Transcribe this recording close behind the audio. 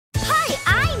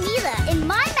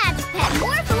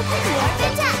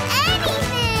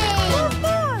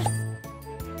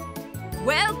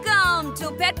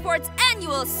Petport's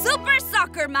annual Super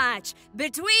Soccer match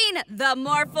between the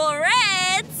Morphle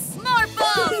Reds,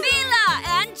 Morphle, Mila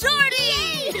and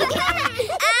Jordie,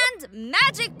 and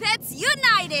Magic Pets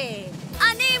United,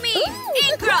 Animi,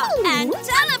 Incra and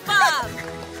Telepup.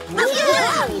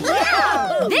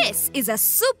 This is a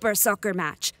Super Soccer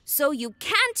match, so you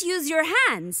can't use your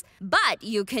hands, but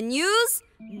you can use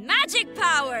magic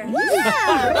power.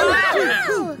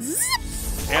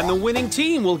 And the winning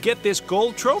team will get this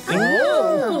gold trophy.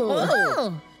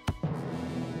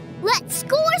 Let's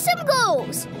score some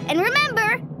goals. And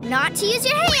remember, not to use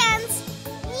your hands.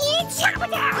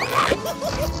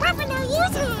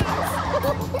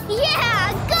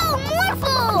 Yeah, go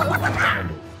Morphle!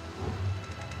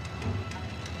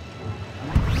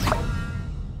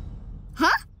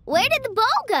 Huh? Where did the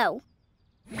ball go?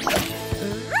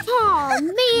 Oh,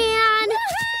 man!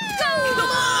 Come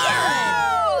on!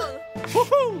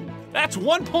 Woohoo! That's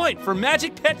 1 point for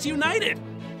Magic Pets United.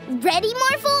 Ready,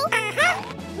 Morphle?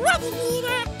 Ready,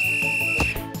 Mila.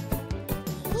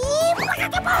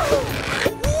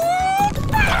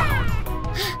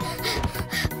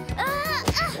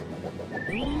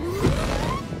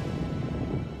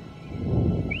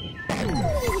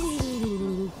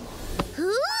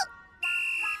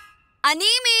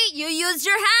 Animi, you used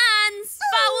your hands.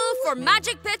 Foul for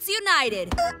Magic Pets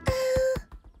United.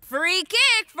 Free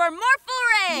kick for Morphle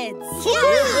Reds.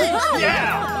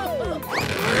 Yeah!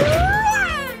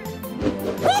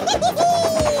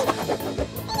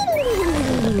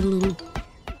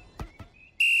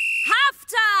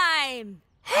 Halftime.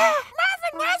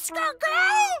 Let's go!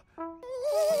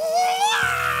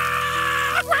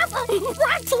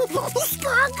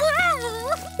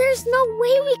 There's no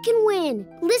way we can win.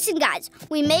 Listen, guys,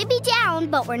 we may be down,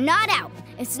 but we're not out.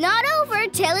 It's not over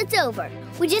till it's over.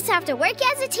 We just have to work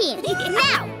as a team.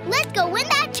 Now, let's go win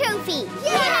that trophy.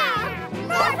 Yeah!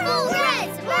 Morphle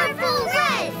Reds! Morphle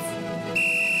Reds!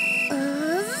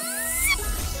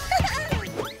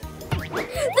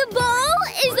 The ball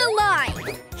is alive.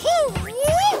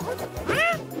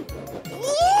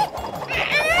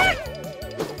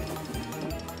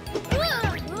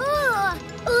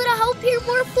 A little help here,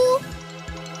 Morphle?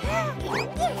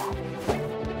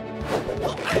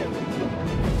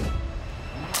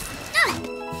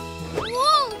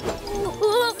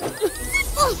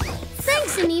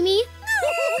 Thanks, Animi.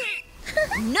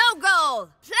 No goal.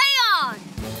 Play on.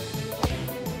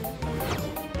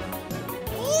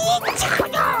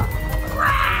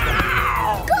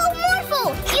 Go,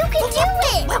 Morphle! You can do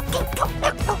it!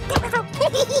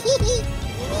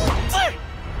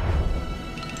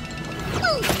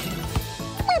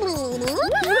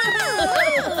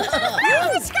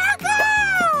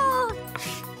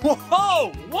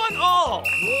 Whoa! 1-all!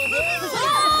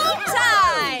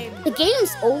 Time. The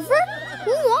game's over?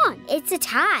 Who won? It's a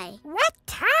tie. What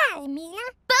time,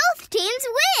 Mila? Both teams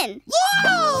win!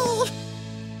 Yay!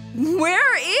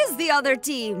 Where is the other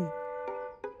team?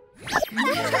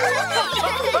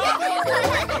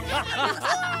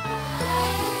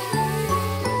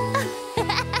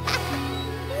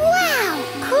 Wow,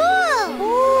 cool!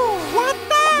 Ooh, what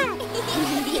that?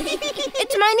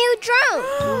 It's my new drone.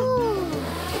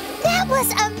 That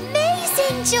was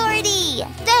amazing, Jordie!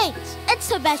 Thanks. It's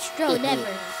the best drone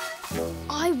ever.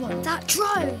 I want that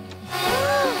drone.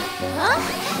 Huh?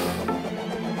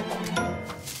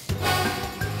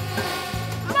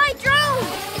 My drone!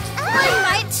 It's flying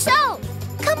by itself.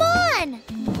 Come on!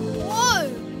 Whoa!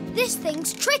 This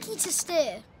thing's tricky to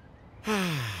steer.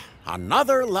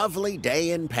 Another lovely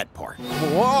day in Petport.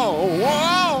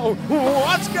 Whoa!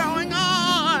 What's going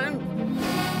on?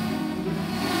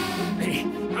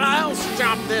 I'll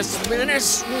stop this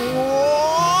menace.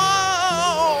 Whoa!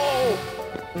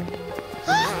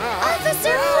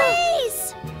 Officer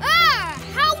Freeze!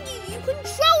 How do you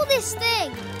control this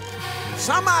thing?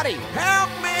 Somebody help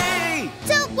me!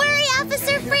 Don't worry,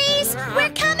 Officer Freeze.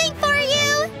 We're coming for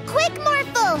you. Quick,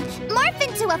 Morphle. Morph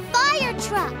into a fire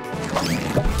truck.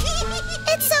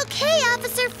 It's okay,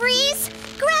 Officer Freeze.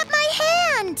 Grab my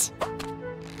hand.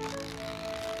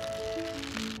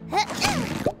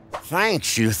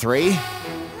 Thanks, you three.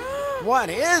 What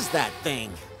is that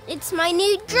thing? It's my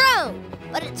new drone,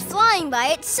 but it's flying by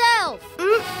itself.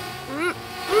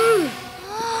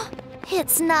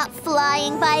 It's not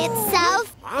flying by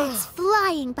itself. It's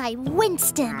flying by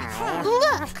Winston.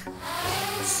 Look!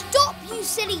 Stop, you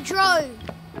silly drone!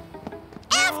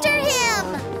 After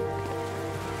him!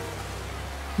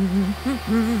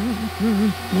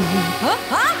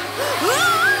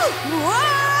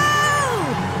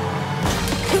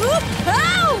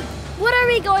 What are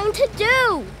we going to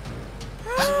do?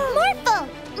 Morphle!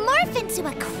 Morph into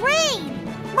a crane!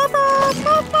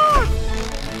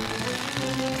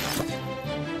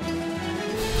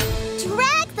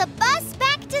 the bus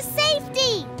back to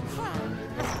safety.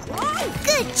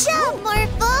 Good job,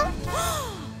 Morphle.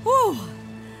 Whew.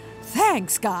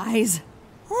 Thanks, guys.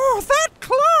 Oh, that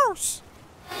close!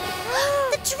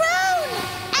 The drone!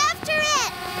 After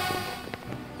it!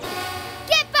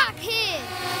 Get back here!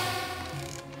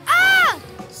 Ah!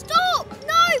 Stop!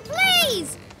 No,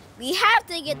 please! We have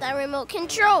to get that remote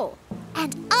control.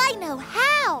 And I know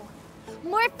how!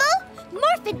 Morphle,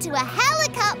 morph into a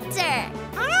helicopter!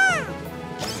 Ah!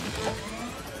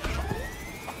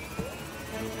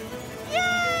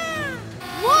 Yeah!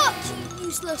 What, you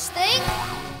useless thing?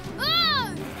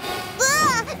 Oh!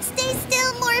 Stay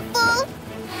still, Morphle!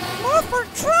 Morphle,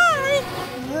 try!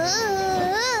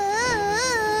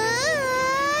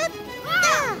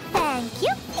 Thank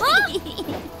you.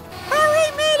 Hurry,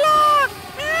 Mila!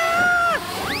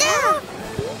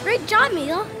 Great job,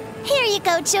 Mila. Here you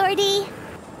go, Jordie.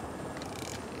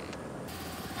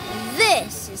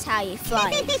 This is how you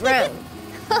fly a drone.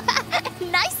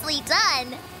 Nicely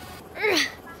done.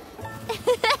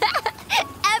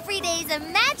 Every day's a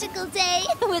magical day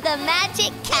with a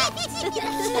magic cat.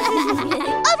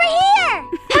 Over here!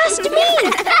 Past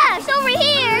me! Fast, over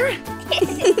here!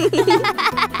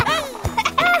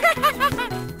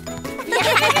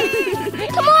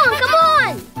 Come on, come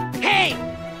on! Hey!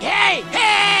 Hey!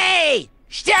 Hey!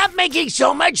 Stop making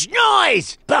so much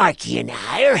noise! Barky and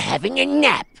I are having a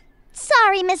nap.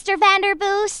 Sorry, Mr.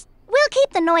 Vanderboos. We'll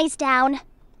keep the noise down.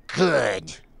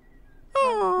 Good.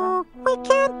 Oh, we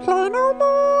can't play no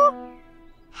more.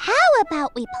 How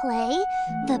about we play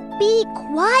the Be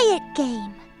Quiet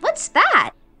game? What's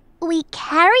that? We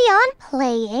carry on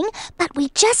playing, but we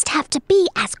just have to be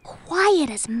as quiet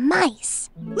as mice.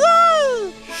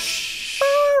 Yay!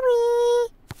 Sorry.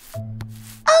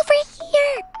 Over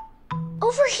here!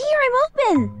 Over here, I'm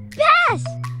open. Bess!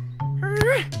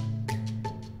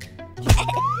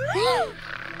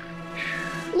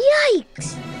 Yikes!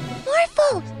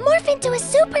 Morphle, morph into a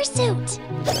super suit!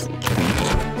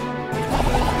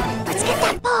 Let's get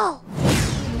that ball!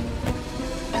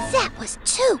 That was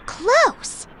too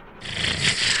close!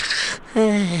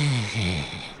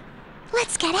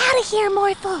 Let's get out of here,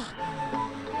 Morphle!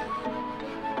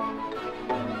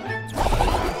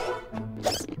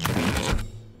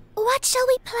 What shall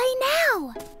we play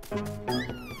now?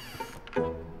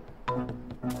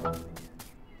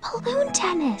 Balloon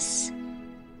tennis.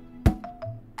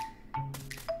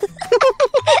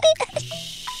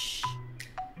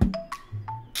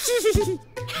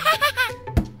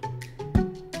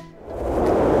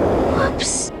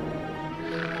 Whoops.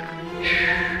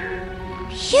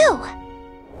 Phew.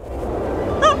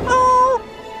 Uh-oh.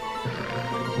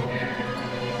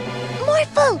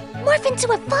 Morphle, morph into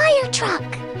a fire truck.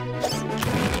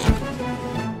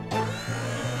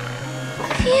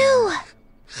 Phew.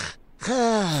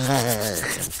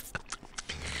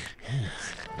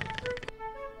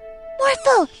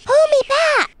 Morphle, pull me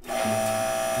back.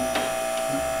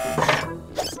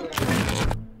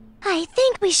 I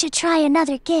think we should try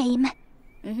another game.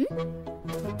 Morphle,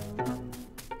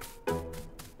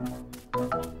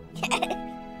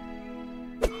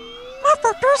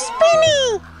 go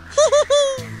spinny!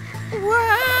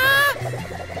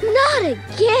 Not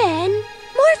again.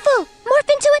 Morphle, morph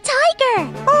into a tiger.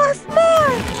 Morph,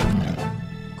 morph!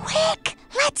 Quick,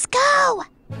 let's go.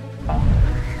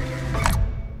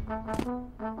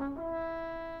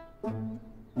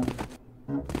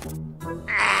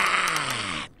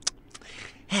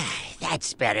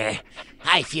 That's better.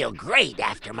 I feel great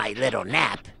after my little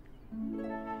nap.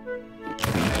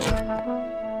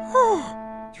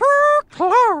 Too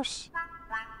close.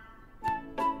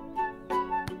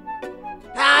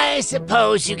 I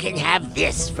suppose you can have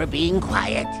this for being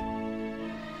quiet.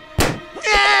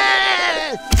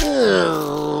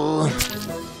 Ooh.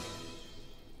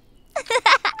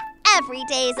 Every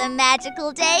day's a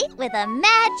magical day with a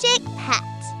magic pet.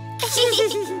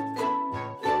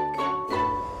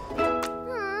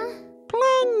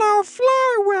 Plane no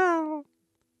fly well.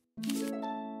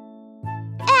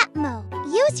 Atmo,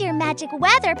 use your magic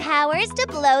weather powers to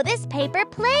blow this paper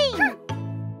plane.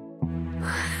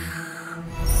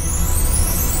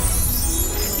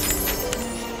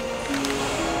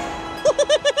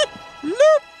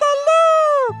 Loop the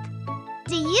loop!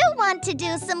 Do you want to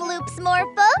do some loops,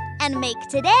 Morphle, and make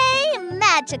today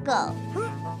magical?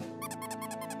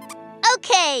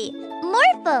 Okay,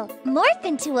 Morphle, morph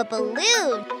into a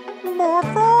balloon.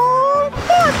 Morphle,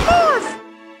 morph, morph!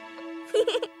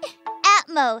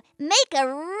 Atmo, make a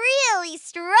really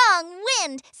strong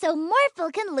wind so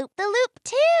Morphle can loop the loop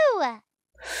too.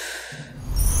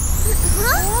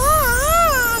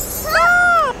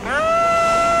 Stop!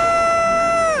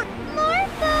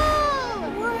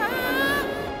 Morphle!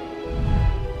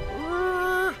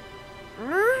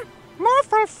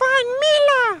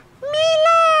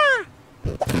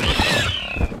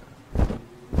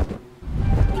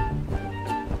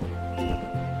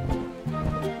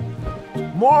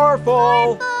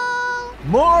 Morphle!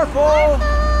 Morphle!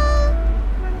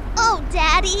 Oh,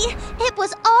 Daddy, it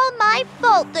was all my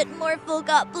fault that Morphle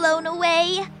got blown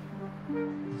away.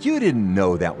 You didn't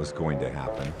know that was going to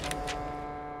happen.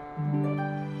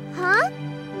 Huh?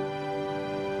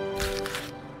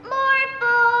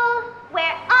 Morphle,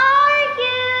 where are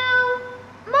you?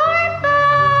 Morphle!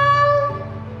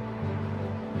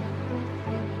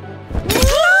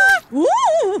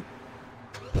 Ooh!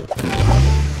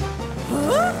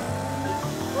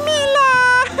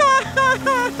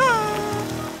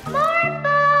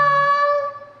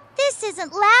 Morphle! This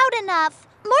isn't loud enough.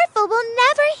 Morphle will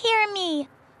never hear me.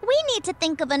 We need to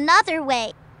think of another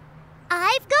way.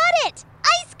 I've got it!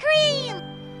 Ice cream!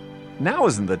 Now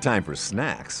isn't the time for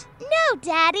snacks. No,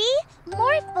 Daddy.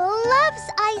 Morphle loves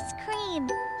ice cream.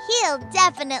 He'll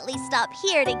definitely stop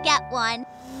here to get one.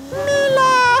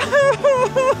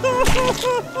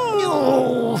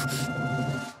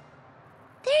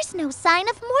 There's no sign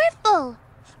of Morphle.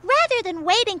 Rather than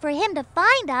waiting for him to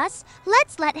find us,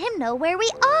 let's let him know where we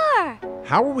are.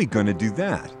 How are we going to do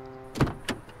that?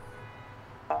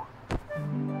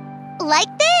 Like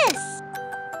this.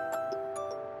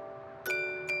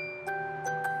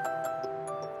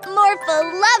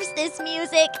 Morphle loves this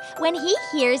music. When he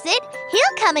hears it,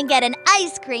 he'll come and get an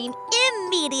ice cream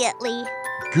immediately.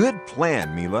 Good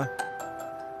plan, Mila.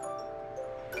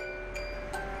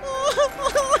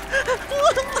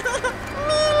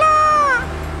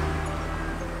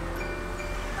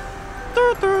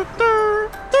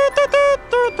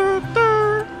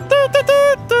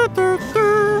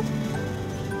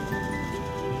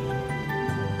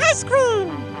 Ice cream!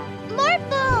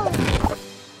 Morphle!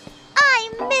 I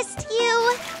missed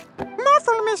you.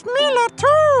 Morphle missed Mila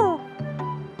too!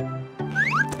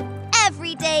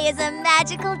 Every day is a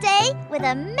magical day with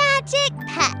a magic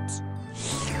pet.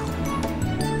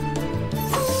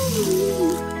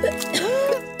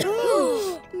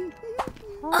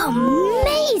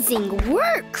 Amazing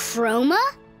work, Chroma!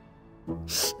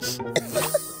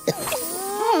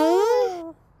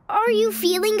 Oh, are you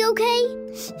feeling okay?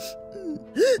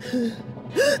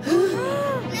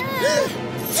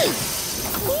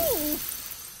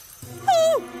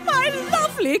 Oh, my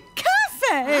lovely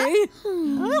cafe!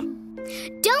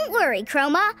 Don't worry,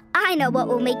 Chroma. I know what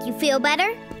will make you feel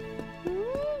better.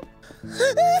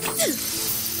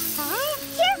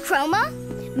 Here, Chroma.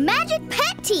 Magic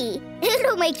pet tea.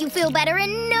 It'll make you feel better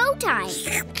in no time.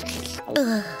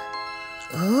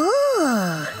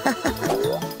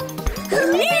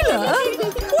 Mila,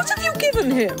 what have you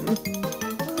given him?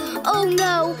 Oh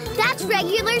no, that's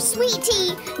regular sweet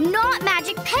tea, not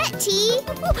magic pet tea.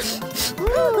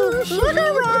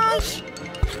 Sugar rush!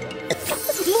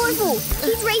 Morphle,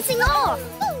 he's racing off.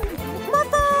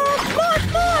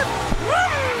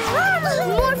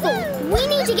 Morphle, we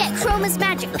need to get Chroma's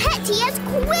magic pet tea as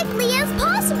quickly as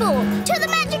possible to the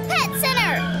Magic Pet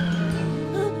Center.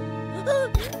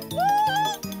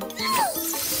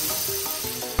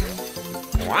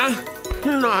 What?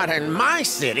 Not in my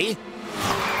city.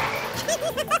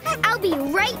 I'll be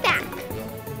right back.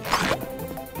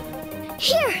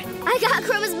 Here, I got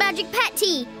Chroma's magic pet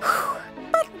tea.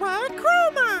 But why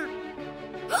Chroma?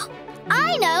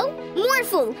 I know!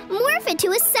 Morphle, morph it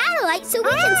to a satellite so we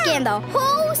can scan the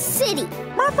whole city.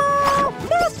 Morphle!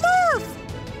 Morph, morph!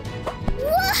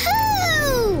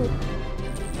 Woohoo!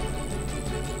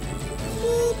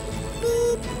 Beep,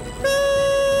 beep,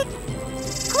 beep!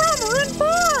 Chroma and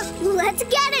Bark! Let's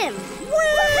get him!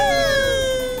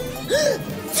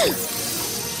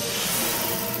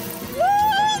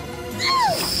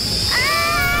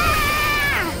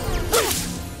 Ah!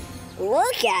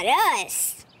 Look at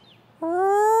us!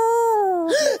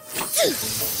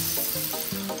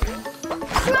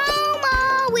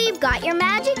 Chroma, we've got your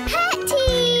magic pet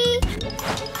tea!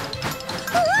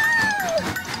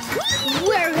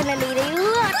 We're gonna need a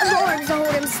lot of arms to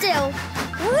hold him still.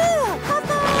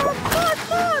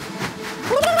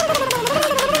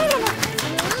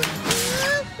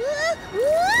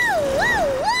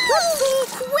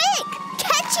 Quick!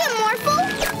 Catch him, Morphle!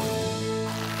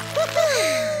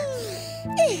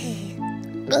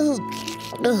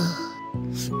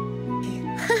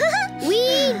 We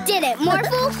did it,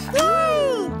 Morphle!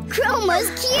 Chroma's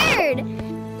cured!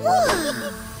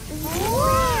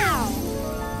 Wow!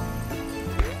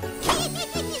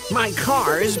 My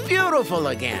car is beautiful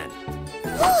again.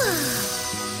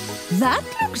 That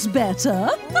looks better.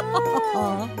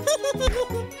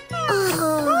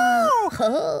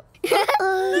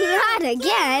 Not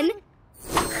again!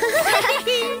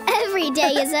 Every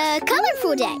day is a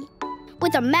colorful day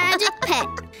with a magic pet.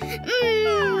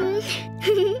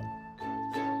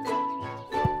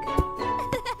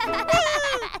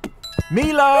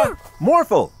 Mila!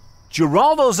 Morphle!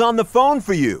 Geraldo's on the phone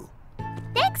for you.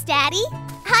 Thanks, Daddy.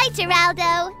 Hi,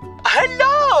 Geraldo.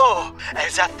 Hello!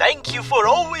 As a thank you for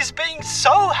always being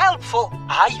so helpful,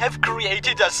 I have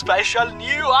created a special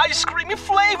new ice cream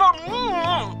flavor.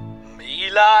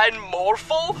 Mila and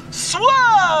Morphle Swirl!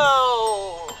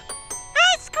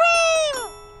 Ice cream!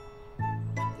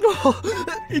 Oh,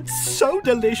 it's so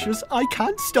delicious, I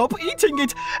can't stop eating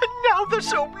it. And now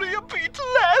there's only a bit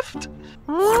left.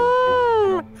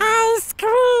 Ice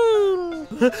cream!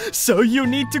 So you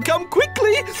need to come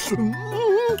quickly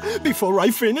before I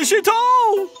finish it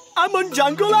all. I'm on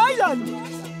Jungle Island.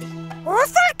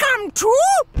 Morphle come too?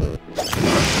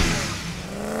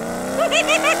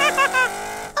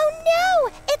 Oh no,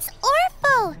 it's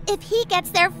Orphle. If he gets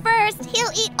there first,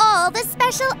 he'll eat all the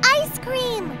special ice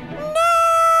cream. No!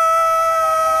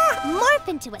 Morph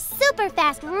into a super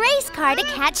fast race car to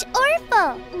catch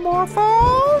Orphle.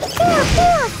 Morphle!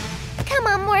 Morph! Come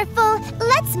on, Morphle.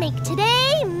 Let's make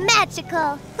today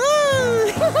magical.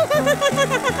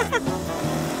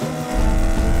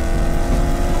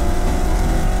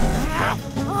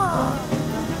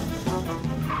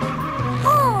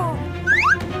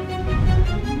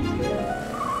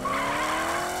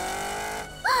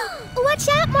 Watch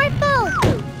out, Morphle!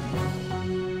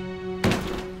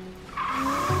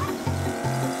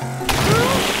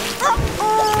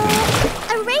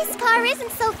 A race car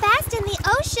isn't so fast in the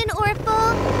ocean,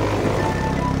 Orphle.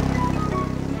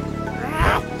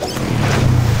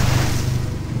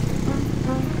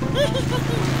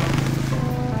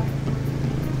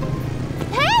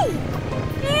 Hey!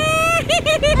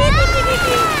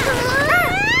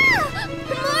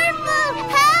 Morphle,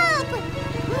 help!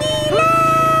 Mila!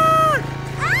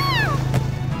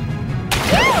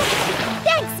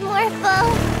 Thanks, Morphle.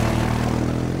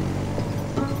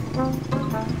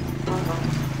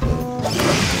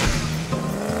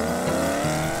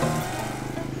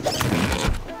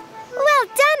 Well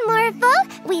done, Morphle.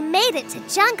 We made it to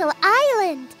Jungle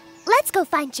Island. Let's go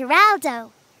find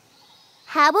Geraldo.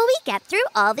 How will we get through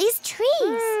all these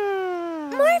trees?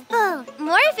 Morphle,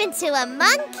 morph into a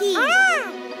monkey.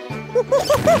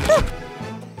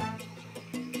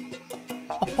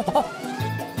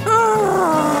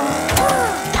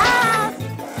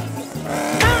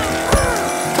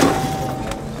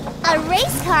 A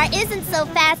race car isn't so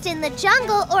fast in the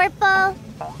jungle, Orphle.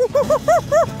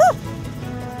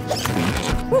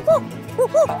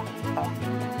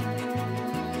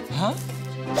 Huh?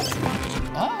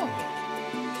 Oh.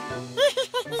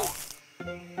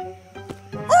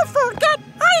 Orphle got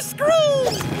ice cream!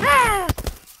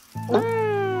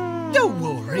 Don't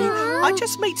worry, I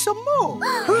just made some more.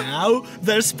 Now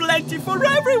there's plenty for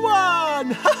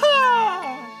everyone. Ha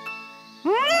ha!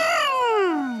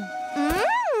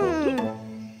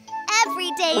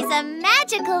 Every day's a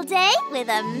magical day with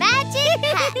a magic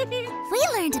hat. We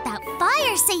learned about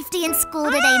fire safety in school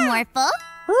today, Morphle.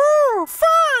 Ooh,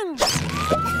 fun!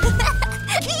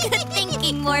 Good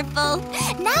thinking, Morphle.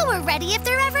 Now we're ready if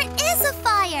there ever is a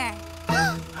fire.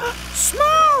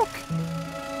 Smoke!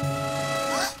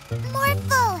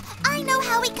 Morphle, I know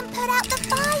how we can put out the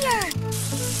fire.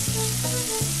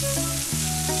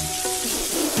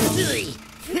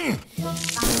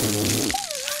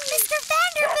 Mr.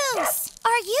 Vanderboos,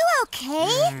 are you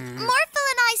okay? Morphle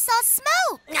and I saw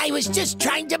smoke. I was just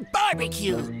trying to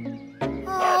barbecue.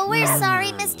 Oh, we're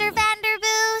sorry, Mr.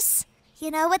 Vanderboos.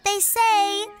 You know what they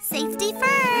say, safety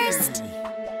first.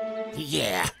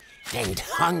 Yeah, and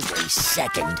hungry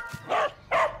second.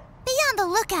 Be on the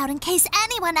lookout in case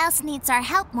anyone else needs our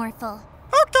help, Morphle.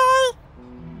 Okay.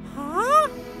 Huh?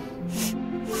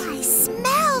 I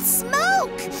smell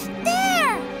smoke!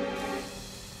 There!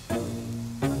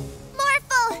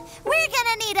 Morphle, we're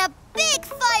gonna need a big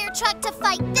fire truck to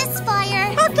fight this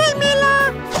fire. Okay,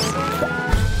 Mila!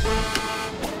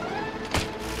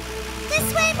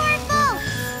 This way, Morphle!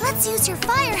 Let's use your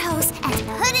fire hose and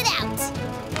put it out.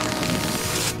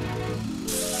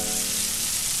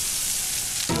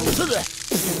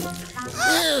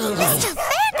 Mr.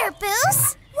 Vanderboos,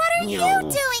 what are you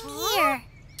doing here?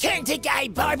 Can't a guy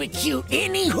barbecue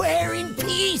anywhere in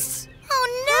peace? Oh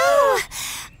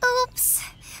no! Oops.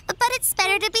 But it's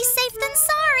better to be safe than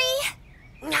sorry.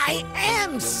 I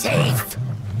am safe.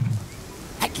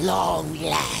 At long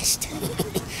last.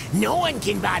 No one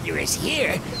can bother us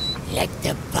here. Let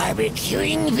the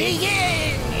barbecuing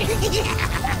begin.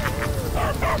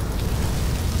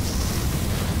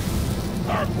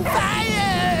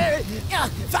 Fire!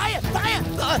 Fire! Fire!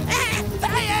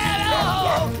 Fire!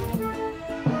 Oh!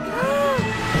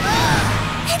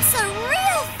 It's a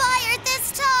real fire this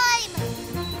time!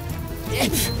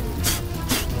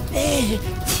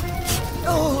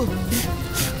 Oh,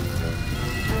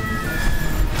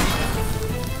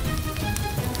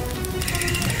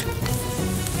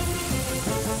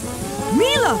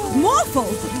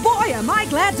 Morphle! Boy, am I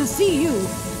glad to see you!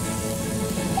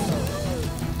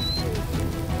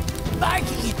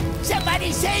 Barky!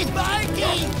 Somebody save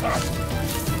Barky!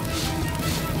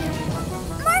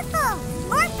 Morphle,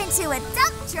 morph into a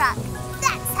dump truck.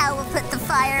 That's how we'll put the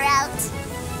fire out.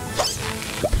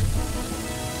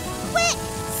 Quick,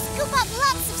 scoop up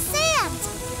lots of sand.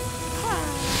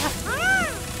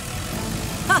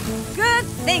 Good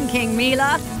thinking,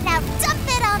 Mila. Now dump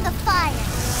it on the fire.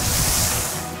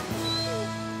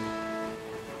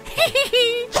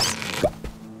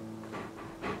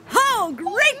 Oh,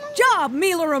 great job,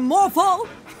 Mila and Morphle!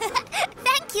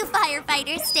 Thank you,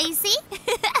 firefighter Stacy.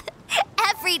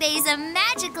 Every day's a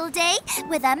magical day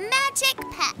with a magic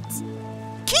pet.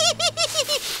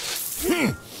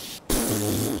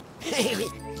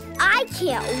 I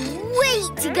can't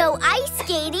wait to go ice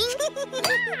skating.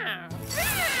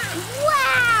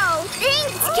 Wow!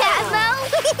 Thanks, Catmo!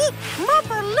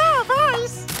 Morphle love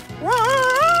ice.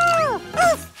 Whoa!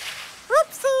 Oof.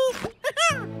 Oopsie.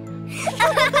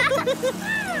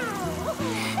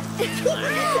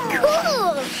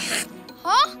 Cool!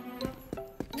 Huh?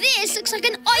 This looks like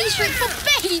an ice rink for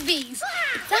babies.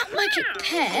 With that magic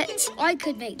pet, I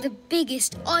could make the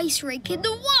biggest ice rink in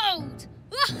the world.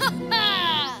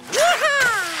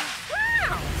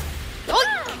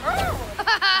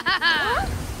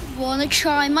 Wanna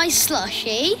try my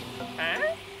slushie?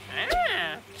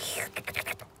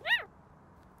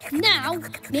 Now,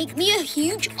 make me a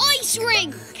huge ice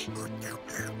rink.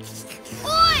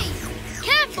 Oi!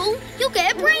 Careful, you'll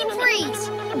get a brain freeze.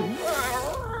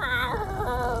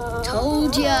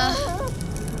 Told ya.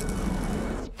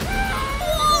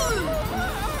 Whoa!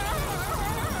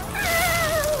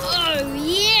 Oh,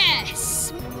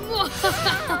 yes!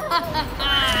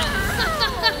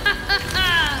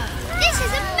 This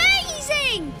is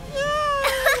amazing!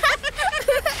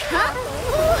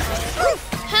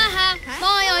 Haha,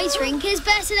 my ice rink is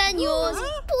better than yours.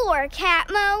 Poor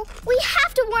Catmo. We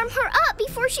have to warm her up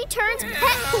before she turns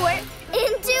pet port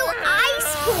into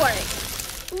ice port.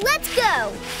 Let's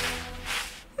go.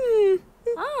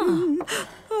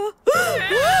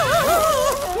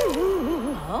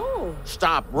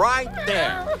 Stop right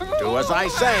there. Do as I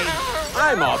say.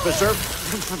 I'm Officer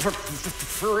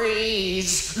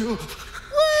Freeze. Woo!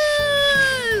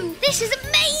 This is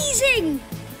amazing!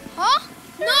 Huh?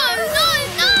 No, no,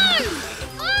 no!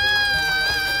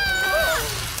 Ah!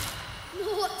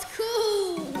 What's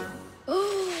cool?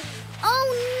 Oh,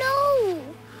 no.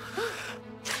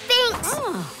 Thanks.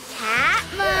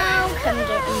 Catmo, come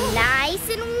get nice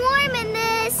and warm in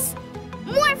this.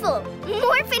 Morphle,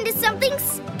 morph into something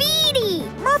speedy.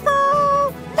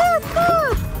 Morphle! Morph,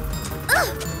 morph!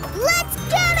 Let's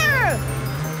get her.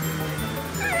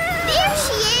 There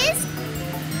she is.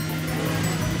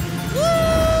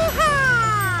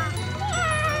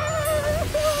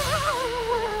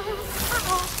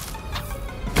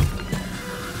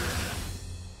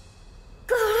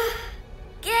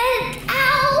 Get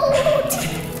out!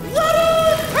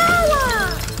 Yeti power!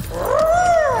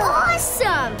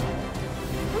 Awesome!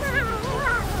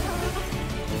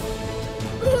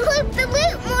 Loop the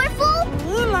loop, Morphle!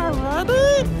 Mila ready?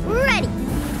 Ready!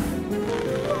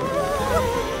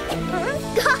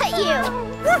 Got you!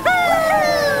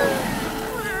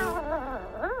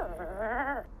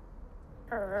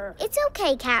 It's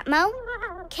okay, Catmo.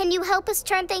 Can you help us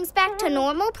turn things back to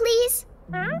normal, please?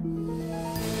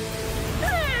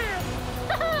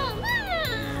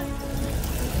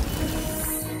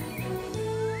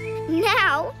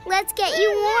 Now, let's get you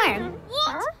warm.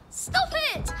 What? Stop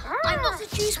it! I'm not a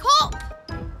juice pop!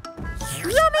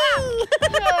 Yummy!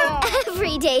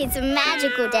 Every day is a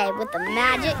magical day with the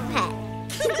magic pet.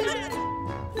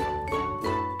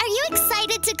 Are you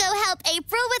excited to go help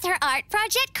April with her art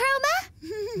project, Chroma?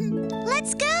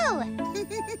 Let's go!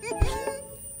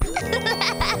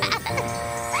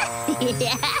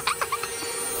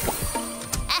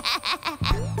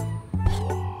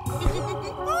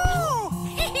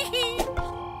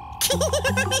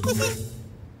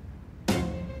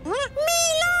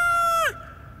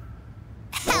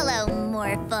 Hello,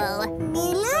 Morphle.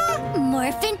 Mila?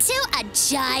 Morph into a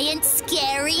giant,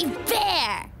 scary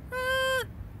bear.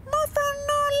 Morphle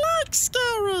no like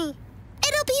scary.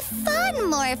 It'll be fun,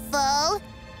 Morphle.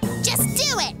 Just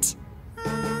do it.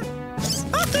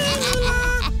 Okay, Mila.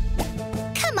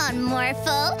 Come on,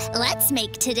 Morphle. Let's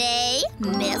make today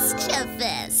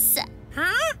mischievous.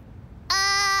 Huh?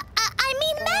 I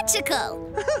mean magical.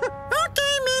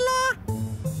 Okay, Mila.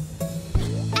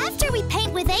 After we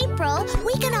paint with April,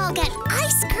 we can all get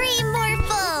ice cream,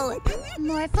 Morphle.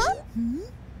 Morphle?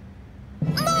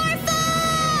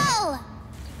 Morphle!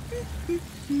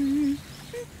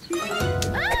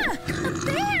 Ah!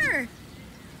 There!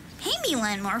 Hey, Mila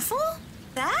and Morphle.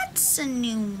 That's a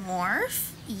new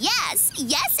morph. Yes,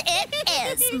 it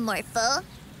is, Morphle.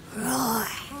 Roar.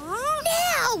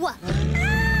 Now!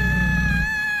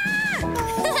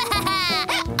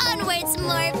 Onwards,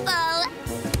 Morphle.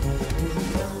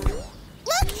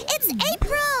 Look, it's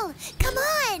April. Come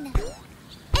on.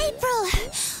 April,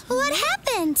 what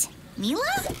happened? Mila?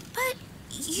 But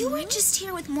you were just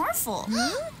here with Morphle.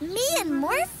 Me and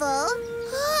Morphle?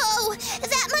 Oh,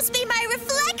 that must be my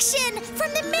reflection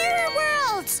from the mirror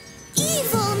world.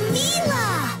 Evil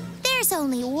Mila. There's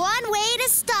only one way to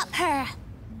stop her.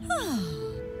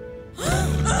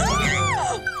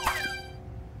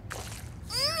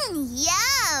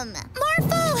 Yum!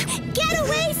 Morphle, get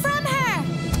away from her!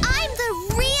 I'm the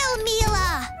real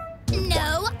Mila!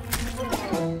 No,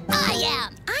 I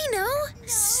am. I know.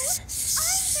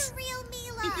 I'm the real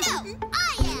Mila. No,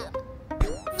 I am.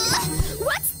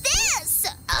 What's this?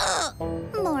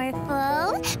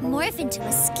 Morphle, morph into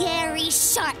a scary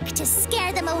shark to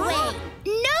scare them away.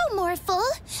 No, Morphle,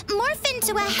 morph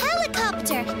into a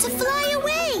helicopter to fly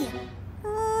away.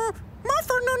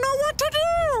 Morphle don't know what to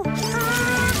do.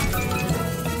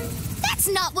 That's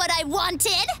not what I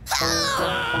wanted.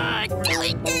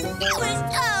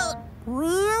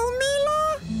 Real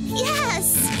Mila?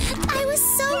 Yes, I was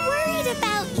so worried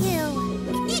about you.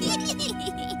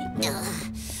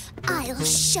 I'll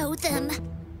show them.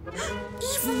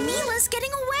 Evil Mila's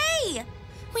getting away.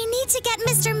 We need to get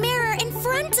Mr. Mirror in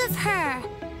front of her.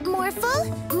 Morphle,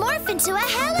 morph into a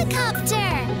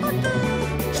helicopter.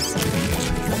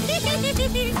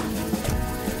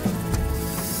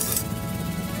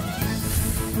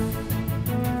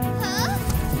 Huh?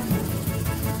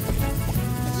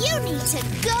 You need to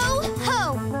go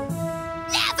home.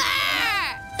 Never!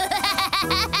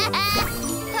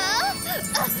 Huh?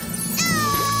 No!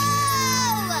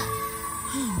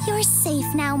 You're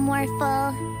safe now,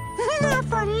 Morphle.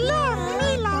 Morphle love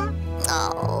Mila.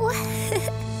 Oh.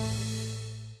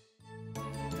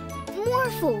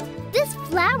 Morphle, this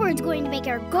flower is going to make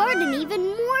our garden even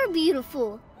more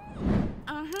beautiful.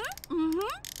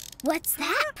 What's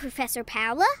that, Professor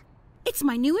Paula? It's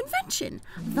my new invention,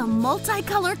 the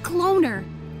multicolor cloner.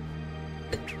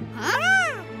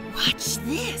 Huh? Watch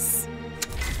this.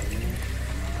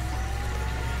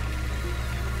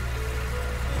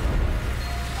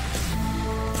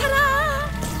 Ta-da!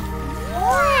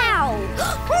 Wow!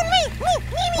 Me!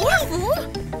 Morphle?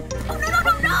 Oh,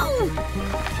 no!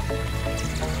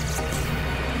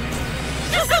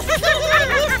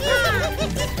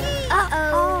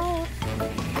 Uh-oh.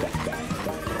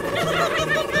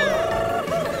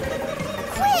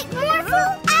 Quick, Morphle!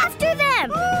 After them!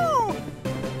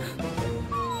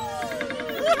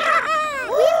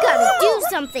 We've got to do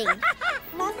something.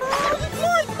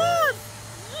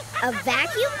 A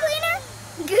vacuum cleaner?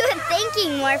 Good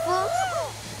thinking, Morphle.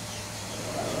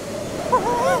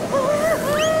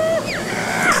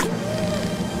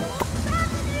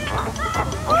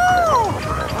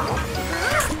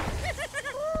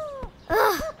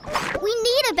 We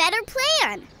need a better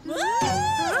plan.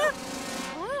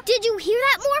 Did you hear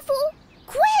that, Morphle?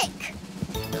 Quick!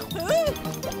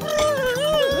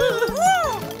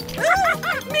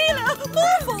 Mila!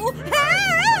 Morphle!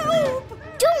 Help!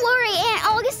 Don't worry, Aunt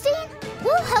Augustine.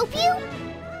 We'll help you.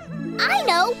 I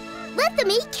know. Let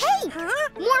them eat cake.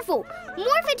 Morphle,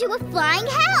 morph into a flying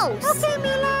house. Okay,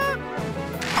 Mila.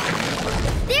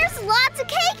 There's lots of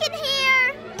cake in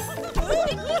here.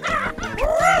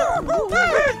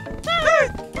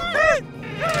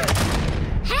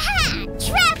 Ha-ha!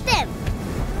 Trap them!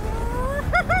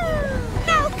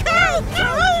 No cake!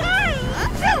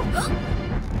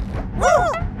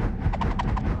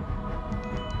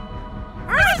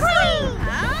 Ice cream!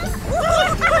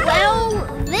 Well,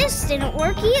 this didn't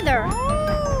work either.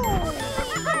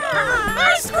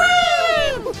 Ice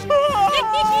cream!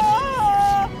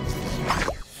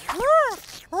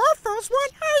 Morphles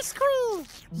want ice cream!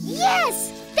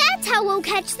 Yes! That's how we'll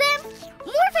catch them.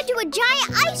 Morph into a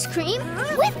giant ice cream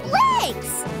with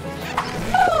legs.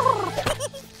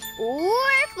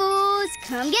 Morphles,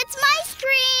 come get some ice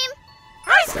cream.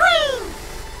 Ice cream!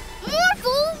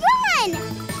 Morphle, run!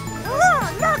 Oh,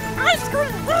 look, ice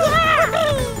cream! Woohoo!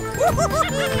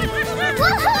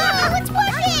 It's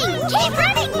working! Keep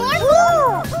running,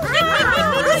 Morphle!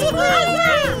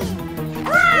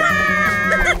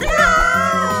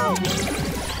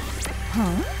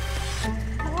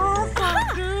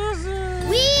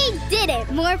 We did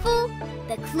it, Morphle!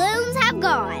 The clones have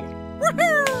gone.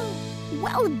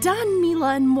 Well done,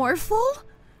 Mila and Morphle.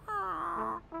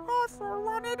 Morphle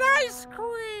wanted ice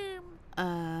cream.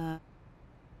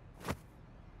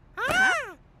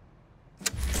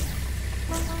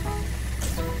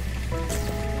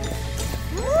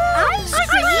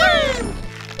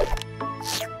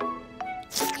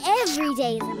 Every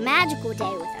day is a magical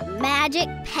day with a magic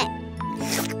pet.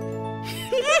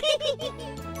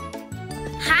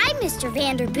 Hi, Mr.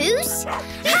 Vanderboos.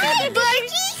 Hi,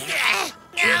 Barky.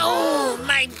 Ow,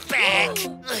 my back.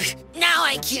 Now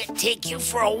I can't take you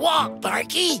for a walk,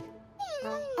 Barky.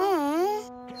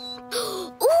 Ooh,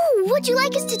 would you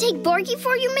like us to take Barky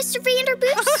for you, Mr.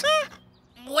 Vanderboos?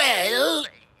 Well,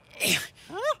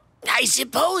 I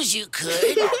suppose you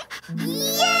could.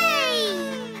 Yay!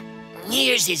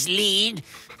 Here's his lead,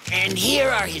 and here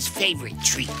are his favorite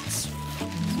treats.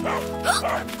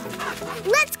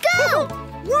 Let's go!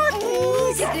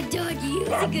 He's a good doggy. He's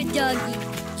a good doggy.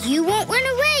 You won't run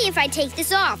away if I take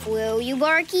this off, will you,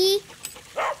 Barky?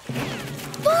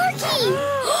 Barky!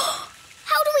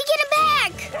 How do we get him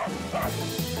back?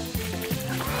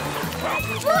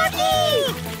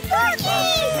 Barky! Barky!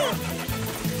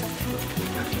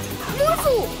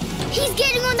 Morphle! He's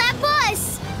getting on that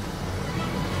bus!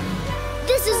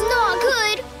 This is not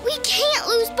good. We can't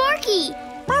lose Barky.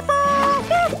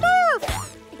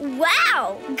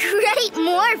 Wow! Great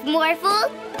morph, Morphle!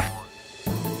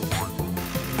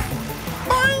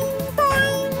 Boing,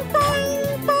 boing,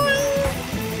 boing, boing.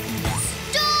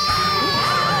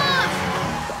 Stop!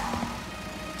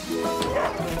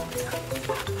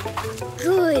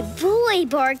 Good boy,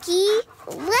 Barky.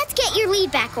 Let's get your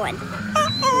lead back on.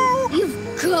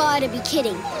 You've got to be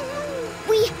kidding.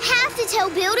 We have to tell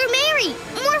Builder Mary.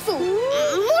 Morphle,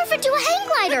 morph into a hang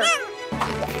glider.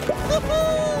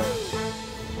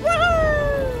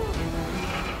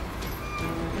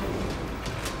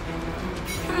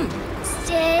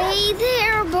 Stay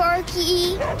there,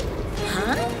 Barky.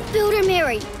 Huh? Builder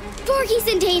Mary, Barky's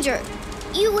in danger.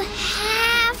 You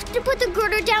have to put the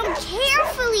girder down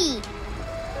carefully.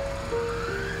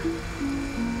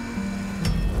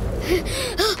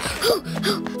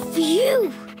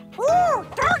 Phew! Ooh,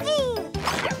 doggy!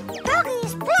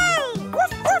 Doggies play!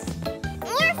 Woof, woof!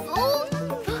 Morphle!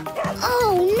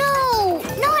 Oh, no!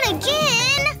 Not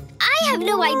again! I have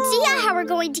no idea how we're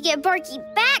going to get Barky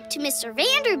back to Mr.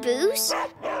 Vanderboos.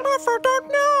 Morphle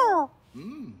don't know.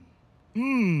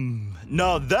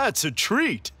 Now that's a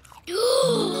treat.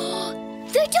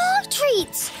 The dog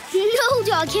treats! No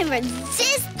dog can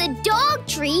resist the dog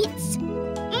treats.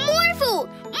 Morphle!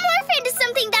 Morph into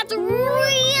something that's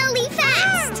really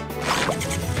fast!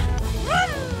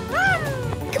 Come on,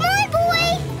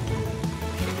 boy!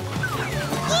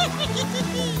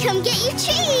 Come get your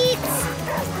treats!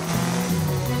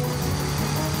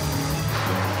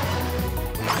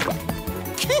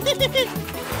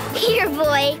 Here,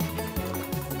 boy.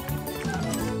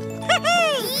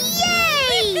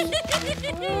 Yay!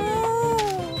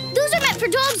 Those are meant for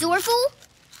dogs, Morphle.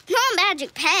 Not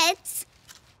magic pets.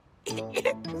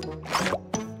 Yuck!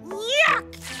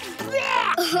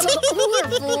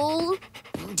 Morphle.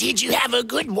 Did you have a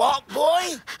good walk,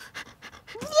 boy?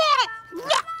 Yuck!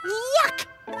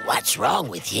 What's wrong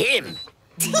with him?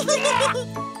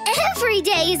 Every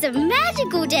day is a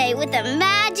magical day with a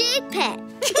magic pet.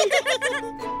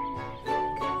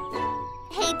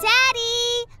 Hey,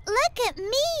 Daddy! Look at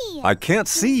me! I can't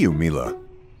see you, Mila.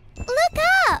 Look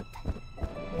up!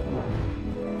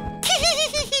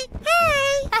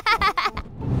 Hi!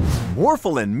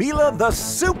 Morphle and Mila, the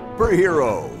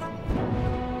superhero.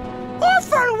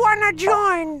 Morphle wanna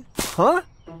join. Huh?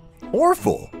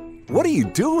 Morphle, what are you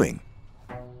doing?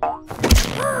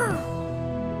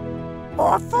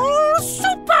 Morphle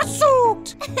super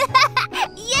suit!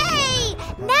 Yay!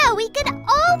 Now we can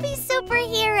all be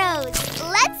superheroes.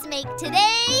 Let's make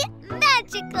today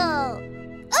magical.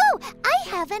 Oh, I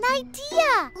have an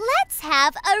idea. Let's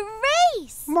have a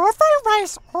race. Morphle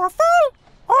race, Morphle!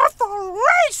 Morphle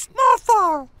race,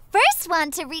 Morphle! First one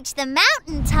to reach the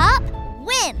mountaintop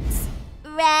wins.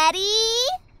 Ready?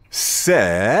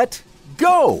 Set,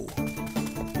 go!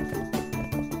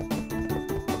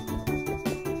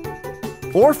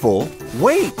 Morphle,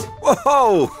 wait!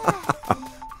 Whoa!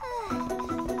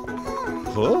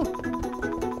 Huh?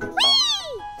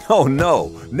 Oh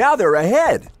no, now they're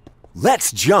ahead.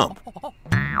 Let's jump.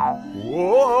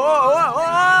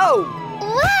 Whoa!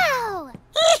 Wow!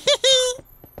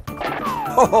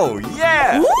 Oh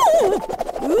yeah!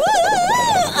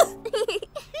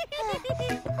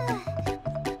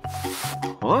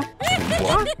 Huh?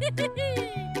 What?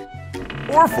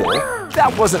 Morphle,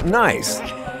 that wasn't nice.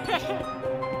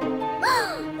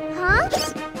 Huh?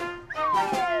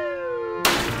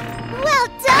 Well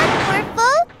done,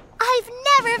 Morphle! I've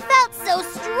never felt so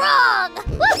strong!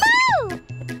 Woohoo!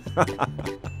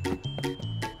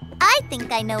 I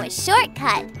think I know a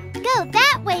shortcut. Go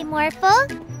that way, Morphle.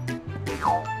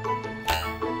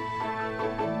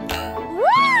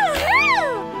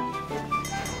 Woo-hoo!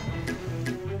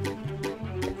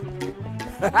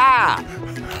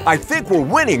 I think we're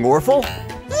winning, Morphle.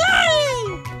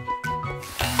 Yay!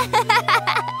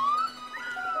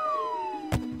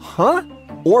 Huh?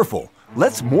 Morphle,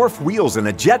 let's morph wheels in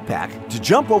a jetpack to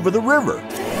jump over the river.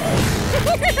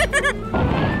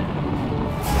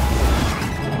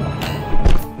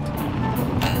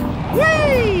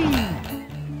 Yay!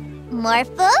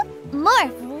 Morphle,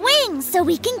 morph wings so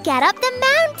we can get up the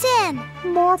mountain.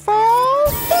 Morphle,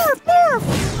 morph, morph.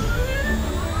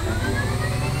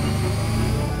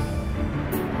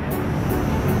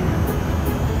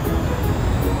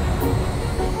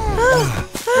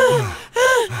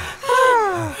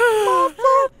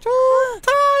 Morphle too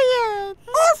tired.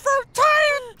 Morphle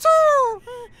tired too.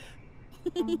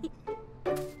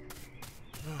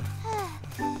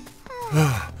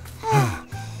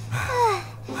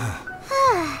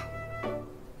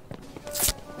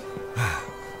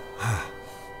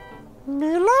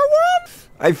 Mila won?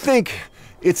 I think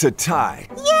it's a tie.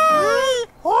 Yay!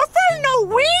 Morphle no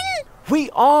win? We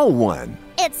all won.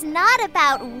 It's not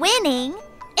about winning.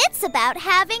 It's about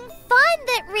having fun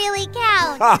that really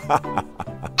counts.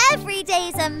 Every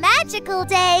day's a magical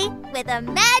day with a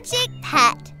magic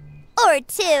pet. Or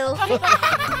two.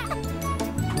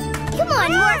 Come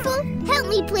on, Morphle. Help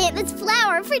me plant this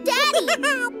flower for Daddy.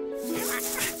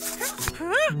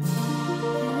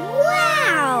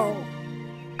 Wow!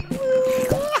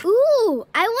 Ooh,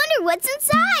 I wonder what's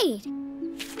inside.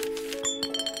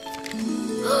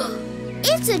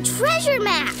 It's a treasure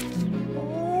map.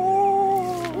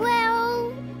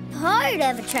 Well, part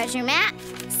of a treasure map.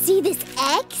 See this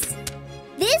X?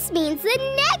 This means the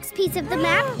next piece of the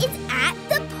map is at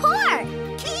the park.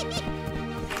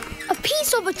 A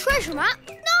piece of a treasure map?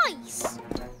 Nice!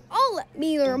 I'll let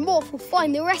Mila and Morphle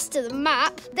find the rest of the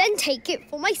map, then take it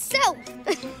for myself.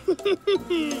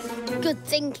 Good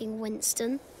thinking,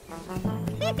 Winston.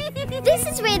 This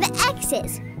is where the X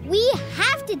is. We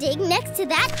have to dig next to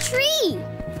that tree.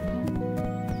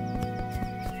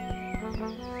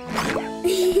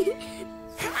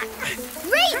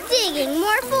 Great digging,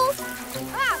 Morphle.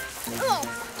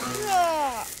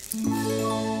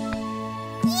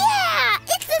 Yeah,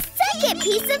 it's the second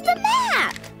piece of the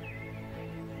map.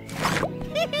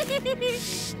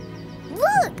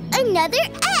 Look, another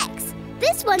X.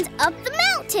 This one's up the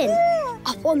mountain.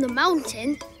 Up on the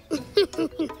mountain?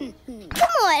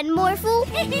 Come on, Morphle.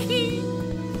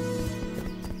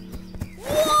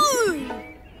 Whoa!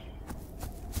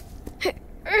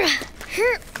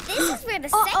 This is where the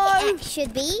second X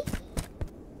should be.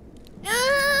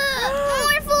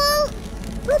 Morphle!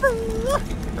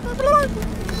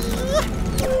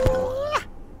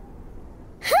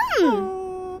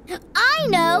 I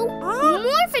know!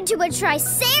 Morph into a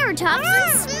triceratops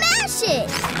and smash it!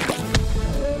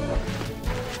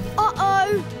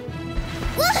 Uh-oh!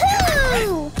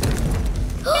 Woohoo!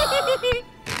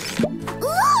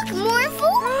 Look,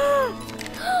 Morphle!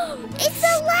 It's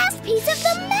the last piece of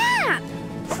the map!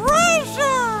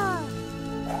 Treasure!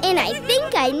 And I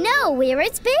think I know where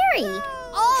it's buried.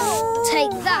 Oh,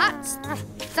 take that.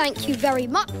 Thank you very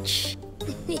much.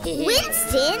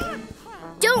 Winston!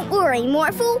 Don't worry,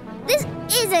 Morphle. This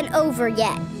isn't over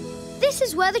yet. This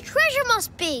is where the treasure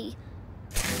must be.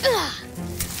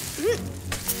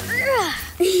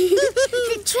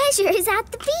 The treasure is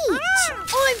at the beach.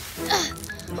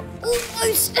 I'm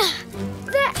almost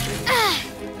there.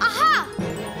 Aha!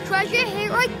 Treasure,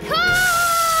 here I come!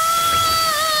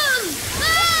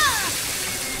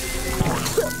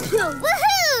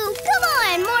 Woohoo! Come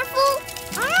on, Morphle.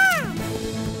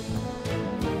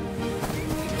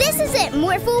 This is it,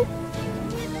 Morphle.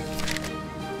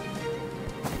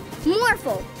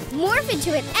 Morphle, morph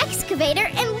into an excavator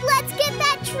and let's get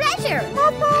that treasure.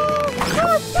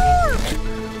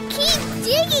 Keep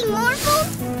digging, Morphle.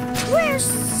 We're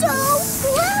so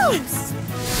close.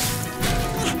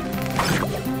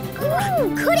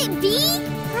 Ooh, could it be?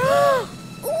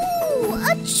 Ooh,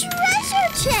 a treasure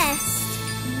chest.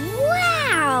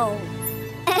 Wow.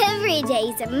 Every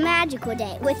day's a magical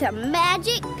day with a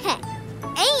magic pet.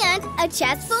 And a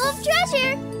chest full of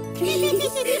treasure.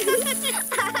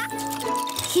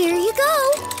 Here you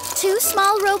go. 2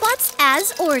 small robots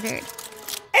as ordered.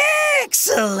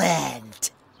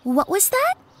 Excellent! What was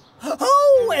that?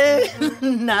 Oh,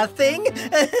 nothing.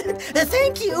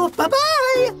 Thank you.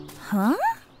 Bye-bye. Huh?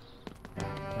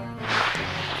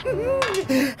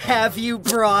 Have you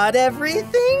brought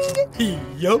everything?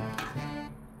 Yup.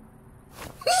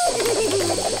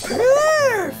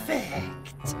 Perfect.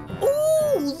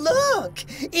 Ooh, look.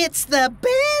 It's the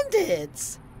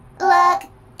bandits. Look,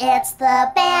 it's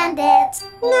the bandits.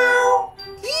 No.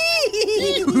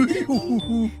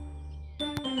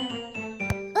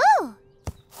 Oh!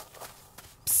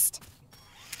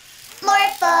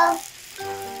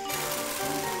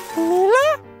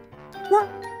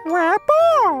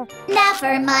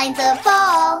 Morpher minds a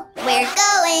ball. We're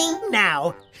going.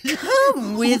 Now,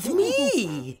 come with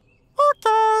me.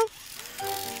 Okay.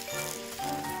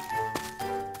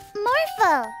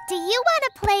 Morphle, do you want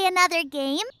to play another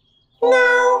game?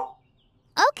 No.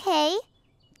 Okay.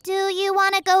 Do you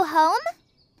want to go home?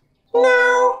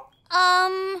 No.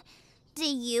 Do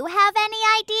you have any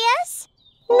ideas?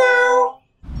 No.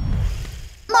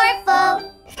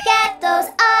 Morphle, get those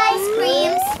ice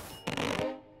creams.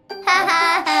 Ha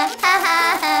ha ha ha ha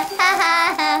ha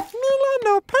ha. Mila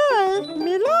no pay.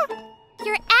 Mila?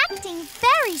 You're acting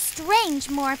very strange,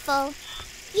 Morphle.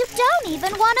 You don't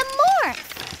even want to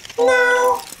morph.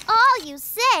 No. All you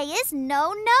say is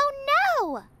no, no,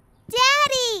 no.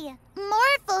 Daddy,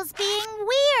 Morphle's being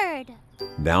weird.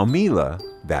 Now, Mila,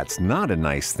 that's not a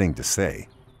nice thing to say.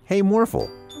 Hey, Morphle,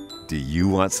 do you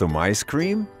want some ice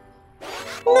cream?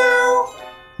 No.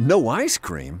 No ice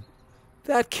cream?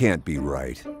 That can't be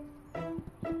right.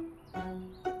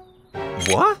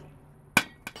 What?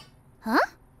 Huh?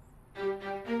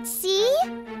 See?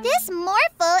 This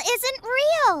Morphle isn't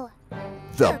real.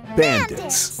 The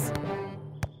bandits.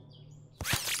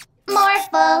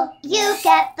 Morphle, you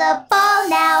get the ball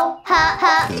now. Ha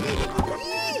ha.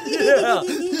 Yeah.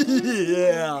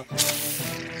 Yeah.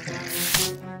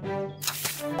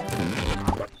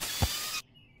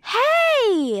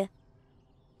 Hey!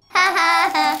 Ha ha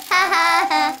ha ha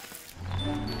ha.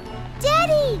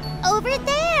 Daddy, over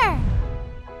there.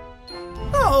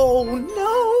 Oh,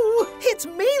 no. It's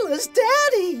Mila's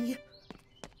daddy.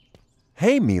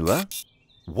 Hey, Mila,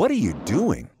 what are you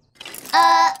doing?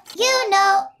 You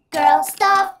know, girl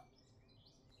stuff.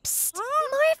 Psst,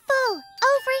 Morphle,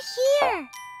 over here.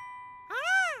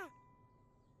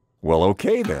 Well,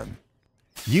 okay then.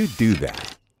 You do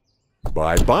that.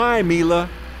 Bye-bye, Mila.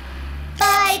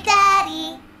 Bye,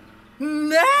 Daddy.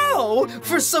 Now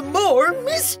for some more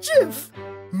mischief.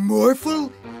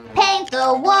 Morphle, Paint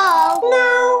the wall.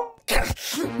 no.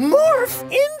 Morph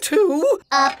into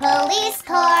A police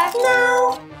car.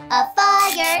 No. A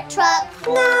fire truck.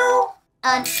 No.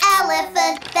 An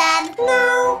elephant then.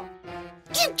 No.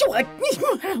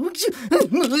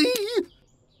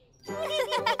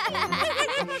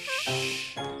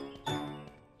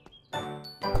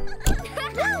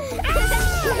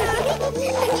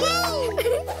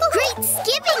 Great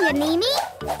skipping, Animi.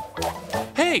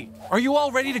 Hey, are you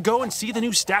all ready to go and see the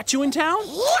new statue in town?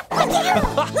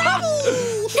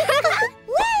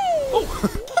 Oh,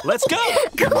 let's go!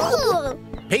 Cool.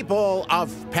 People of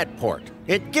Petport,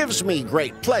 it gives me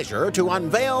great pleasure to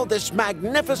unveil this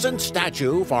magnificent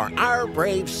statue for our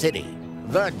brave city,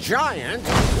 the Giant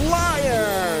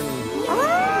Lion!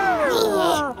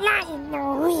 Lion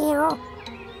no real.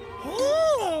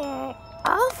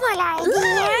 Awful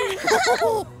idea.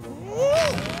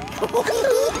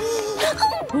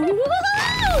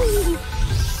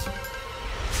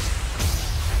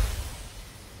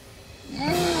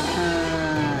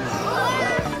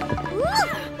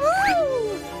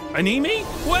 Animi,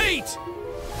 wait!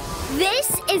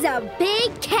 This is a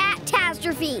big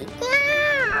catastrophe.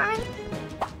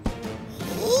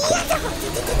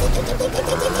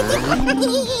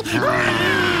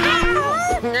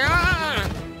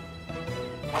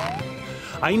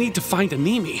 I need to find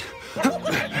Animi.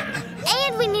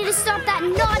 And we need to stop that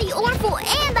naughty Morphle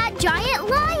and that giant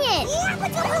lion.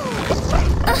 Let's go!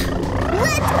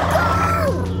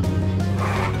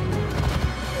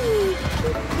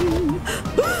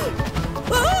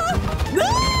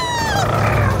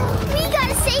 We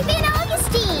gotta save Aunt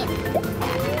Augustine.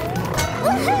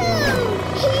 Woohoo!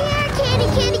 Here, kitty,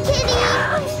 kitty, kitty.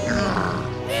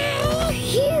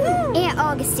 Phew. Aunt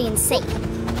Augustine's safe.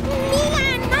 Mila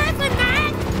and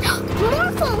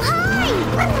Morphle, hi!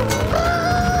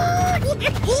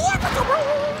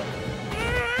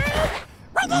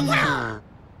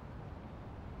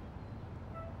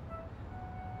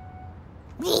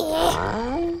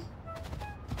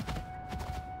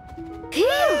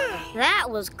 Phew, that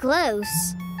was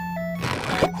close.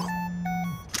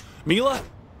 Mila,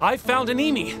 I found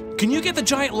Animi. Can you get the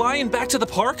giant lion back to the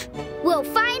park? We'll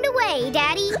find a way,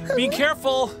 Daddy. Be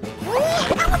careful.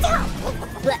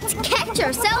 Let's catch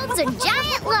ourselves a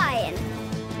giant lion.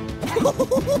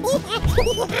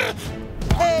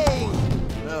 Hey!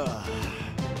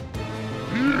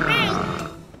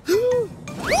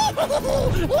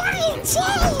 Lion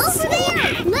chase! Over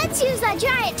there! Let's use that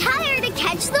giant tire to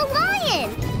catch the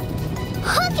lion.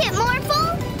 Hook it,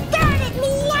 Morphle! Got it,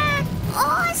 Mila!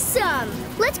 Awesome!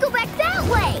 Let's go back that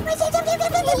way.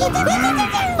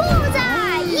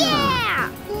 Bullseye! Yeah!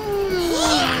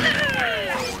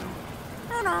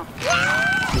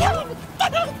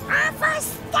 Off our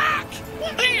stack!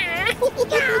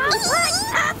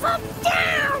 Off of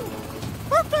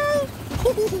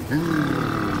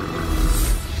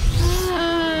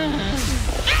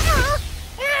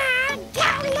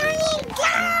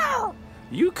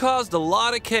You caused a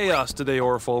lot of chaos today,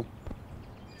 Orphle.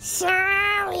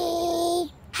 Sorry.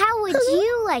 How would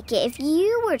you like it if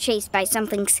you were chased by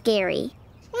something scary?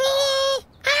 I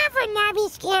would not be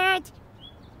scared.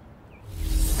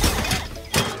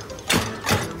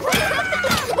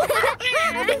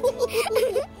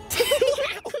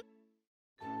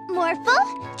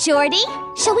 Morphle? Jordie?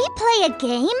 Shall we play a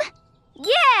game?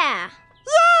 Yeah!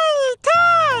 Yay,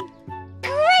 Todd!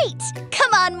 Great!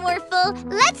 Come on, Morphle.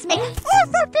 Let's make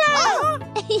Orphle play! Oh,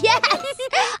 yes!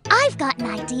 I've got an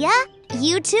idea.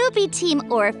 You two be Team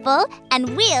Orphle,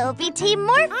 and we'll be Team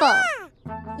Morphle.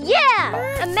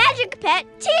 Yeah! A magic pet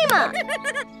team-up!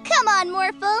 Come on,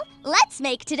 Morphle. Let's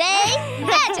make today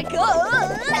magical.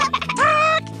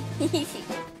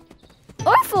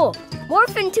 Orphle,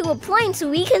 morph into a plane so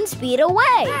we can speed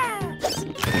away.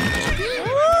 Ooh,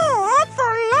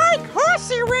 Orphle like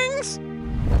horsey wings.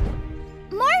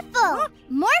 Morphle,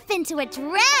 morph into a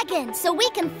dragon so we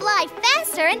can fly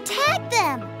faster and tag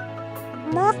them.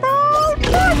 Morphle,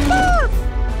 morph, morph.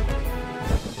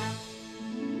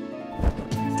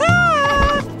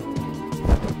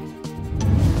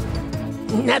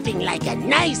 Nothing like a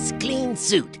nice, clean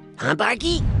suit, huh,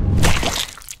 Barky?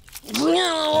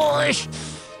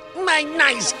 My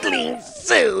nice, clean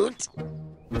suit!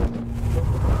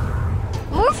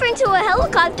 Morph into a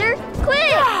helicopter,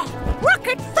 quick!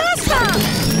 Rocket faster!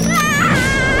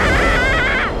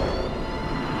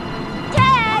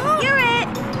 Tag, you're it!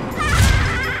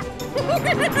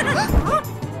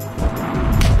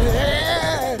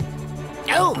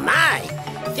 Oh my!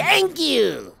 Thank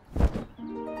you!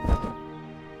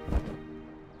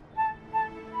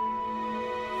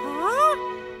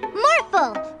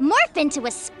 Morphle, morph into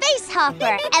a space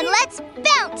hopper and let's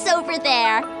bounce over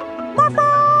there.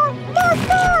 Morphle, morph,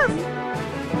 morph!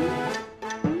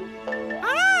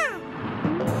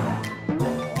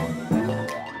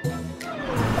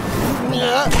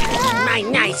 My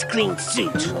nice, clean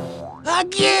suit.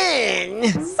 Again!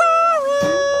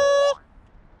 Sorry!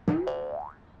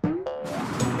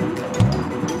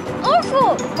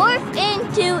 Orphle, morph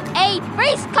into a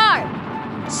race car!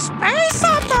 Space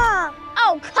hopper!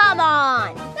 Oh, come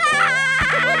on!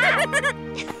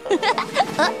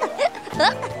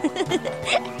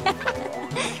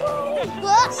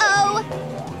 Uh-oh!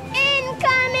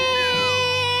 Incoming!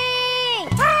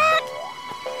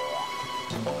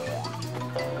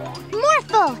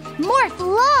 Morphle, morph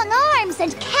long arms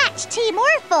and catch Team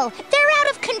Morphle. They're out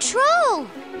of control.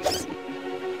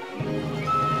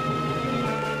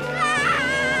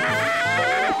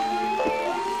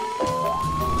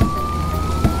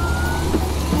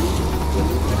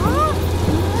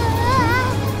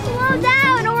 Slow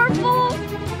down, Orphle!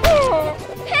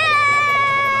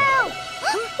 Help!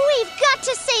 We've got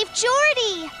to save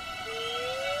Jordie.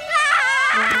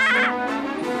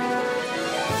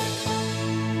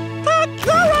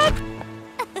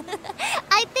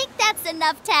 I think that's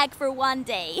enough tag for one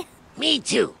day. Me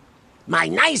too. My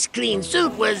nice, clean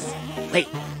suit was... Wait,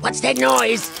 what's that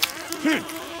noise?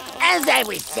 As I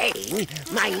was saying,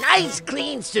 my nice,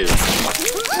 clean suit...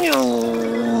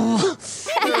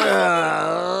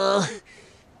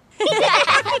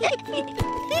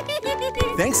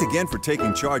 Thanks again for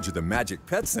taking charge of the Magic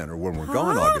Pet Center when we're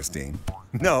gone, Augustine.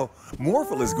 No,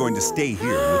 Morphle is going to stay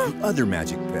here with the other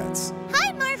magic pets.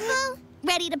 Hi, Morphle.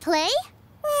 Ready to play?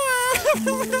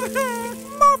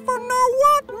 Morphle no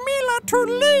want Mila to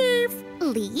leave.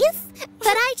 Leave?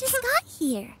 But I just got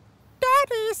here.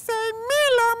 Daddy say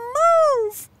Mila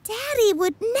move. Daddy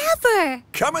would never.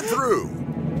 Coming through.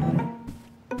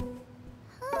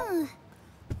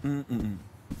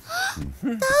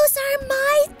 Those are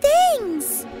my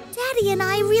things. Daddy and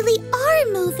I really are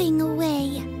moving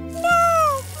away.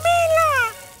 No,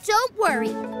 Mila. Don't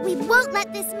worry. We won't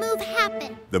let this move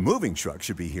happen. The moving truck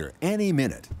should be here any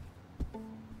minute.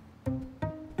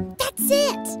 That's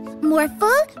it.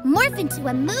 Morphle, morph into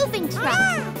a moving truck.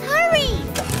 Hurry!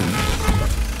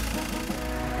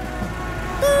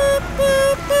 Beep,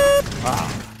 beep, beep. Ah,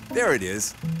 there it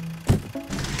is.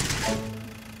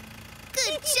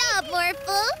 Good job,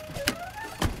 Morphle.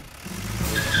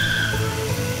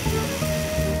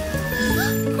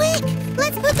 Quick!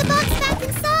 Let's put the box back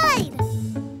inside.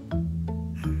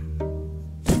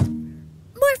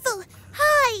 Morphle,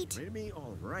 hide! Wait a minute,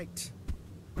 all right.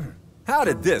 How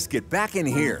did this get back in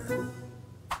here?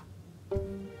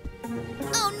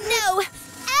 Oh no!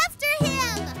 After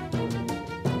him!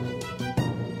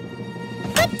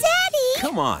 But Daddy!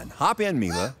 Come on, hop in,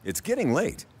 Mila. It's getting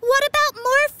late. What about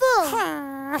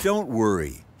Morphle? Don't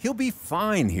worry. He'll be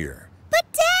fine here. But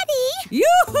Daddy!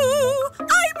 Yoo-hoo!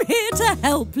 I'm here to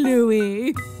help,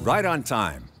 Louie. Right on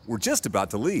time. We're just about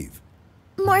to leave.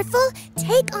 Morphle,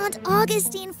 take Aunt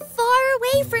Augustine far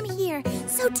away from here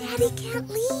so Daddy can't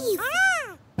leave.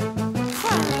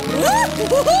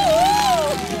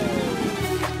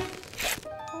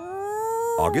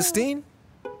 Augustine?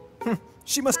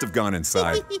 She must have gone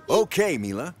inside. Okay,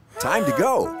 Mila, time to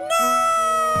go.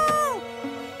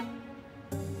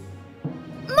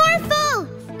 Morphle!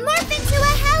 Morph into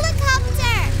a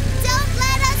helicopter! Don't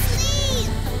let us leave!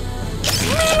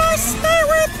 Mila, stay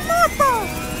with Morphle!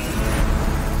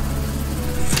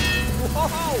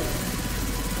 Whoa!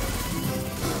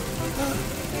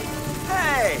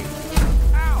 Hey!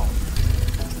 Ow!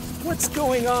 What's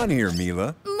going on here,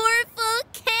 Mila? Morphle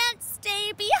can't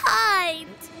stay behind.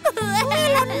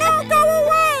 Mila, no, go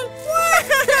away!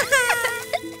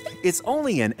 It's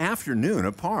only an afternoon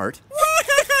apart.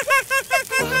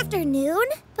 Afternoon?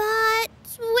 But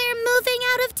we're moving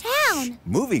out of town.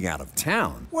 Moving out of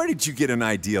town? Where did you get an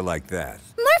idea like that?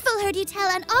 Morphle heard you tell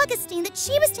Aunt Augustine that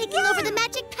she was taking over the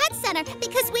Magic Pet Center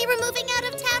because we were moving out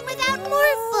of town without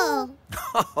Morphle.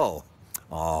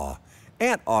 Oh,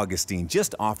 Aunt Augustine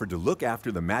just offered to look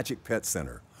after the Magic Pet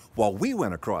Center while we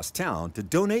went across town to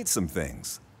donate some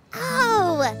things.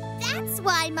 Oh, that's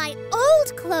why my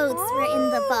old clothes were in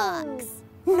the box.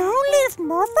 No leave,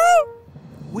 Morphle?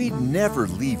 We'd never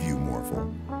leave you,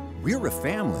 Morphle. We're a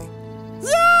family.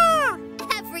 Yeah!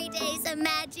 Every day's a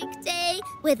magic day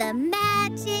with a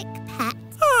magic pet.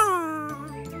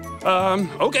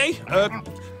 Okay.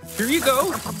 Here you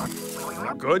go.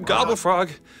 Good gobble frog.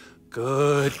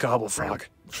 Good gobble frog.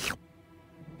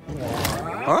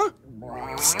 Huh?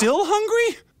 Still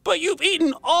hungry? But you've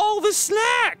eaten all the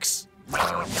snacks!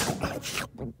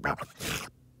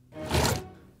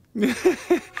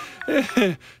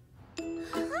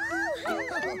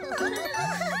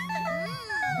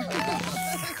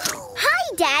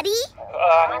 Hi, Daddy.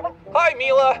 Hi,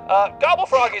 Mila. Gobble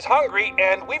Frog is hungry,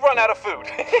 and we've run out of food.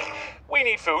 We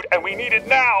need food, and we need it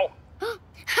now.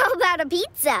 How about a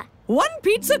pizza? One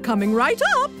pizza coming right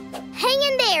up. Hang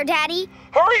in there, Daddy.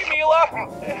 Hurry, Mila!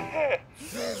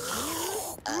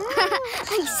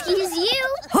 Excuse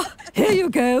you? Here you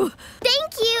go.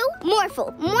 Thank you.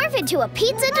 Morphle, morph into a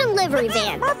pizza delivery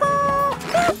van.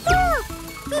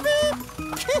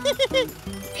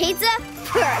 Pizza,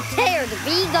 prepare to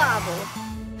be gobbled.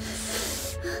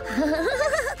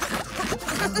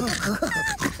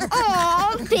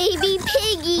 Aw, baby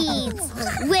piggies.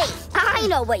 Wait, I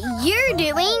know what you're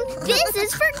doing. This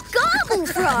is for Gobble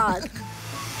Frog.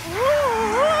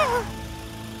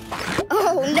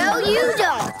 Oh, no, you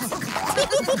don't.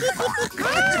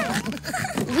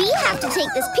 We have to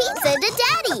take this pizza to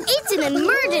Daddy. It's an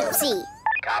emergency.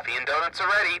 Coffee and donuts are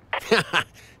ready.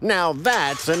 Now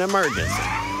that's an emergency.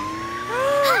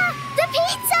 The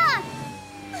pizza!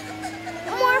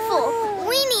 Morphle,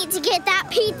 we need to get that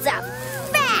pizza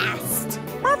fast.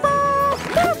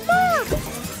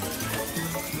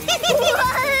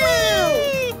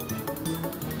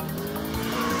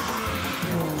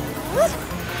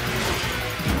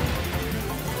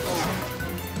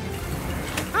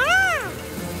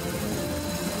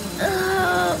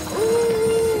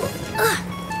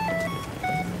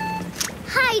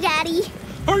 Hi, Daddy.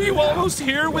 Are you almost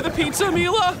here with the pizza,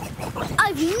 Mila?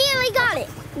 I've nearly got it.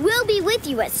 We'll be with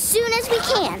you as soon as we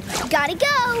can. Gotta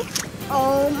go.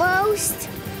 Almost.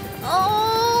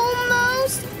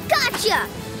 Almost. Gotcha.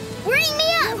 Bring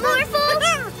me up,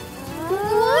 Morphle.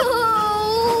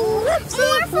 Whoa.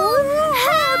 Morphle,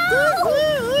 help.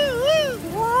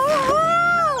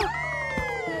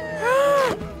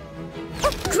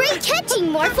 Great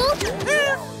catching, Morphle.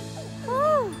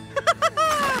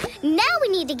 Now we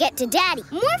need to get to Daddy.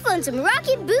 Morphle and some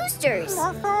rocket boosters.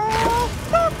 Let's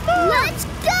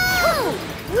go!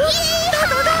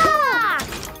 Yeehaw!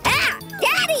 Ah,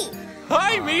 Daddy!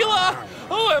 Hi, Mila!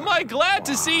 Oh, am I glad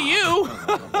to see you!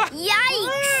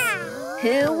 Yikes!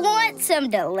 Who wants some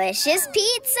delicious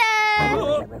pizza?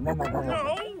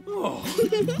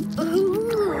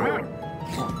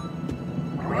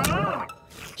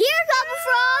 Here, Gobble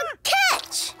Frog,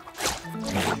 catch!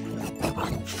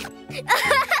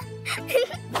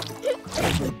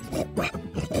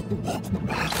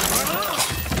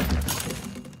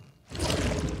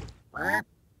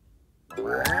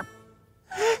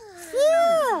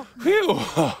 Phew!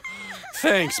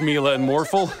 Thanks, Mila and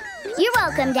Morphle. You're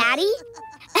welcome, Daddy.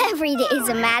 Every day is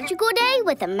a magical day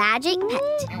with a magic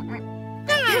pet.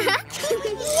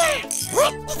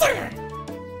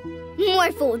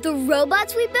 Morphle, the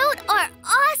robots we built are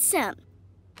awesome.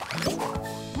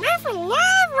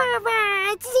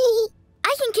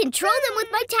 I can control them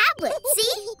with my tablet,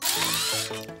 see?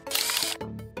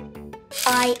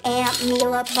 I am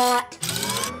Mila Bot.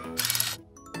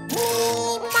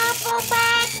 Morphle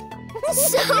Bot.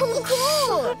 So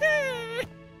cool!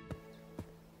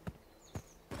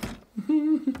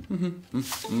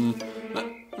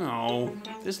 Oh,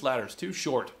 this ladder's too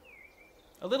short.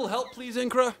 A little help, please,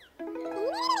 Incra?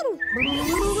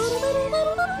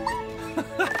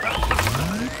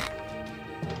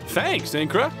 Thanks,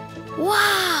 Incra.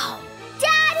 Wow!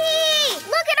 Daddy!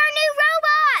 Look at our new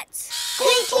robots!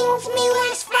 Greetings,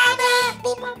 Mila's father!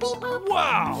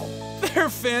 Wow, they're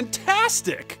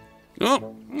fantastic.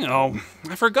 Oh,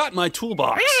 I forgot my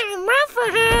toolbox.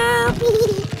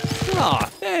 Aw,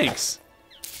 thanks.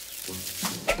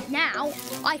 Now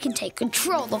I can take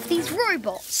control of these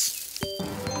robots.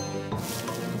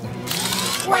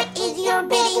 What is your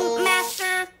bidding,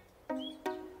 Master?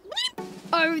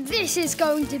 Oh, this is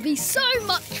going to be so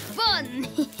much fun!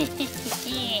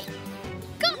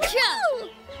 Gotcha!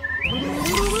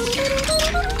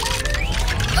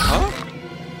 Huh?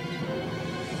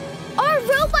 Our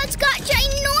robots got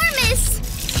ginormous!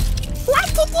 What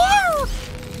to do?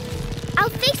 I'll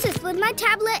fix this with my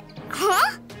tablet.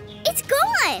 Huh? It's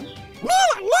gone!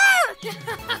 Mila, look!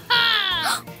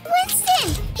 Winston!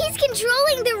 He's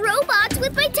controlling the robots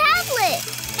with my tablet!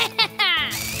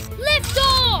 Lift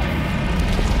off!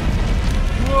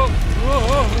 Whoa,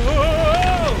 whoa,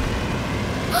 whoa.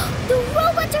 The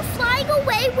robots are flying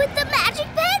away with the Magic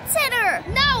Pet Center!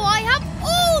 Now I have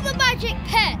all the magic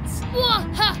pets!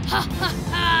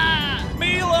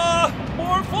 Mila!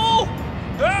 Morphle!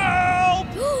 Help!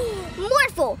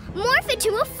 Morphle, morph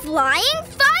into a flying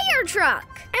fire truck!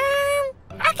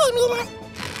 Okay, Mila.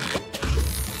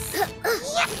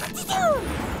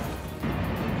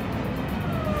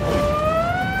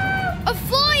 A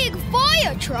flying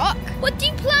fire truck? What do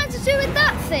you plan to do with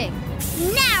that thing?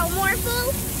 Now,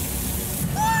 Morphle!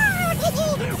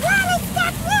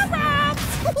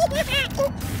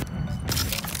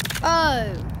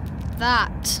 Oh,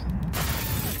 that.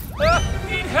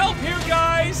 Need help here,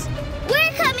 guys!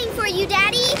 We're coming for you,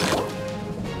 Daddy!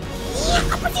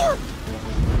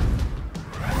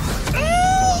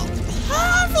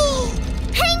 Heavy!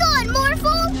 Hang on,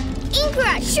 Morphle!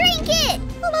 Incra, shrink it!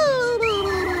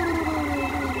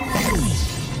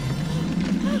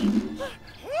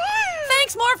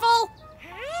 Thanks, Morphle!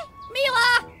 Mila!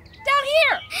 Down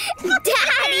here!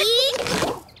 Daddy!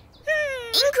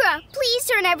 Incra, please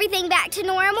turn everything back to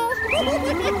normal.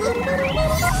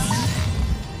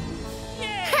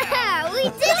 We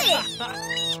did it!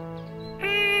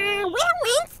 We're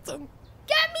Winston.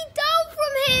 Get me down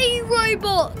from here, you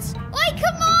robots! I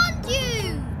command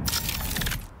you!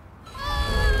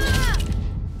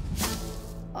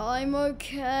 I'm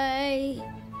okay.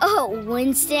 Oh,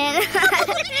 Winston.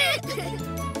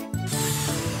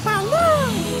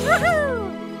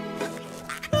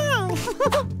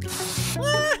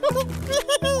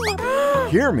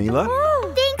 Here, Mila.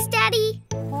 Thanks, Daddy.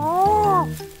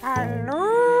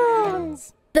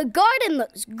 Balloons. The garden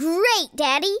looks great,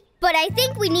 Daddy, but I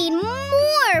think we need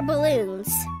more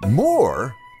balloons.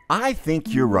 More? I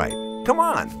think you're right. Come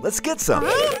on, let's get some.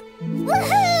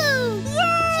 Woohoo!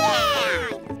 Yeah!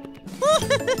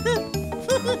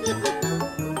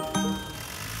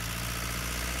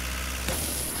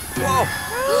 Whoa.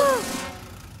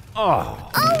 Oh.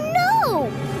 Oh no!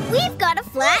 We've got a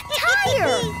flat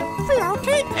tire!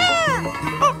 Floating air!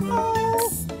 Oh no!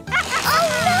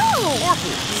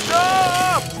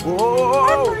 Stop!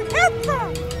 Whoa!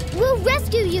 We'll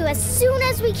rescue you as soon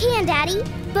as we can, Daddy.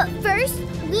 But first,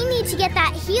 we need to get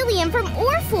that helium from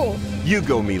Morphle. You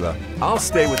go, Mila. I'll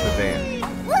stay with the van.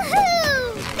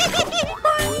 Woohoo!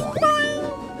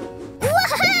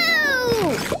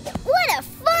 Woohoo! What a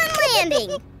fun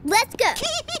landing! Let's go.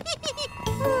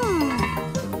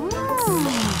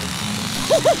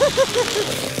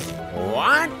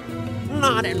 What?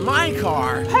 Not in my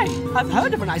car. Hey, I've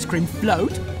heard of an ice cream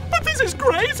float, but this is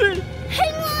crazy.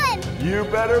 Hang on! You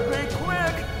better be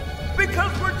quick,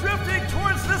 because we're drifting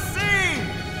towards the sea.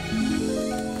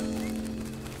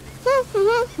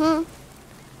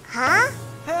 Huh?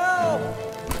 Help!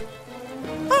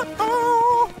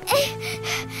 Uh-oh!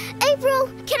 April,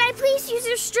 can I please use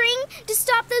your string to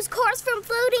stop those cars from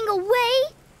floating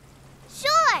away?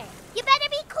 Sure. You better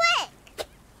be quick.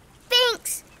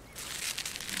 Thanks.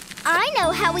 I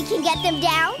know how we can get them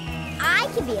down. I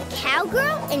can be a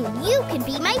cowgirl and you can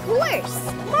be my horse.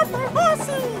 Morphle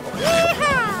horsey!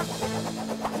 Yeehaw!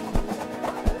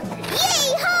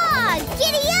 Yeehaw!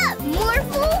 Giddy up,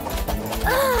 Morphle!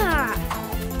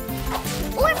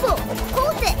 Morphle,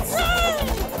 hold this.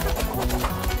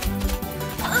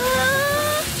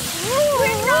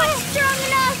 We're not strong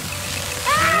enough.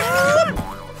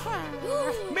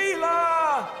 Mila!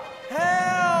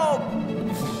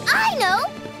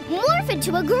 morph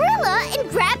into a gorilla and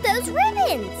grab those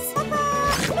ribbons.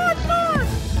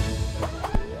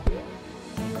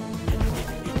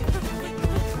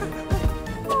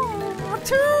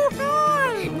 Too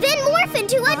high! Then morph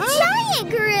into a giant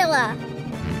gorilla.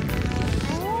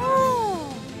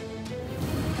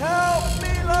 Help,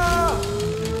 Mila!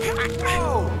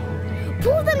 Oh.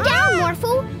 Pull them down,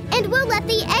 Morphle, and we'll let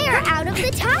the air out of the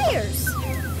tires.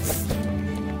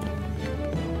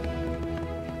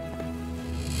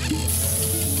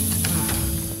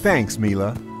 Thanks,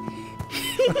 Mila.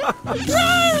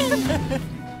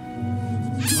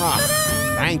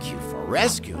 Thank you for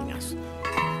rescuing us.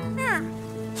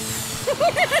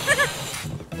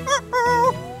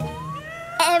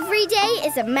 Every day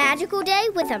is a magical day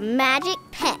with a magic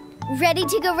pet. Ready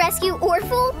to go rescue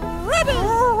Orphle? Ready!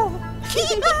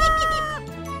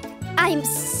 I'm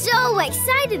so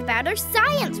excited about our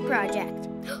science project.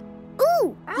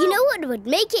 Ooh, you know what would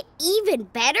make it even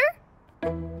better?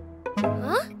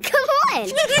 Huh? Come on!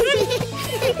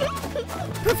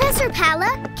 Professor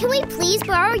Pala, can we please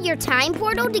borrow your time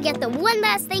portal to get the one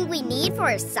last thing we need for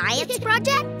our science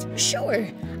project? Sure.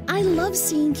 I love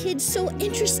seeing kids so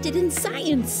interested in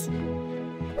science.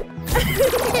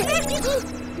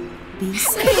 Be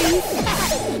safe.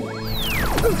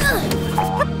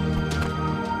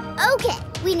 Okay,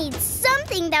 we need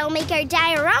something that will make our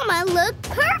diorama look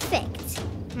perfect.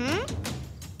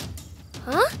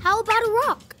 Huh? How about a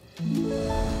rock?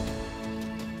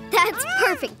 That's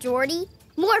perfect, Jordie.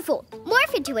 Morphle,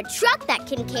 morph into a truck that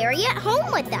can carry it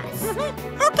home with us.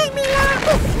 Okay, Mila!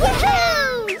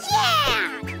 Woohoo! Yeah!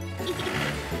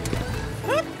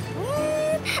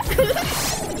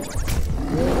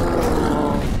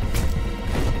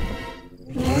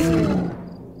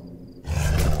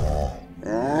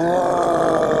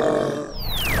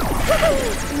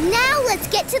 Now let's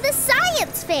get to the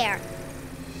science fair.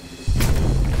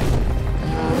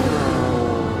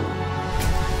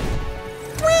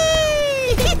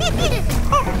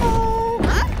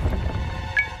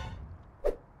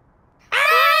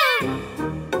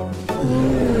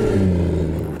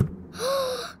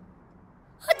 Huh?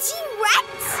 A T-Rex?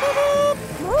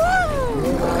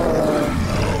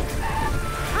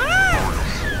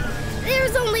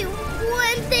 There's only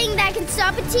one thing that can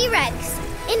stop a T-Rex.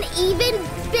 An even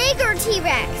bigger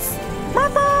T-Rex.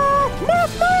 Morph,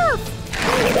 morph, morph!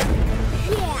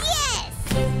 Yes!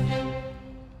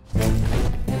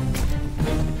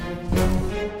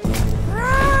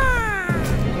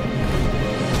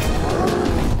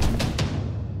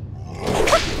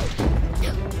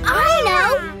 I know!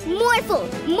 Morphle,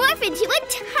 morph into a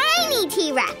tiny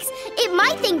T-Rex. It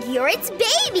might think you're its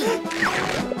baby.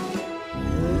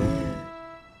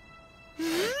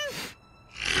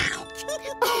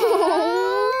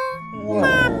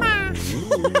 Mama!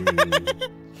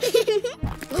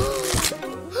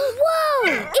 Whoa!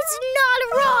 It's not a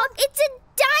rock! It's a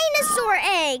dinosaur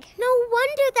egg! No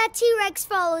wonder that T-Rex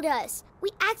followed us.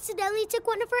 We accidentally took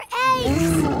one of her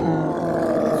eggs.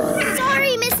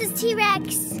 Sorry, Mrs.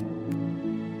 T-Rex.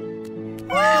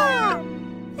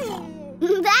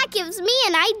 That gives me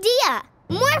an idea.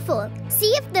 Morphle,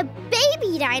 see if the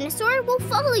baby dinosaur will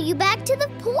follow you back to the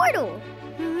portal.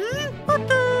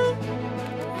 Okay.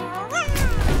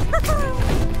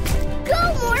 Go,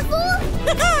 Morphle!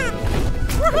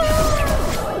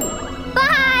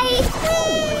 Bye!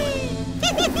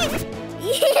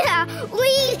 Yeah, we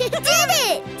did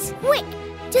it! Quick,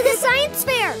 to the science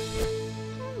fair!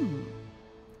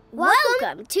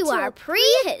 Welcome to our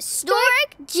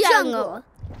prehistoric jungle!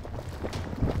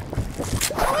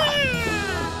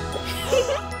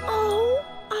 Oh,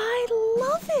 I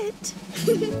love it!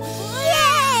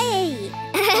 Yay!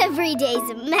 Every day's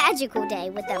a magical day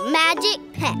with a magic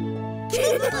pet.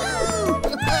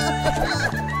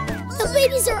 The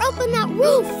babies are up on that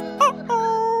roof.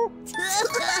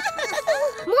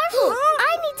 Morphle,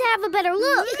 I need to have a better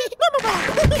look.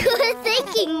 Good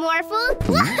thinking, Morphle.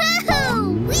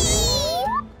 Woohoo! Whee!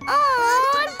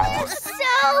 Aw, they're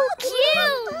so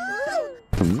cute.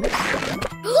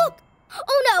 Look!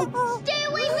 Oh no! Stay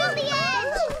away from the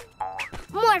edge!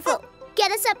 Morphle,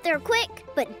 get us up there quick,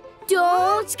 but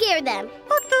don't scare them.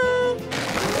 Okay.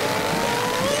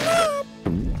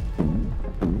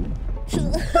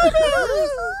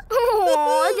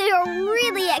 Oh, they're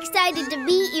really excited to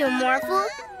meet you, Morphle.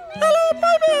 Hello,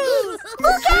 babies!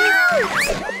 Look out!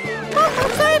 Morphle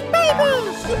said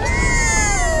babies!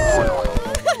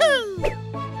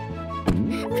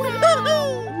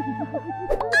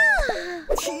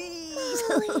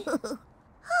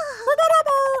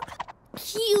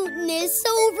 Cuteness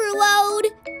overload.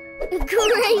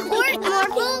 Great work,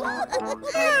 Morphle.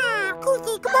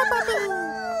 Cookie, come on, baby.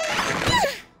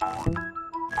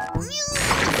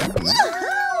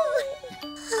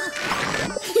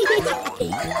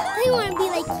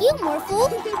 You, Morphle.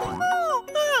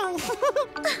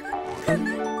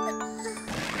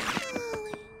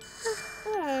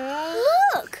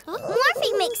 Look!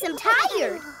 Morphe makes them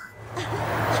tired.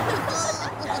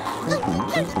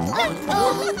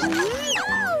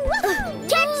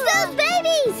 Catch those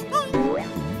babies!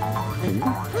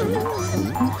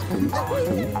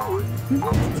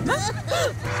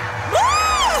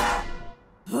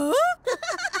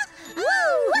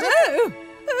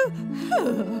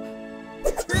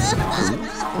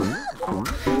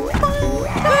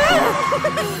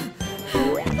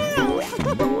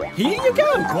 Here you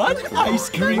go, one ice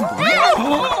cream. Aw,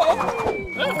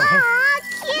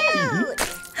 cute!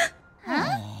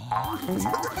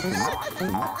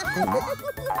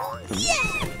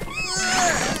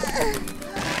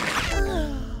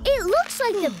 It looks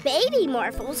like the baby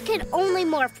Morphles can only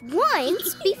morph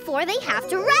once before they have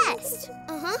to rest.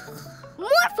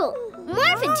 Morphle,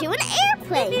 morph into an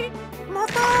airplane.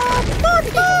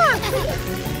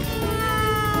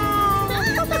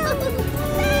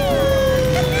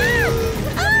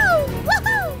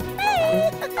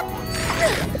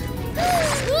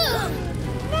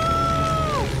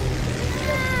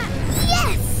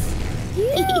 Yes!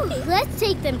 Let's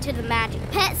take them to the Magic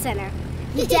Pet Center.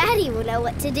 Daddy will know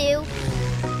what to do.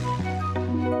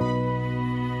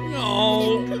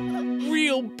 Oh,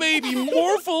 real baby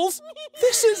Morphles?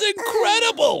 This is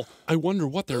incredible! I wonder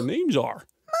what their names are.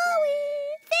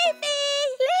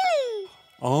 Lily.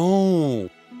 Oh,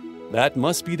 that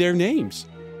must be their names.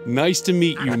 Nice to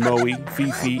meet you, Moe,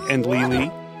 Fifi, and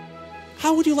Lily.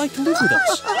 How would you like to live with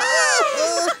us?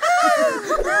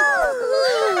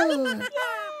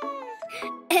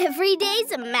 Every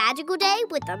day's a magical day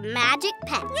with a magic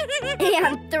pet.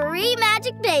 And 3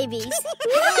 magic babies.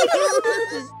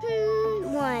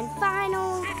 One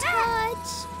final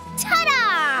touch.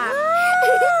 Ta-da!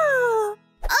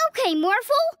 Okay,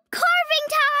 Morphle, carving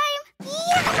time!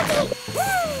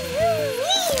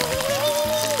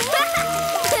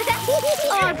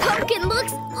 Our pumpkin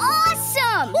looks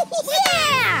awesome!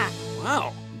 Yeah!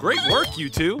 Wow, great work, you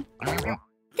two.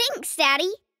 Thanks,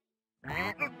 Daddy.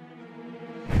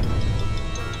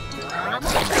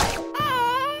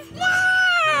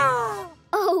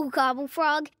 Oh, Gobble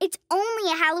Frog, it's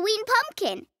only a Halloween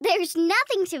pumpkin. There's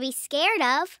nothing to be scared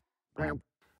of.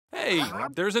 Hey,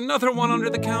 there's another one under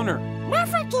the counter. Don't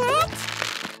forget.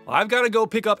 I've got to go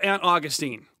pick up Aunt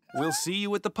Augustine. We'll see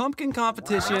you at the pumpkin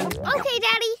competition. Okay,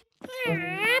 Daddy.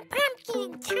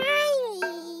 Pumpkin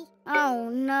tiny. Oh,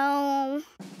 no.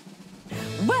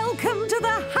 Welcome to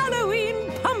the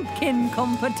Halloween pumpkin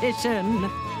competition.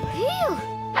 Phew.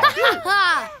 Ha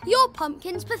ha! Your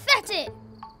pumpkin's pathetic.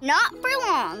 Not for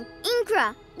long.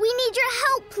 Incra, we need your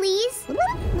help, please.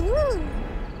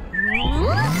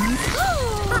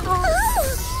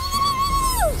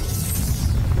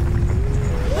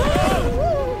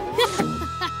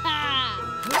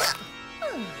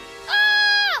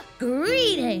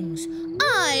 Greetings.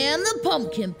 I am the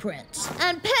Pumpkin Prince,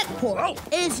 and Petport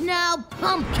is now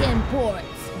Pumpkin Port.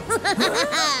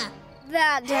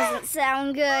 That doesn't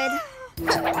sound good.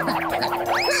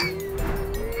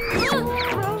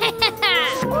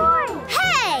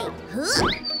 Hey!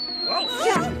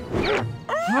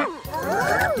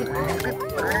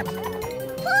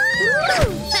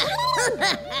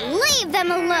 Leave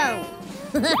them alone.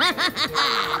 How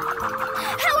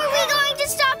are we going to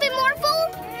stop him, Morphle?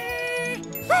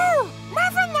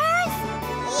 Morphle knows.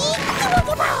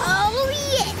 Oh,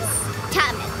 yes.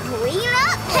 Time to clean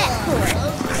up Petport.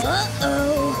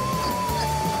 Uh-oh.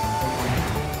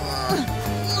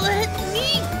 Let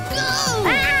me go!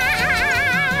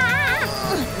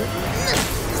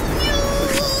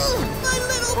 My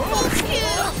little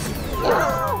pumpkin!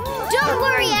 Don't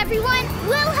worry, everyone.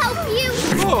 We'll help you.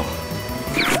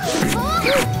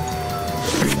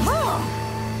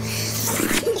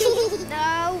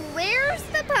 Where's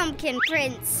the Pumpkin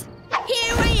Prince?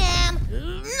 Here I am.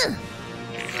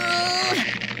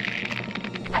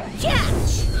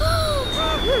 Catch!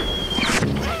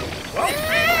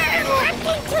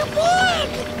 Pumpkin too big!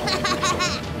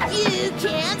 You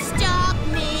can't stop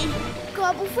me.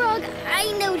 Gobble Frog,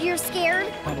 I know you're scared,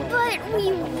 but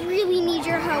we really need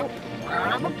your help.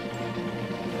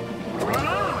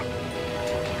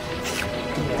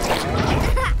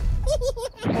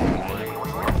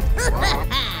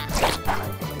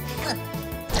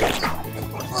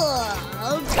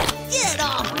 Oh, get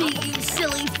off me, you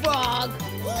silly frog!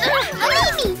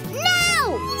 Animi,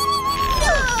 now!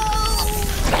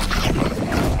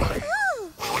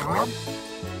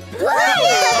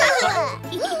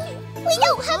 We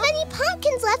don't have any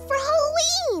pumpkins left for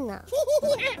Halloween. Santa.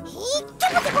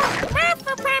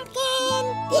 Morphle Pumpkin!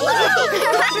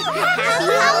 Happy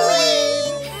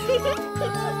Halloween!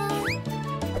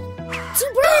 2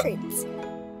 birds.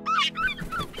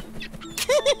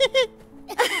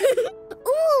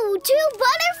 Ooh, 2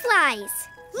 butterflies.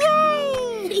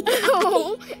 Yay!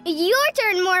 Oh, your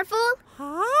turn, Morphle.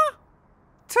 Huh?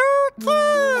 2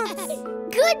 kids.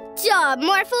 Good job,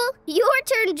 Morphle. Your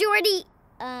turn, Jordie.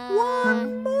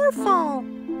 1 Morphle.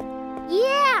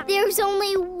 Yeah, there's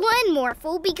only 1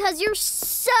 Morphle because you're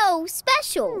so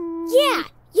special. Yeah,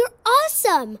 you're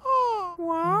awesome.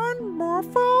 1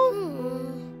 Morphle?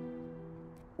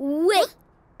 Wait,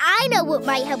 I know what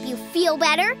might help you feel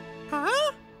better.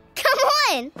 Huh? Come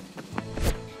on.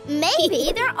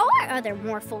 Maybe there are other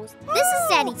Morphles. This is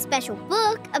Daddy's special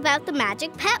book about the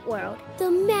magic pet world. The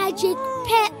magic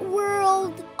pet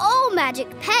world. All magic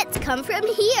pets come from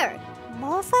here.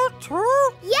 Morphle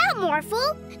too? Yeah,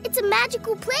 Morphle. It's a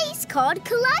magical place called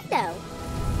Kaleido.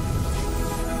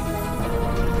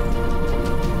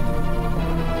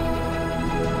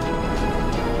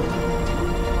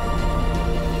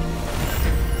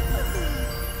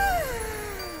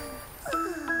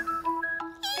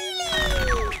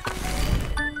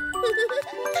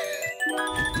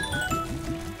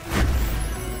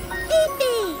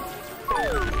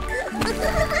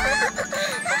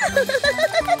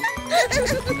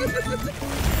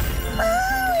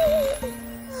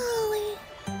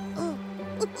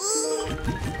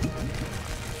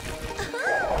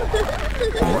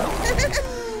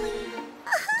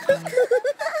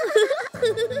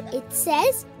 It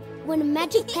says, when a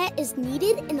magic pet is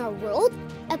needed in our world,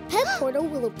 a pet portal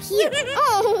will appear.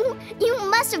 Oh, you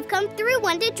must have come through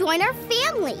one to join our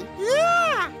family.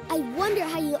 Yeah! I wonder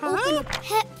how you open a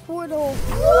pet portal.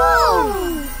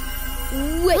 Whoa!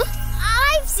 Wait,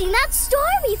 I've seen that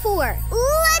star before.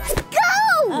 Let's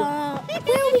go! Where are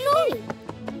we going?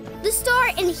 The star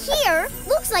in here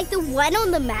looks like the one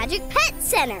on the Magic Pet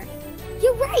Center.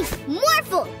 You're right,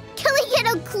 Morphle. Can we get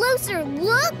a closer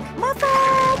look? Morphle!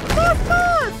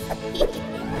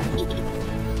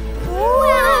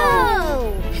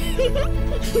 Whoa!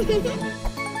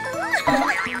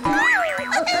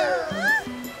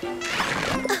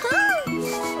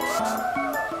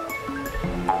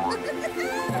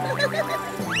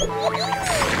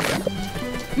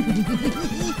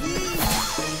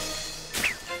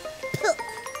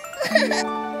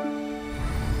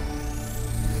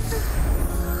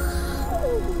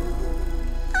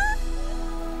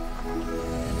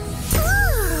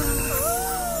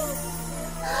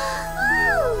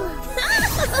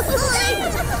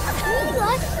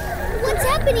 What's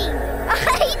happening? I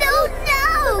don't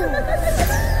know!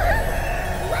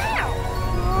 Wow!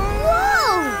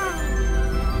 Whoa!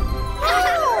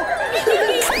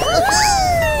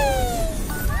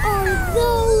 Are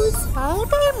those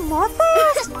baby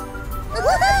Morphles?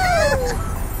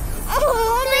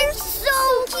 Oh, they're so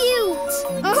cute!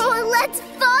 Oh, let's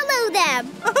follow them!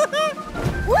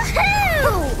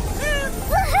 Woohoo!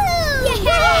 Woohoo!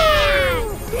 Yeah!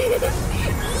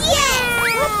 Yeah!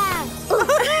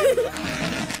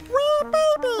 Where are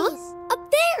babies? Up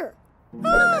there!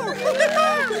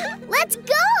 Let's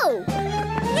go!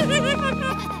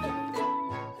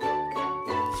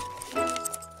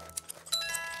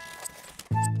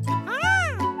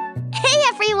 Hey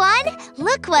everyone!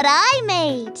 Look what I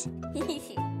made!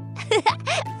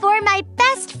 For my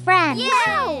best friend!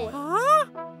 Yeah!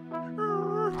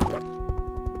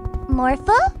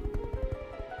 Morphle?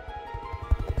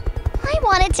 I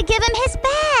wanted to give him his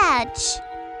badge.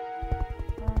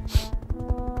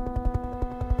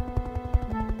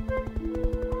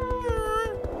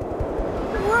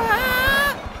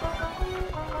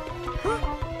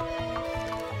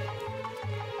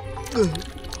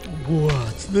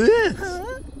 What's this?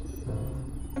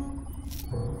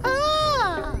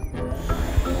 Uh-oh!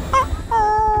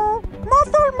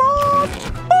 Morphle!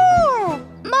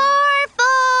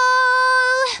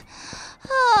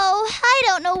 Oh, I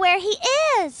don't know where he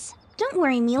is. Don't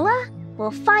worry, Mila.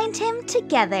 We'll find him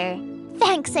together.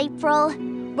 Thanks, April.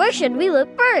 Where should we look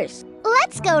first?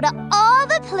 Let's go to all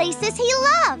the places he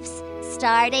loves,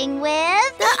 starting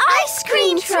with the ice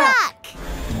cream truck.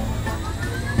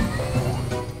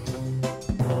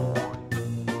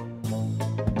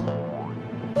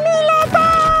 Mila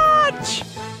badge!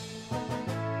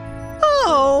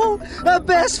 Oh, a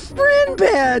best friend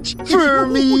badge for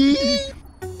me!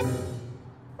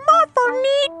 Morphle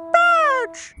need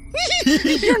badge!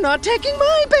 You're not taking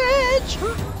my badge!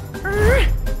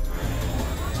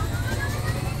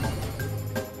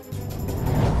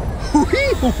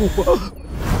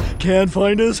 Can't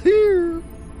find us here.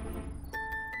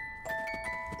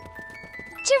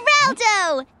 Giraffe!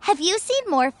 Geraldo! Have you seen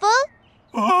Morphle?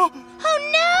 Oh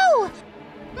no!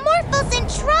 Morphle's in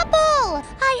trouble!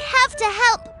 I have to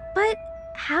help! But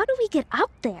how do we get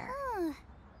up there?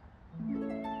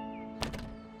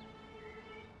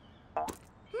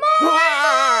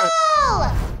 Morphle!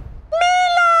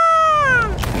 Mila!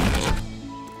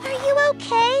 Are you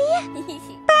okay?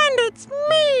 Bandits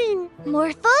mean!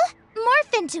 Morphle,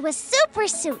 morph into a super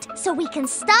suit so we can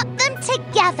stop them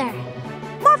together.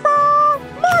 Morphle!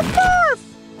 Morph, morph!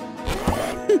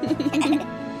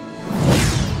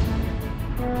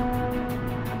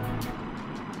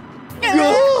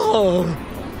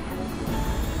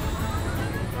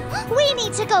 We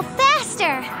need to go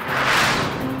faster!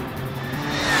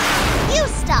 You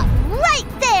stop right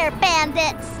there,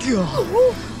 bandits!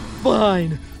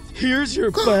 Fine. Here's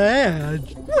your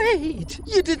badge. Wait,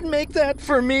 you didn't make that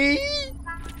for me?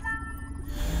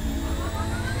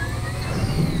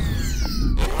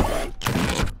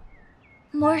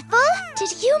 Morphle,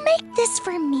 did you make this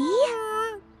for me?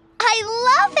 I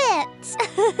love it!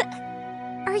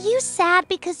 Are you sad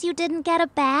because you didn't get a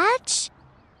badge?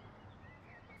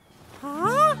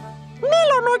 Huh?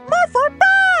 Mila made Morphle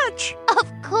badge!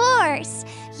 Of course!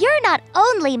 You're not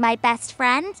only my best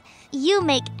friend, you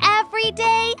make every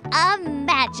day a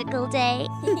magical day.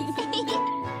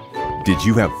 Did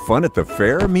you have fun at the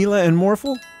fair, Mila and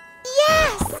Morphle?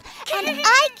 Yes! And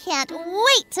I can't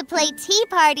wait to play tea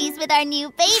parties with our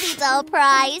new baby doll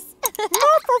prize.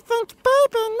 Morphle thinks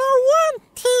baby no want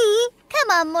tea. Come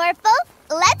on, Morphle.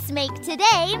 Let's make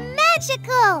today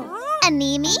magical.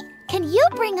 Animi, can you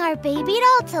bring our baby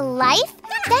doll to life?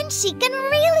 Then she can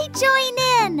really join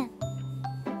in.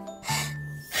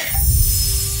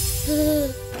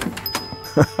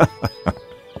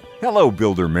 Hello,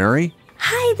 Builder Mary.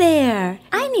 Hi there.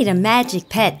 I need a magic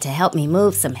pet to help me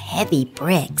move some heavy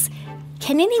bricks.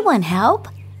 Can anyone help?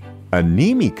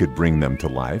 Animi could bring them to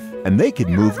life, and they could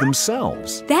move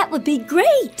themselves. That would be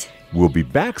great. We'll be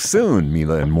back soon,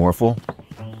 Mila and Morphle.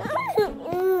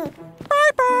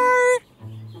 Bye-bye.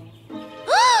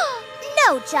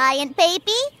 No, giant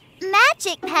baby.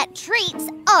 Magic pet treats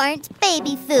aren't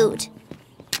baby food.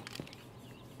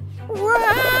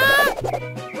 Morph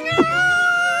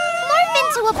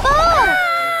into a ball!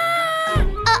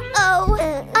 Uh-oh.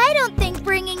 I don't think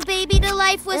bringing baby to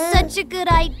life was such a good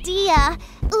idea.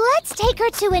 Let's take her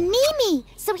to Animi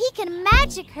so he can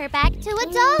magic her back to a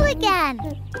doll again.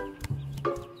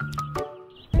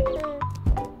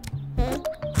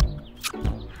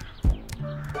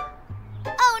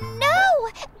 Oh no!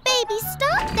 Baby,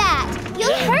 stop that!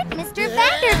 You'll hurt Mr.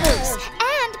 Vanderboos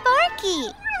and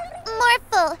Barky.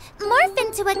 Morphle, morph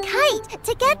into a kite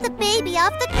to get the baby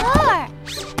off the car.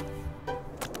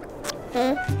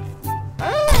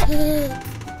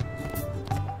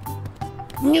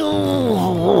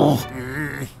 No.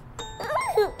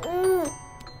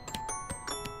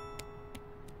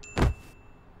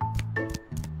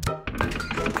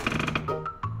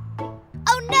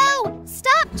 Oh no!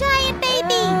 Stop, giant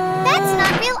baby! That's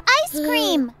not real ice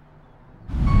cream!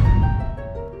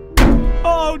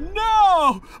 Oh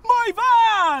no! My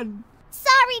van!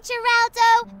 Sorry,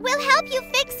 Geraldo. We'll help you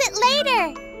fix it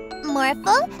later.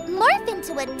 Morphle, morph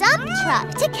into a dump truck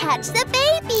to catch the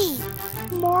baby.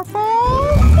 Morphle,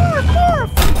 morph,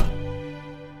 morph.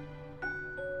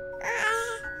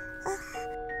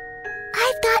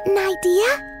 I've got an idea.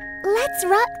 Let's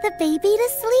rock the baby to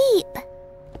sleep.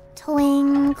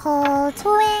 Twinkle,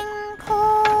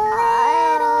 twinkle,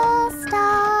 little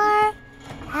star,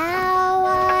 how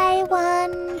I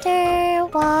wonder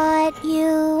what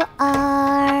you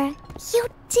are. You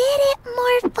did it,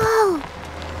 Morphle.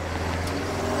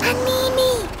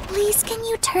 Animi, please can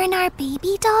you turn our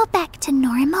baby doll back to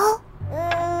normal?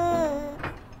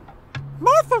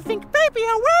 Morphle think baby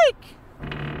awake.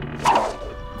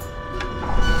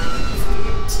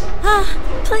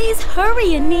 Please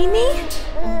hurry, Animi.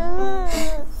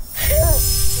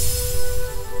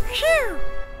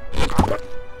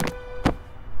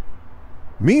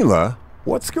 Mila,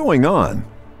 what's going on?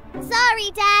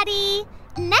 Sorry, Daddy.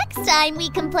 Next time we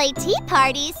can play tea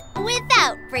parties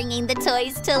without bringing the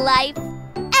toys to life.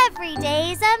 Every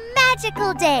day's a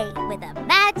magical day with a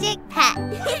magic pet.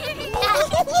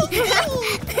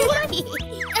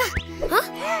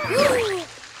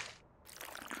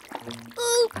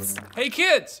 Oops. Hey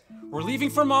kids, we're leaving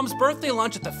for Mom's birthday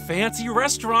lunch at the fancy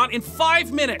restaurant in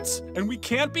 5 minutes, and we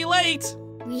can't be late.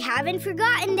 We haven't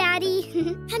forgotten, Daddy.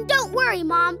 And don't worry,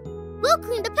 Mom. We'll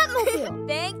clean the Petmobile.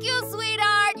 Thank you,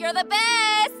 sweetheart. You're the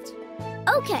best.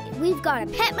 Okay, we've got a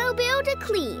Petmobile to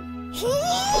clean.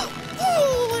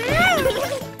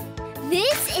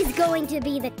 This is going to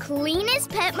be the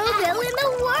cleanest Petmobile in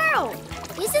the world.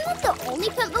 Isn't it the only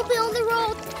Petmobile in the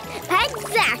world?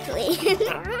 Exactly.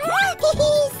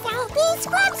 Selfie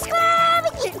scrub scrub!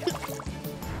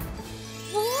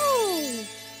 Whoa!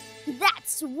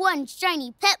 That's one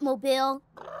shiny Petmobile.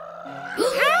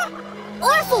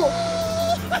 Morphle!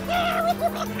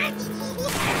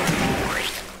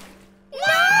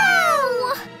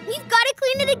 No! We've got to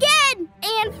clean it again!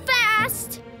 And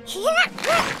fast!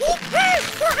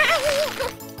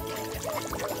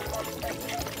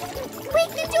 We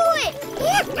can do it!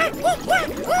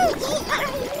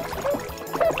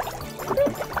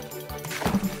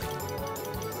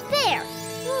 There!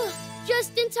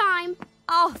 Just in time.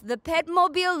 Oh, the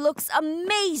Petmobile looks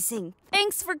amazing.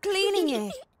 Thanks for cleaning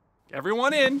it.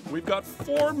 Everyone in. We've got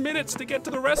 4 minutes to get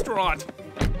to the restaurant.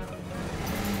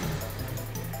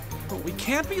 But we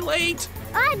can't be late.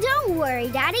 Don't worry,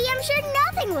 Daddy. I'm sure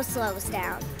nothing will slow us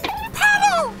down.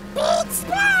 Paddle! Big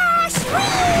splash!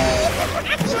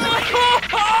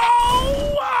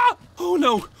 Oh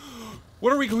no!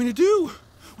 What are we going to do?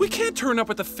 We can't turn up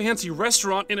at the fancy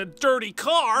restaurant in a dirty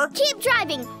car. Keep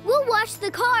driving. We'll wash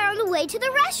the car on the way to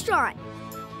the restaurant.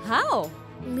 How?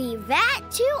 Leave that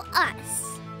to us.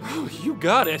 Oh, you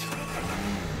got it.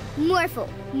 Morphle,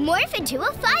 morph into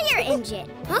a fire engine.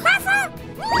 Morphle!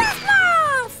 Morph,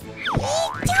 morph!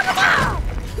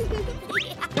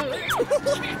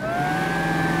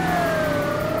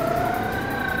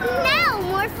 Now,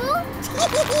 Morphle!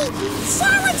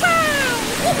 Shower time!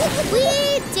 We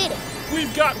did it!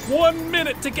 We've got 1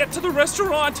 minute to get to the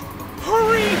restaurant.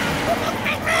 Hurry!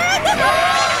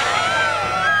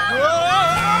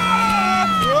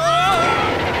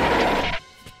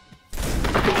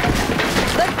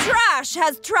 The trash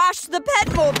has trashed the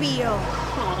Petmobile.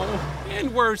 Oh,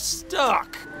 and we're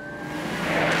stuck.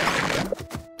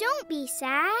 Don't be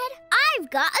sad. I've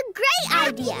got a great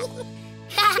idea.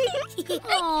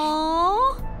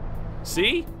 Aww.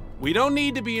 See? We don't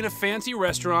need to be in a fancy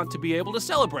restaurant to be able to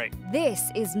celebrate. This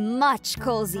is much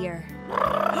cozier.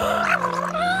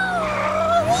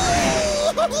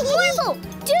 Morphle,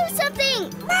 do something!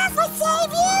 Morphle,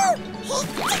 save you!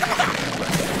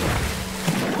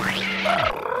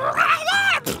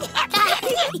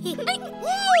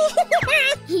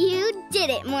 You did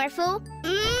it, Morphle.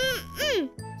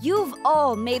 You've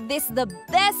all made this the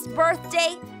best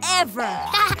birthday ever.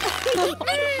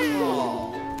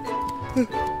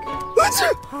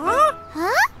 Huh?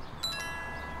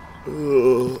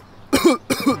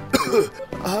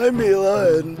 Hi,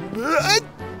 Mila and...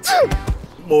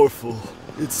 Morphle,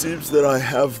 it seems that I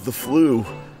have the flu,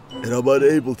 and I'm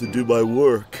unable to do my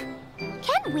work.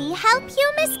 Can we help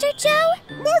you, Mr. Joe?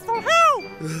 Morphle,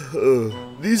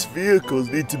 help! These vehicles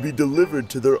need to be delivered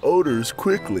to their owners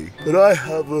quickly, and I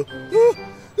have a...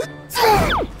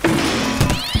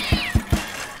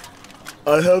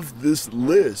 I have this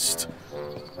list.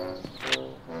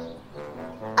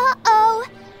 Uh-oh.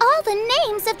 All the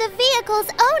names of the vehicle's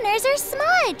owners are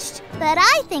smudged. But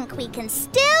I think we can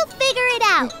still figure it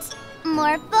out.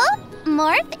 Morphle,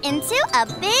 morph into a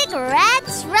big red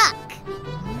truck.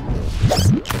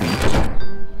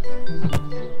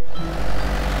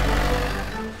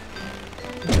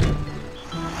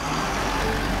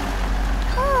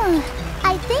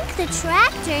 I think the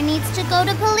tractor needs to go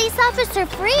to Police Officer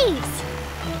Freeze.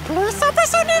 Police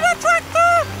officer need a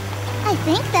tractor? I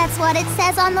think that's what it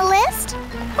says on the list.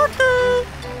 Okay.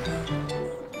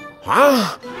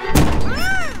 Huh?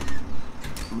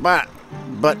 But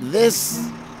this...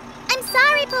 I'm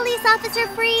sorry, Police Officer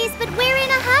Freeze, but we're in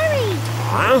a hurry.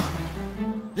 Huh?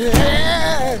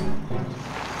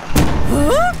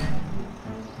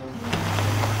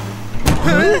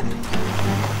 Huh?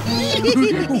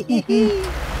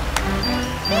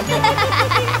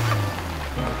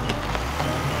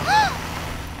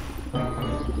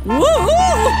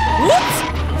 Whoa! Whoops!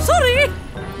 Sorry!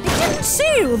 I didn't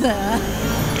see you there.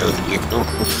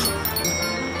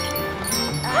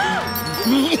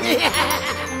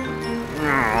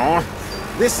 Oh,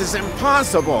 this is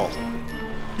impossible.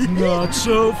 Not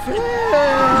so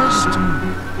fast.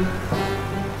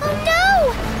 Oh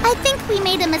no! I think we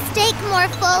made a mistake,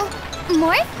 Morphle.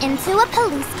 Morph into a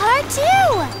police car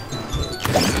too.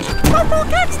 Morphle,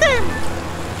 catch them!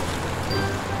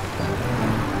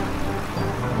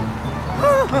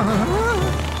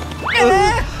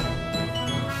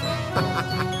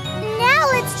 Now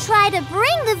let's try to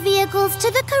bring the vehicles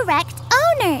to the correct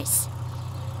owners.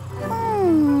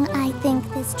 I think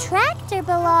this tractor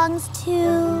belongs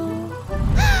to...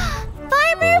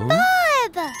 Farmer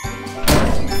Bob!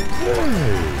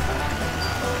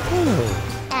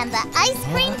 And the ice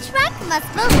cream truck must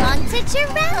belong to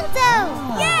Geraldo!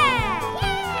 Yeah!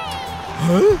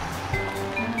 Huh?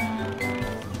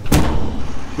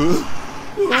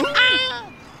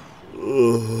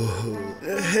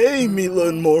 Hey, Mila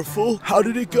and Morphle. How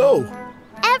did it go?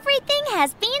 Everything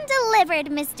has been delivered,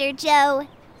 Mr. Joe.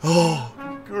 Oh,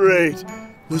 great.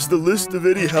 Was the list of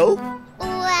any help?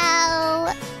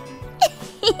 Well...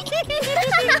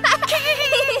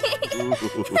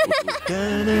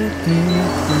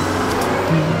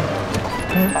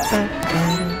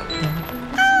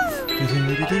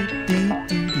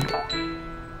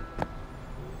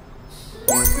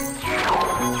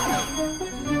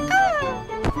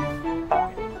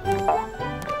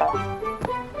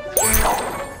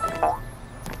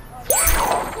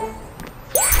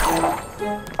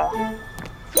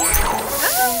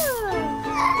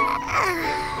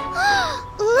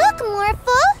 Look,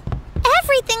 Morphle!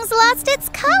 Everything's lost its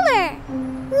color!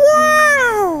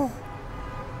 Wow!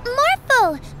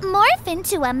 Morphle, morph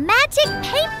into a magic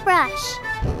paintbrush!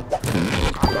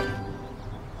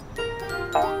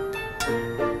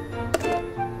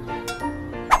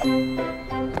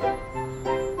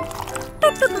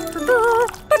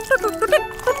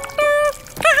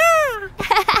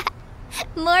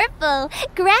 Morphle,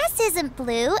 grass isn't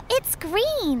blue, it's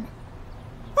green.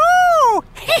 Oh!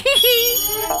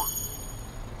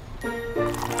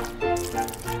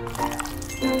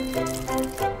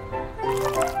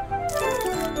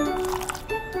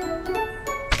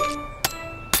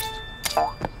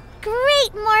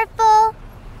 Great, Morphle!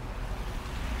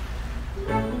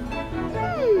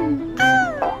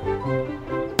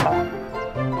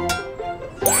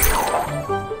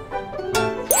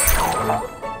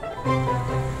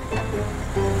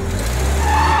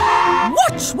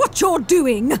 Watch what you're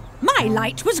doing! My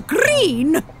light was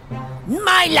green!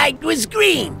 My light was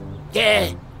green.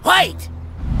 White.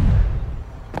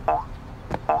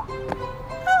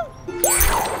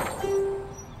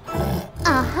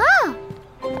 Uh-huh.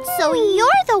 So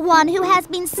you're the one who has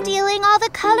been stealing all the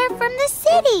color from the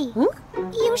city.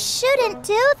 You shouldn't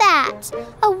do that.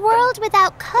 A world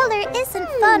without color isn't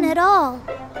fun at all.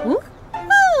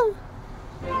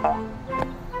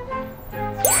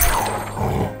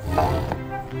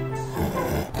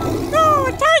 Oh,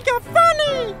 Tiger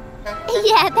funny!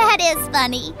 Yeah, that is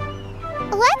funny.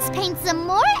 Let's paint some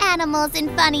more animals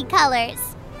in funny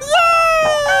colors. Yay!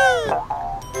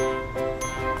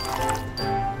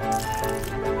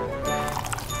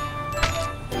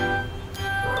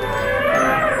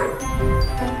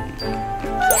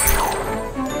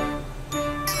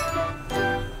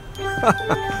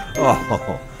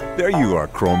 Oh, there you are,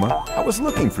 Chroma. I was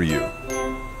looking for you.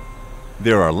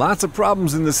 There are lots of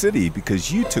problems in the city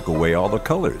because you took away all the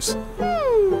colors.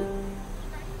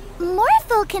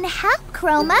 Morphle can help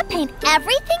Chroma paint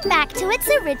everything back to its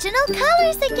original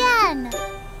colors again.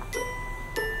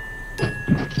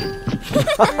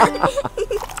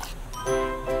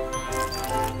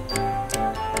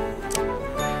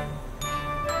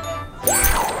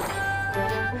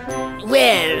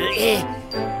 Well,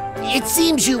 it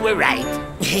seems you were right.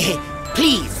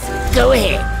 Please, go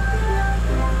ahead.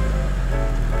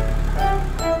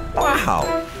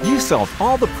 Wow, you solved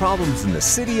all the problems in the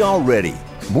city already.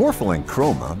 Morphle and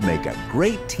Chroma make a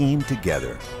great team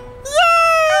together.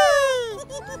 Yay!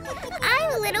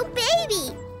 I'm a little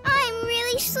baby. I'm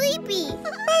really sleepy.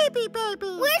 Baby.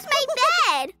 Where's my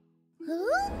bed?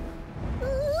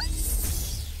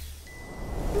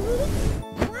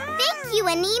 Thank you,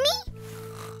 Animi.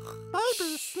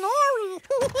 Baby snoring.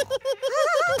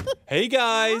 Hey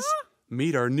guys,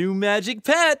 meet our new magic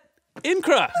pet,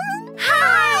 Incra.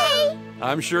 Hi!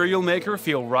 I'm sure you'll make her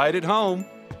feel right at home.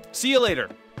 See you later.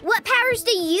 What powers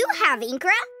do you have,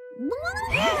 Incra?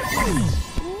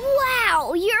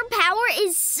 Wow, your power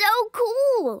is so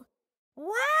cool.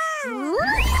 Wow!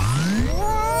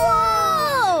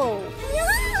 Whoa!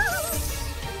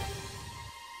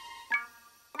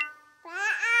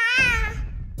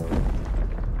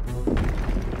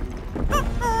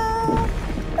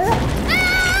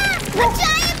 A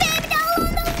giant baby doll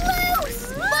on the loose!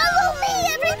 Follow me,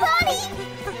 everybody!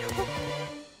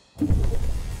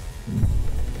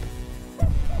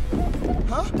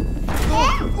 Huh?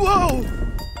 Whoa!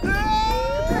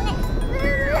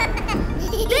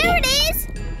 There it is!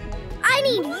 I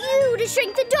need you to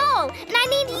shrink the doll, and I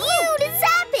need you to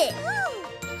zap it!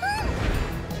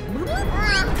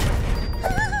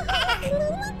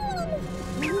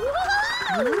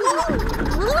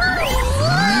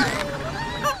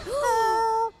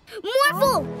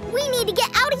 Morphle, we need to get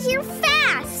out of here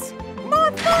fast!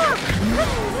 Morphle!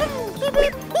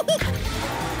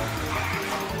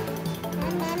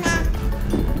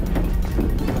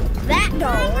 That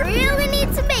doll really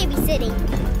needs some babysitting.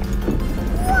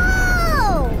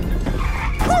 Whoa!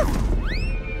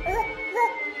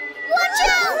 Watch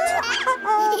out!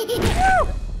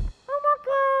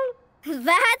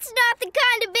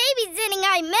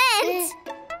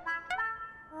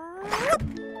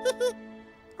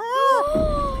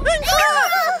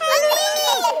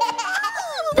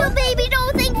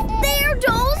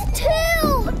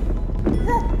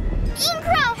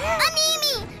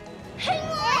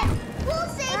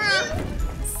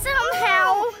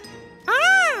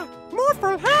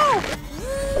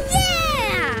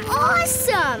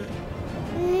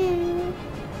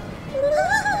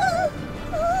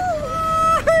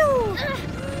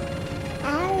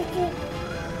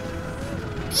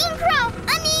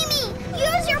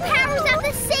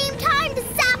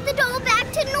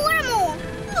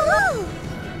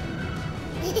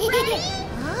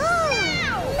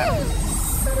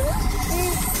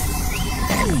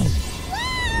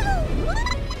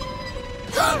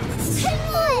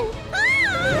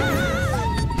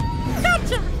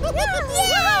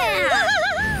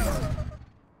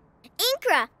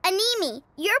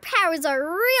 powers are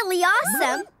really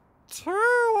awesome. Too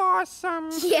awesome.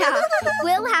 Yeah,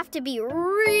 we'll have to be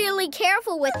really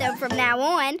careful with them from now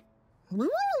on.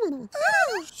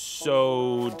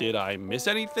 So, did I miss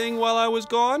anything while I was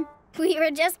gone? We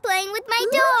were just playing with my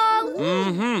doll.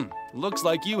 Mm-hmm. Looks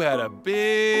like you had a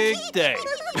big day.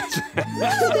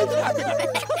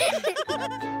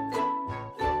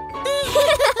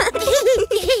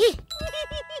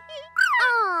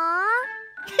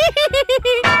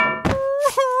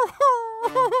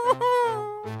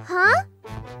 Huh?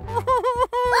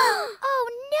 Oh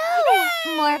no!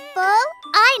 Morphle,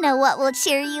 I know what will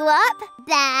cheer you up.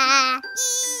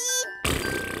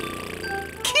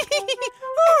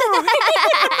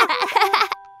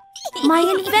 My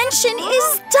invention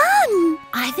is done!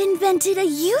 I've invented a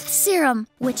youth serum,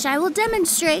 which I will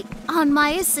demonstrate on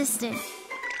my assistant.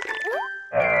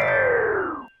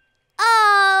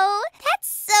 Oh, that's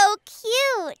so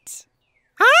cute.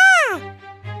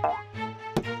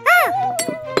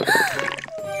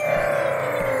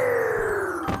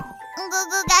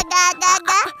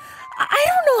 I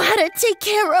don't know how to take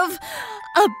care of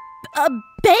a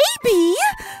baby.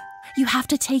 You have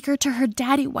to take her to her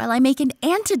daddy while I make an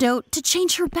antidote to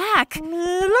change her back.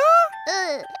 Mila?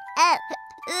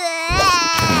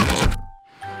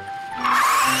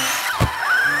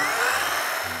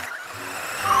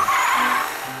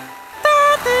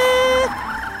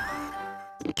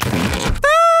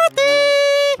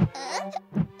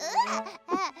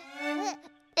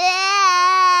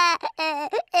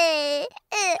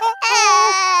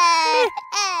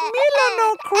 Mila,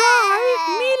 no cry.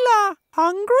 Mila,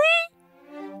 hungry?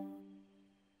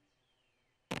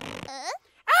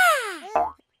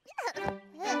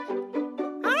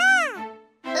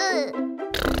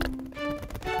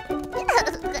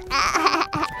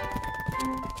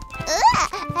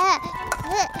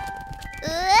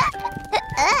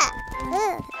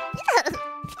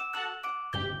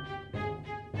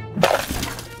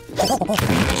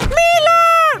 Mila!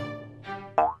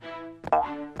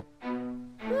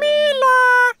 Mila,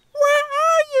 where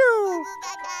are you?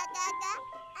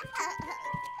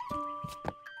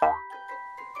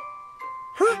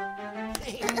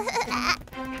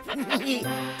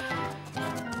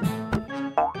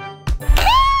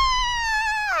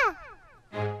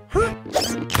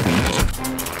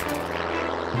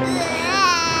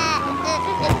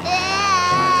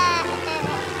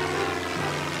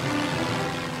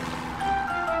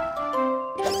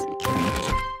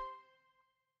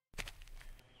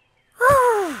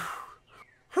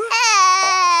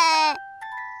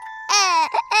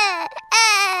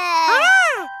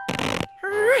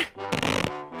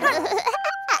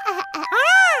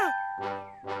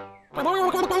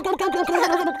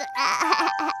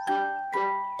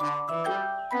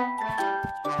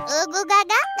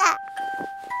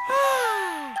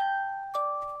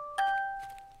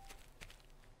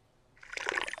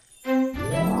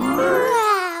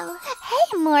 Wow.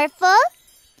 Hey, Morphle.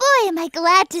 Boy, am I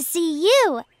glad to see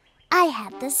you. I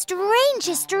had the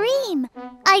strangest dream.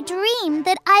 I dreamed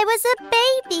that I was a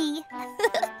baby.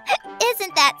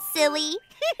 Isn't that silly?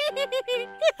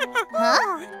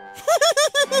 Huh?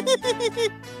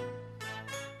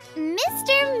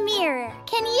 Mr. Mirror,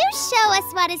 can you show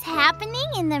us what is happening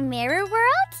in the mirror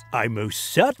world? I most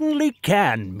certainly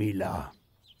can, Mila.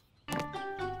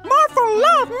 Morphle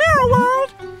love Mirror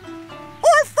World!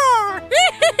 Orthar!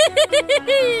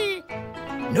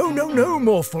 No,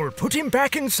 Morphle. Put him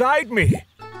back inside me.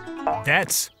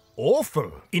 That's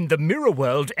awful. In the mirror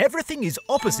world, everything is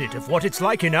opposite of what it's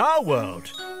like in our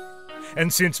world.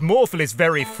 And since Morphle is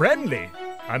very friendly,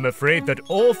 I'm afraid that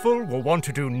Awful will want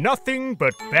to do nothing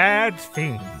but bad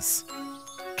things.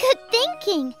 Good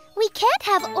thinking. We can't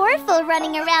have Orphle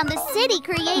running around the city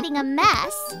creating a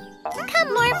mess.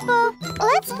 Come, Morphle.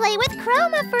 Let's play with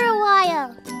Chroma for a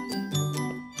while.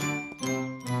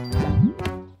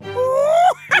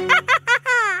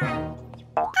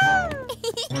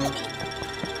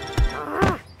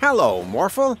 Hello,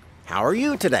 Morphle. How are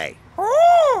you today?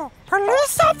 Oh,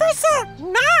 police officer,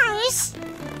 nice!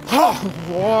 Oh,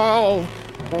 whoa!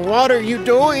 What are you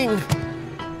doing?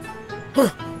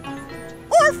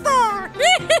 Orthar!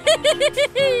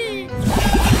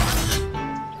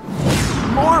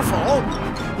 Morphle,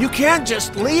 you can't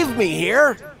just leave me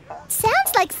here.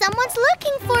 Sounds like someone's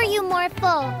looking for you,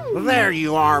 Morphle. There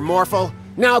you are, Morphle.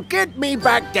 Now get me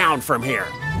back down from here.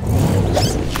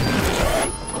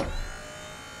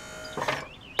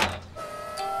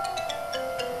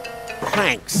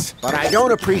 Thanks, but I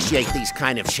don't appreciate these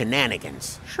kind of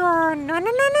shenanigans. Sure, no.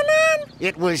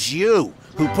 It was you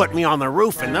who put me on the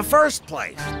roof in the first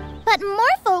place. But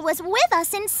Morphle was with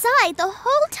us inside the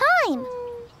whole time.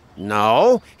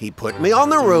 No, he put me on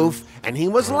the roof and he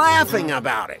was laughing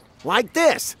about it. Like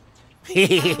this.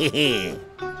 Oh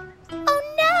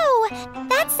no!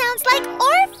 That sounds like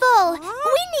Orphle!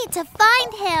 We need to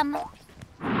find him.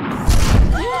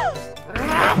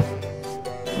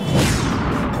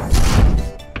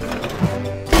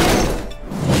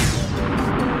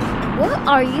 What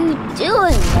are you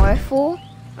doing, Morphle?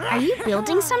 Are you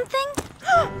building something?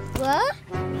 What?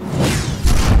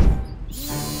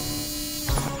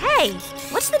 Hey,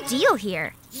 what's the deal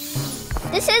here?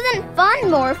 This isn't fun,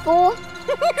 Morphle.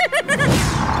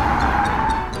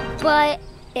 But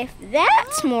if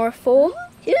that's Morphle,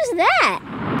 who's that?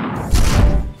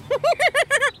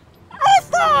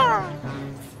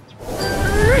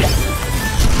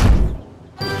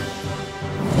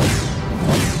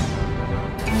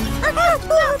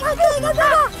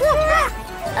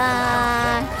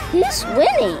 Who's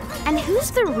winning? And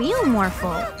who's the real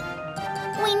Morphle?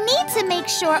 We need to make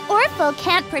sure Orphle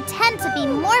can't pretend to be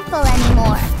Morphle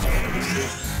anymore.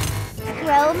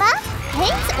 Roma,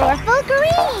 paint Orphle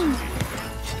green.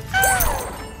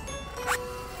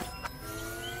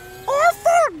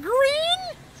 Orphle green?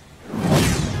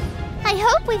 I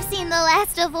hope we've seen the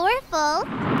last of Orphle.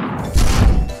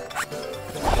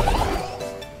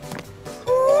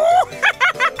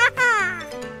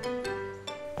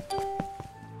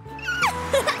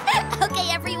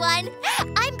 Okay, everyone.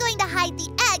 I'm going to hide the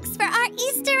eggs for our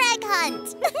Easter egg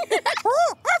hunt.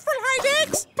 Oh, Orphle hide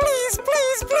eggs? Please,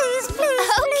 please, please,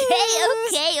 please.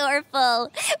 Okay,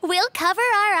 Orphle. We'll cover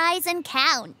our eyes and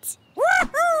count.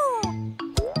 Woohoo!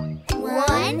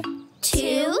 1,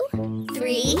 2,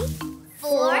 3,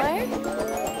 4.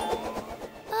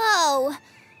 Oh,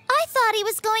 I thought he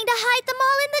was going to hide them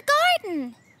all in the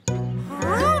garden.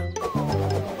 Huh?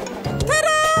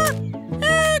 Ta-da!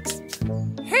 Eggs!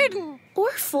 Hidden.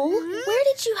 Orphle, where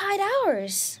did you hide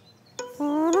ours?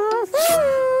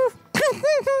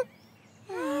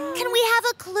 Can we have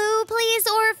a clue, please,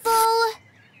 Orphle?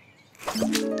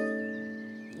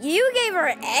 You gave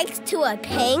our eggs to a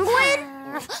penguin?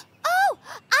 Oh,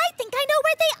 I think I know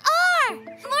where they are!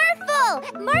 Morphle!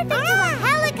 Morph into a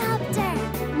helicopter!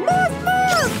 Morph,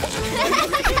 morph!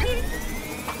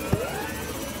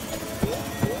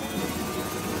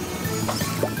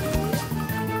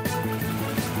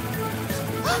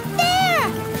 There!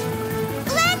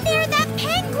 Land near that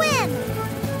penguin!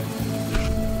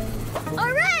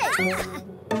 All right!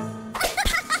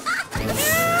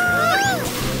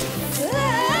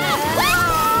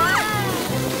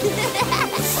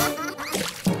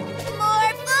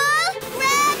 Morphle,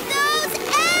 grab those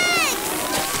eggs!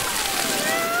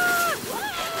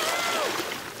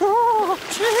 Oh,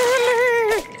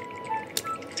 chilly!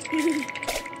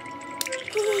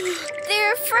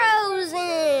 They're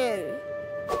frozen.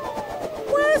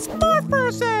 Where's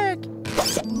Morphe's egg?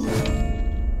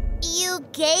 You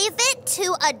gave it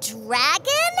to a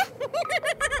dragon?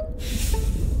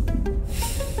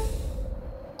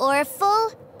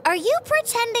 Orphle, are you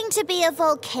pretending to be a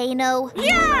volcano?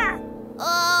 Yeah!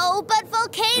 Oh, but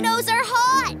volcanoes are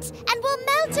hot and will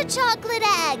melt a chocolate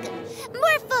egg.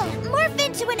 Morphle, morph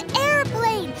into an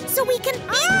airplane so we can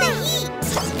beat the heat.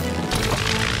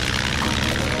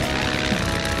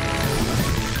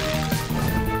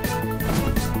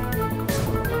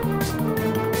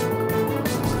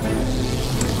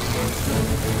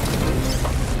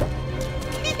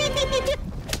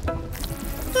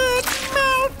 It's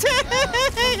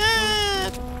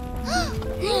melted!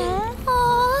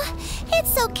 Aw,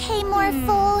 it's okay,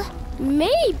 Morphle.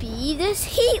 Maybe this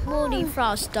heat will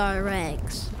defrost our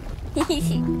eggs.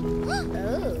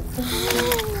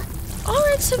 Our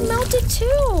eggs have melted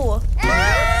too.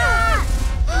 Ah!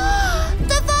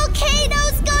 The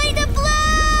volcano's going to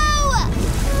blow!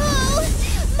 Oh,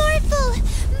 Morphle,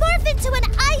 morph into an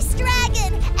ice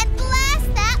dragon and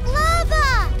blast that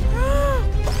lava!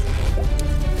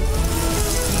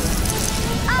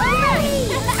 All right,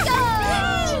 let's go!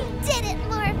 You did it,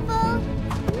 Morphle!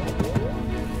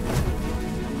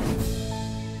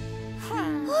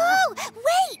 Oh,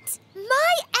 wait!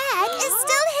 My egg is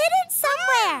still hidden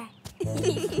somewhere!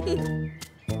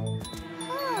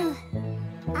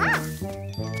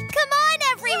 Come on,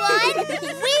 everyone!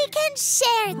 We can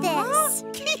share this!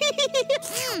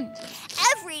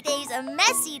 Every day's a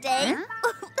messy day.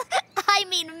 I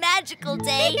mean magical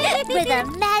day with a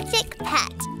magic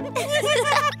pet.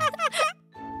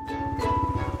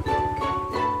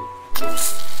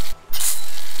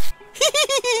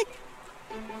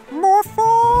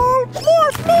 Morphle!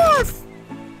 Morph, morph!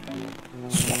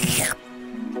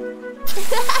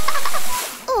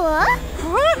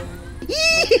 Huh?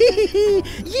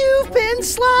 You've been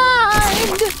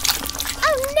slimed!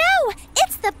 Oh no!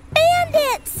 It's the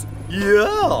bandits!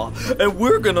 Yeah, and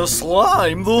we're gonna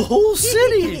slime the whole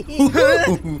city.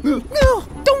 No,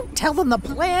 don't tell them the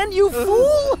plan, you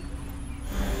fool!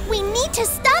 We need to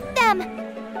stop them!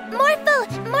 Morphle,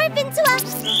 morph into a...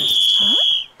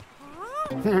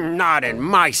 Not in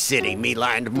my city, Mila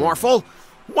and Morphle.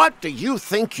 What do you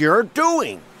think you're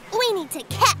doing? We need to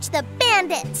catch the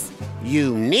bandits!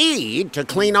 You need to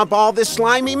clean up all this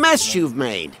slimy mess you've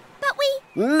made. But we...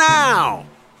 Now!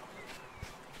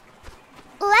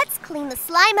 Let's clean the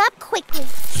slime up quickly.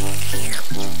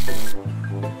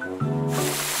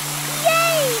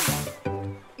 Yay!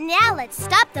 Now let's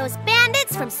stop those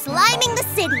bandits from sliming the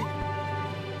city.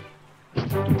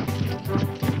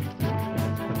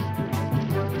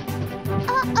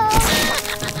 Uh-oh.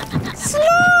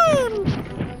 Slime!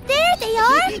 There they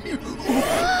are!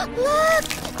 Look!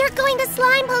 They're going to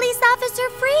slime Police Officer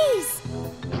Freeze!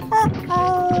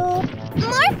 Uh-oh!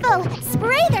 Morphle,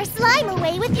 spray their slime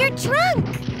away with your trunk!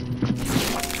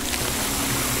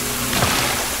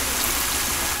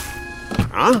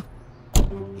 Huh?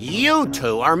 You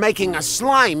two are making a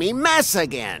slimy mess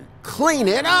again. Clean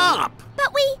it up!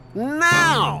 But we...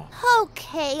 Now!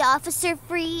 Okay, Officer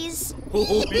Freeze.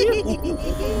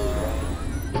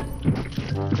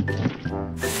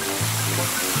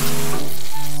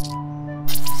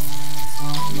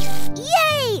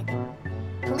 Yay!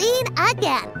 Clean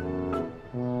again.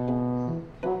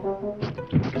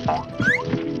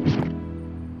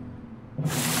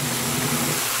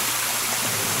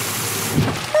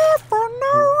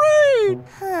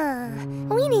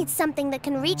 We need something that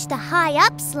can reach the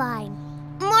high-up slime.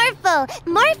 Morphle,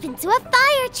 morph into a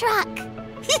fire truck.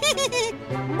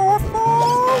 Morphle!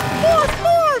 Morph,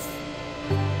 morph!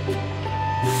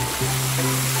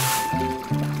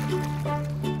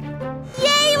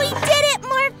 Yay, we did it,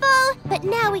 Morphle! But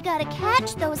now we gotta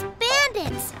catch those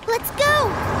bandits. Let's go!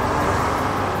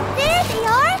 There they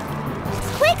are!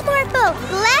 Quick, Morphle!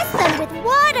 Blast them with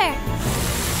water!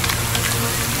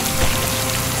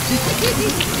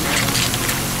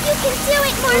 You can do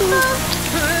it, Morphle!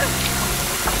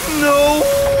 No!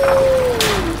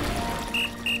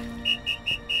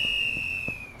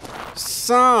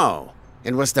 So,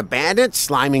 it was the bandits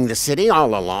sliming the city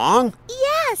all along?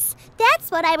 Yes,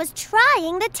 that's what I was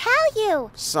trying to tell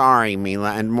you. Sorry,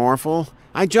 Mila and Morphle.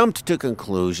 I jumped to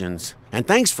conclusions. And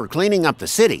thanks for cleaning up the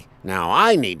city. Now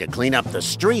I need to clean up the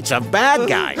streets of bad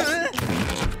guys.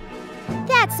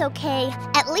 That's okay.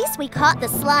 At least we caught the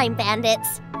slime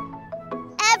bandits.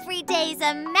 Every day's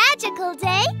a magical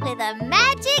day with a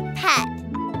magic pet.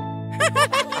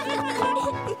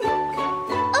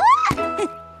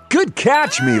 Good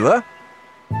catch, Mila.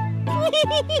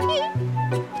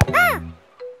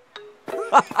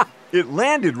 It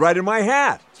landed right in my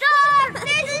hat. Shark!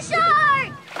 There's a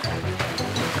shark!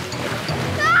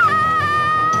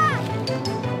 Ah!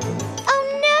 Oh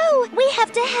no! We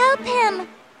have to help him.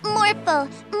 Morphle,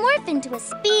 morph into a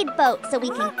speedboat so we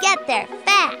can get there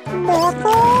fast.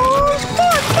 Morphle!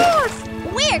 Morph, morph!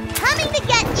 We're coming to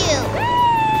get you!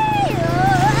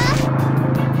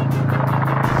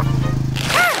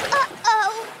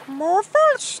 Uh-oh!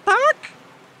 Morphle stuck?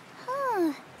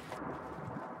 Huh.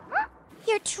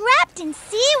 You're trapped in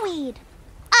seaweed.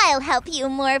 I'll help you,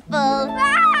 Morphle.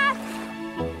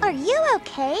 Are you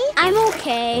okay? I'm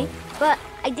okay, but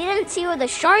I didn't see where the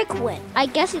shark went. I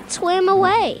guess it swam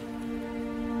away.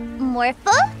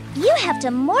 Morphle, you have to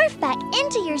morph back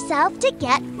into yourself to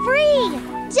get free.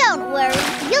 Don't worry,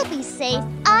 you'll be safe,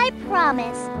 I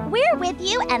promise. We're with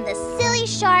you and the silly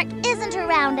shark isn't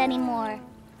around anymore.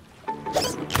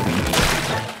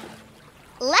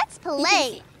 Let's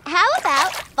play. How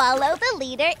about follow the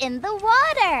leader in the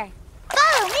water?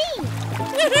 Follow me.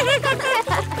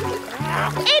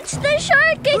 It's the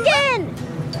shark again.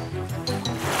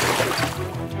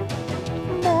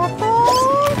 Morphle!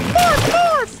 Morph,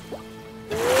 morph!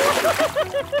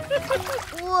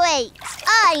 Wait,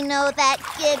 I know that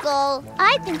giggle.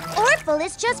 I think Orphle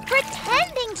is just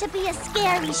pretending to be a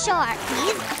scary shark.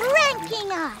 He's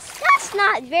pranking us. That's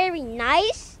not very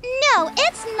nice. No,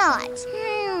 it's not.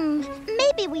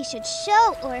 Maybe we should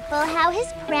show Orphle how his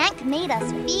prank made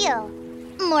us feel.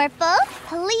 Morphle,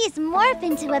 please morph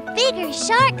into a bigger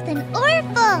shark than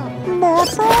Orphle.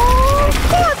 Morphle!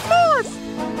 Morph, morph!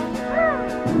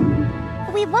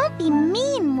 We won't be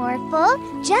mean,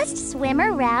 Morphle. Just swim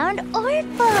around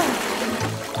Orphle.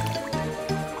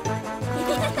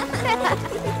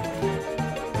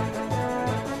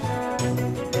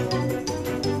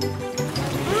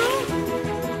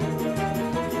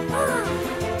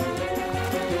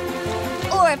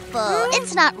 Orphle,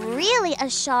 it's not really a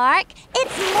shark.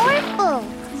 It's Morphle.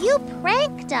 You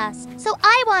pranked us, so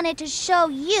I wanted to show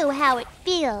you how it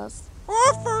feels.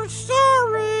 Awful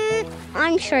sorry.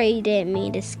 I'm sure you didn't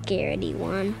mean to scare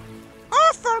anyone.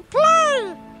 Awful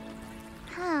play.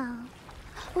 Oh.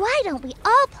 Why don't we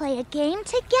all play a game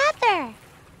together?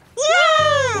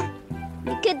 Yeah!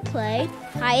 We could play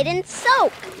hide and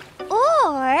soak.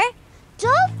 Or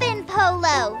dolphin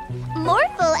polo.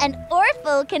 Morphle and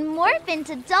Orphle can morph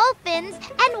into dolphins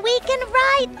and we can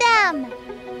ride them.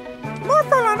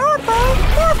 Morphle and Orphle,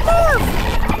 morph, morph.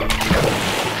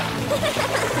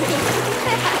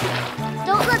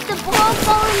 Don't let the ball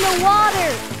fall in the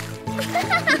water.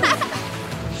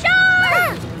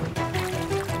 Shark!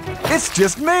 It's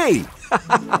just me.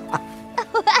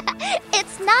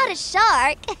 It's not a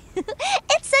shark.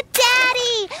 It's a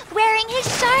daddy wearing his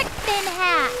shark fin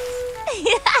hat.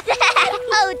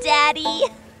 Oh, Daddy.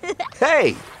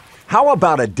 Hey, how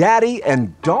about a daddy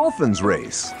and dolphins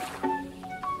race?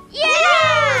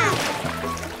 Yeah!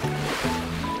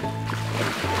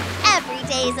 Every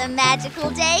day's a magical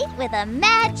day with a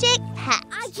magic pet.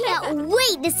 I can't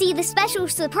wait to see the special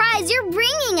surprise you're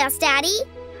bringing us, Daddy.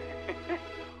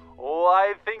 Oh,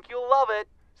 I think you'll love it.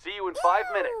 See you in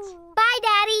 5 minutes. Bye,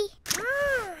 Daddy.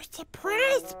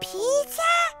 Surprise pizza?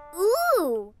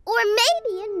 Ooh, or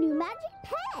maybe a new magic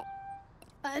pet.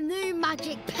 A new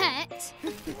magic pet?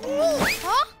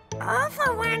 Huh?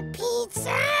 Awful want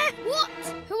pizza. What?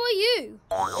 Who are you?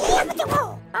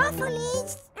 Awful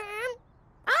is,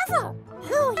 Awful.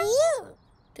 Who are you?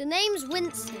 The name's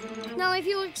Winston. Now, if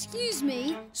you'll excuse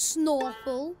me,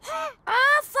 Snorkel.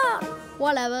 Awful.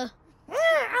 Whatever.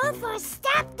 Awful,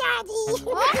 stop, Daddy.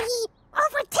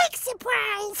 Awful, take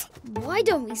surprise. Why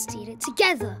don't we steal it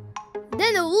together?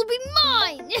 Then it will be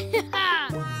mine.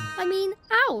 I mean,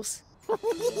 ours.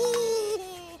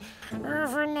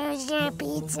 Awful knows your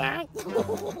pizza.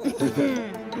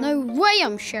 No way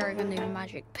I'm sharing a new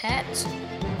magic pet.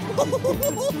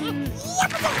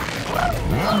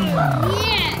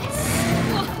 Yes!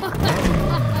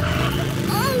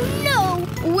 Oh no!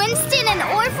 Winston and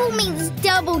Orphle means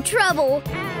double trouble.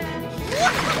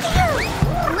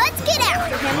 Let's get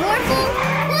after him, Morphle.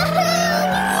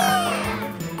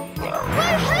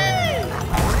 Woohoo!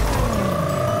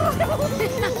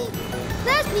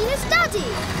 There's Mina's daddy.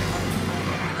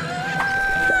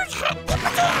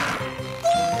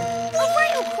 A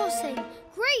rail crossing.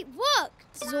 Great work,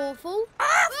 Zorful.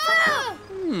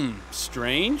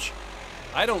 Strange.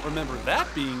 I don't remember that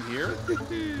being here.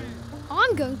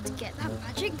 I'm going to get that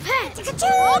magic pet.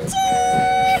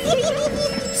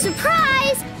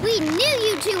 Surprise! We knew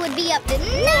you two would be up to no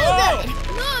good.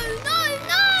 No!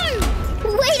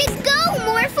 Way to go,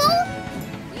 Morphle!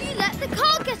 You let the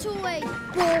car get away,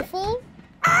 Morphle.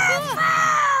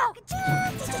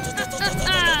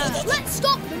 Let's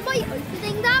stop them by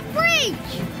opening that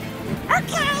bridge.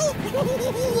 Okay.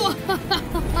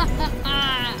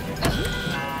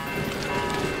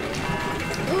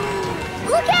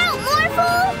 Look out,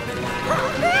 Morphle!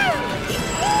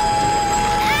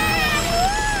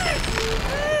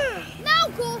 Now,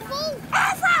 Morphle!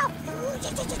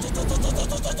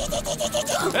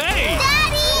 Hey!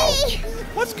 Daddy!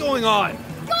 What's going on?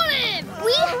 Got him!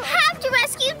 We have to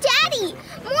rescue Daddy!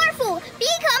 Morphle,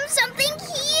 become something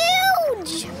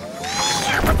huge!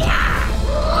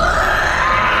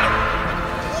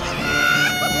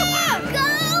 Go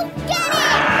get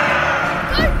it!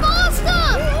 Go faster!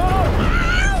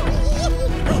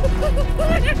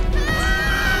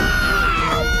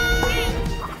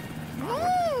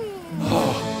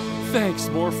 Oh, thanks,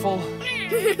 Morphle.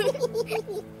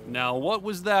 Now, what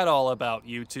was that all about,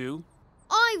 you two?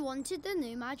 I wanted the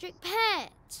new magic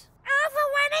pet. Awful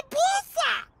wanted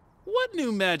pizza. What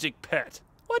new magic pet?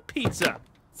 What pizza?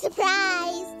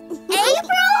 Surprise!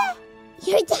 April?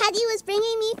 Your daddy was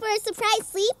bringing me for a surprise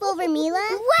sleepover,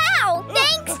 Mila. Wow!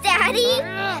 Thanks, Daddy!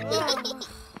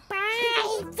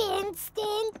 Bye,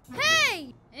 Winston.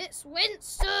 Hey! It's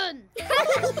Winston!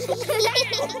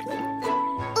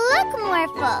 Look,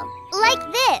 Morphle, like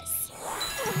this.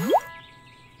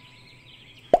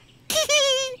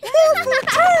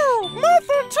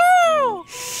 Morphle too!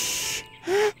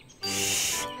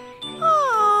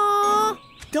 Aww.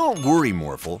 Don't worry,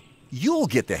 Morphle. You'll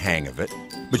get the hang of it,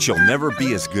 but you'll never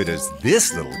be as good as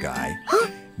this little guy.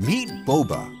 Meet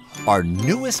Boba, our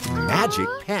newest magic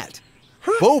pet.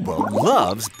 Boba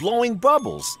loves blowing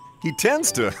bubbles. He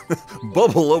tends to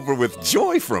bubble over with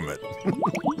joy from it.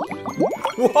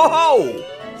 Whoa!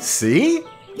 See?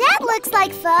 That looks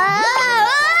like fun.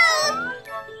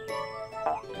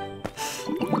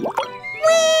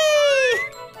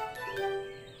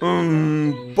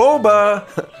 Boba,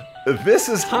 this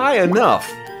is high enough.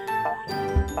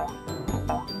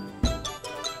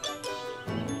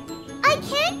 I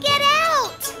can't get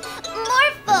out.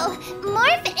 Morphle,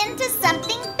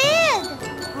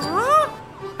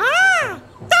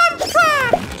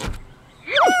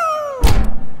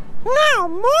 Now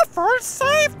Morphle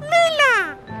save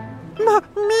Mila!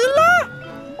 Mila?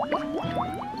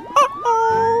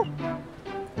 Uh-oh!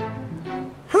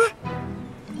 Huh?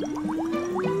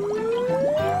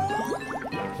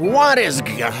 What is...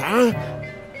 Huh?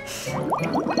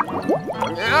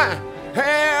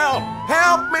 Help!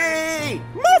 Help me!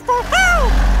 Morphle,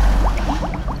 help!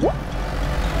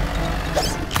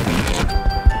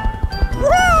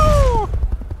 Whoa!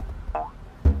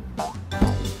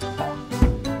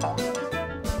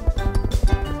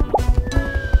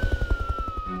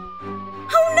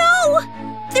 Oh no!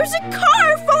 There's a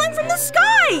car falling from the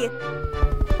sky!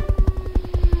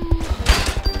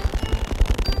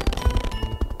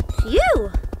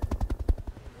 Phew!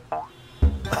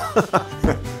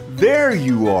 There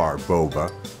you are,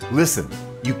 Boba. Listen,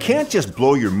 you can't just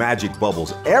blow your magic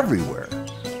bubbles everywhere.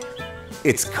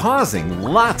 It's causing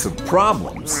lots of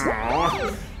problems.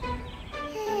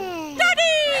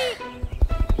 Daddy!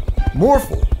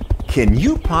 Morphle, can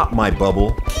you pop my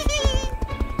bubble?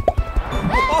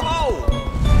 Oh,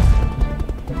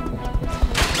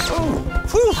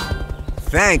 whew.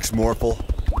 Thanks, Morphle.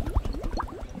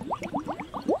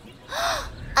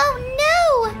 Oh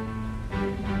no!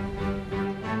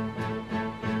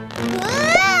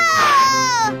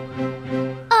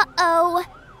 Uh-oh.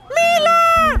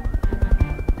 Mila!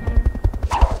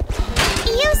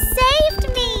 You saved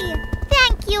me!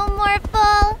 Thank you,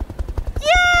 Morphle!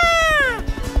 Yeah!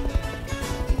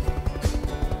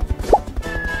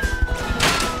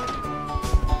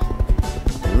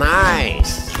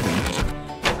 Nice.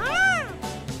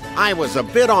 I was a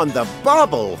bit on the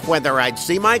bubble whether I'd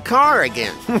see my car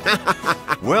again.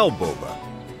 Well, Boba,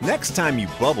 next time you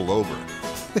bubble over,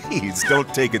 please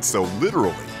don't take it so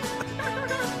literally.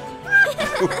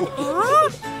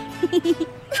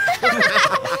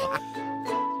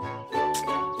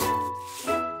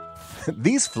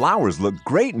 These flowers look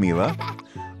great, Mila.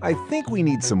 I think we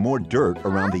need some more dirt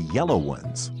around the yellow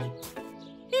ones.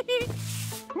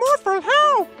 Morphle,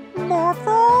 help!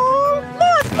 Morphle!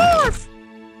 Morph!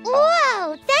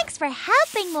 Whoa! Thanks for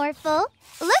helping, Morphle.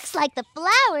 Looks like the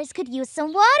flowers could use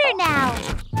some water now.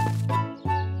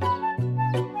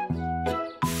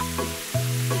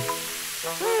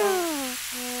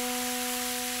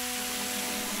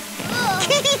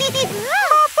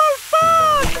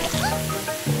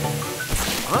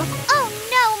 Huh? Oh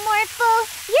no, Morphle!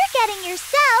 You're getting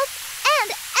yourself and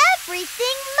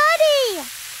everything muddy!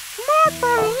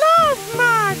 Morphle loves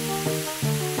mud!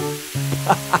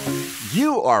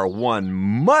 You are one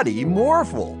muddy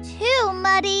Morphle. Too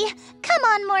muddy. Come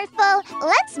on, Morphle.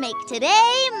 Let's make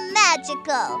today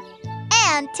magical.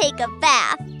 And take a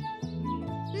bath.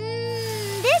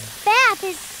 This bath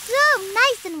is so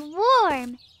nice and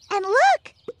warm. And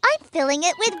look, I'm filling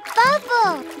it with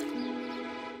bubbles.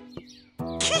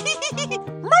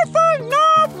 Morphle,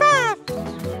 no bath!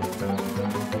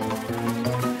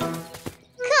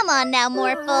 Come on now,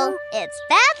 Morphle. It's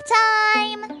bath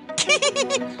time.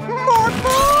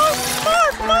 Morphle!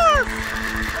 Morph, morph!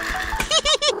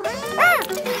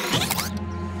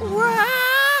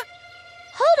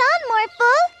 Hold on,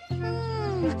 Morphle.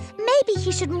 Maybe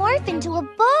he should morph into a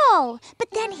ball,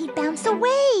 but then he'd bounce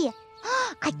away.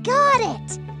 I got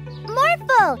it.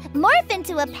 Morphle, morph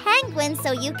into a penguin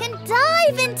so you can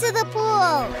dive into the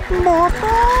pool. Morphle!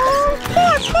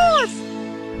 Morph, morph!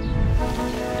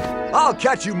 I'll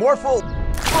catch you, Morphle.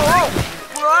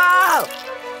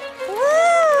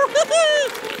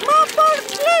 Morphle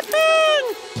slipping!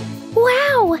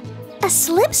 Wow, a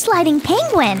slip-sliding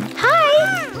penguin.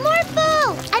 Hi!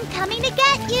 Morphle, I'm coming to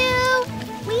get you.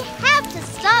 We have to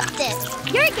stop this.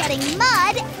 You're getting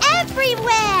mud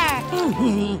everywhere.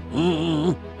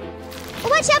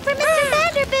 Watch out for Mr.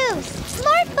 Vanderboost.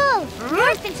 Morphle,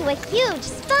 morph into a huge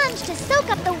sponge to soak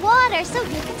up the water so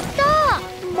you can stop.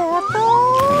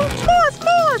 Morphle! Morph,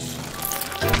 morph!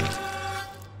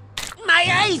 My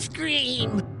ice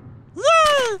cream!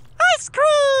 Yay! Ice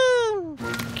cream!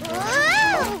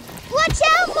 Whoa! Watch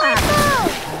out, Morphle!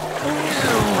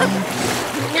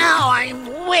 Now I'm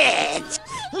wet!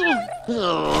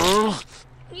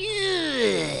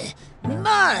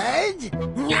 Mud?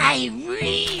 I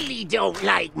really don't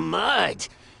like mud.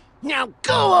 Now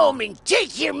go home and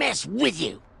take your mess with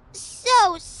you.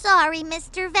 So sorry,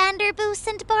 Mr. Vanderboost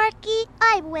and Barky.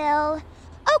 I will.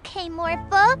 Okay,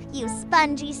 Morphle, you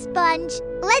spongy sponge.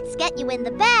 Let's get you in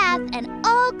the bath and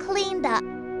all cleaned up.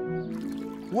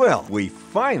 Well, we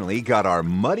finally got our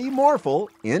muddy Morphle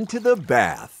into the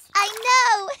bath. I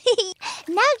know!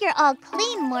 Now you're all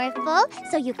clean, Morphle,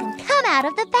 so you can come out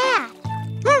of the bath.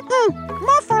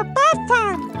 Morphle bath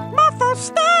time! Morphle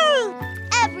stay!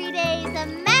 Every day's a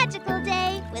magical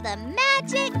day with a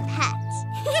magic pet.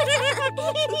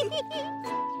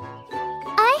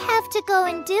 I have to go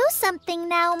and do something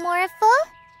now, Morphle.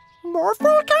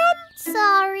 Morphle come?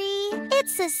 Sorry,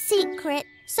 it's a secret,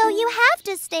 so you have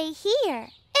to stay here.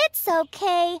 It's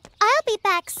okay. I'll be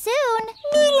back soon.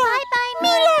 Mila! Bye-bye,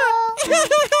 Morphle.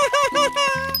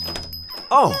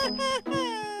 Oh!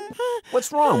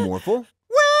 What's wrong, Morphle?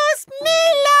 Where's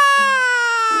Mila?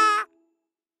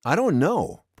 I don't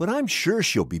know, but I'm sure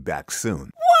she'll be back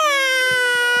soon.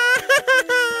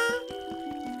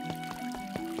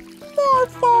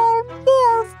 Morphle,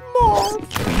 morph, morph.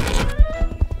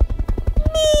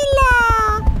 Mila!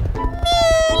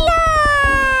 Mila!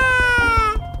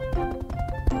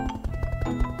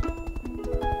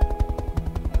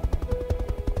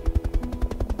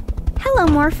 Hello,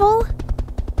 Morphle.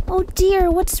 Oh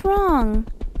dear, what's wrong?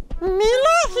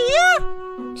 Mila here?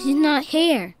 She's not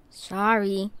here.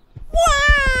 Sorry.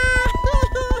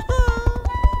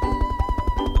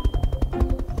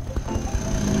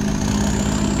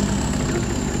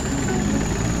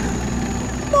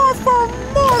 Morph,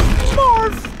 morph,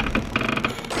 morph.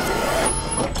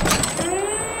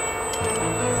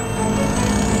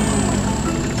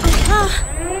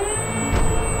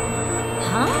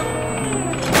 Huh?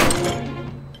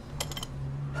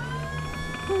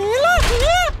 Mila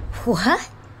here? What?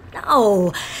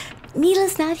 No,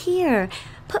 Mila's not here.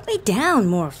 Put me down,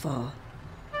 Morphle.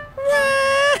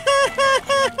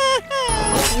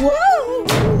 Whoa!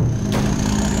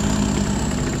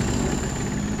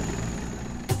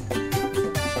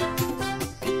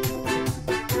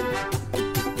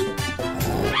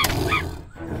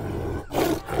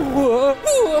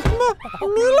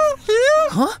 Mila here?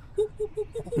 Huh?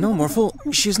 No, Morphle,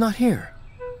 she's not here.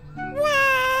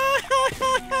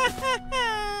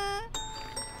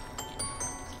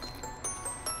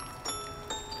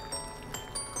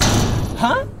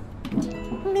 Huh?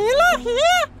 Mila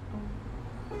here?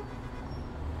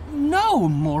 No,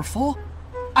 Morphle.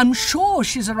 I'm sure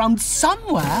she's around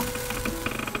somewhere.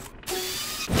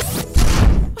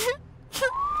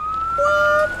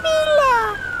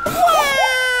 Mila!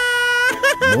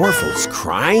 Morphle's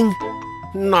crying?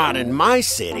 Not in my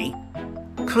city.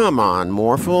 Come on,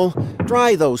 Morphle.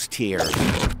 Dry those tears.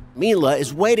 Mila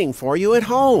is waiting for you at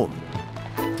home.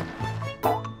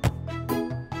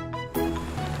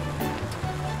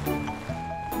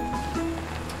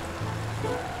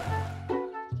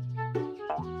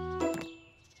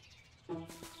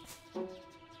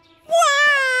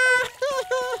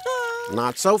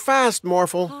 Not so fast,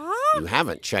 Morphle. You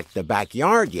haven't checked the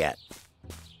backyard yet.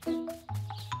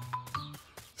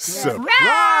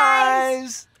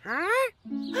 Surprise! Huh?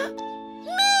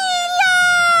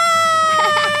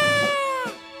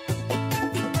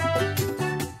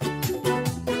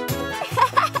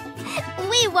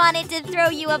 We wanted to throw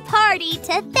you a party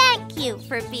to thank you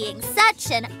for being such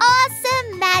an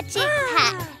awesome magic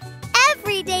pet.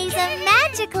 Every day's a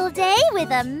magical day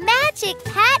with a magic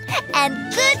pet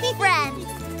and good friends.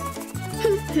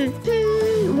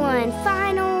 One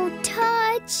final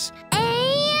touch,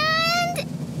 and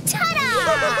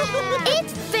ta-da!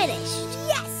 It's finished.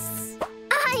 Yes!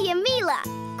 I am Mila,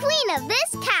 queen of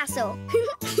this castle.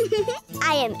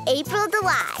 I am April the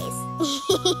Wise.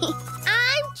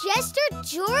 I'm Jester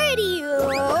Jordie.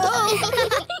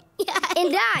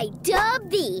 And I dub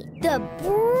thee the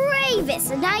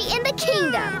bravest knight in the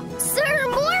kingdom, Sir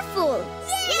Morphle.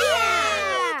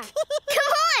 Yeah!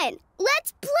 Come on,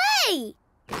 let's play!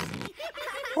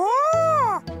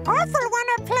 Oh, Morphle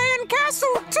wanna play in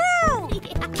castle too!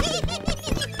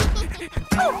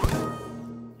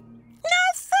 No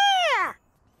fair!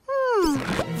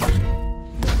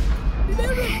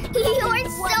 You're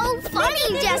so funny,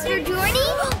 Jester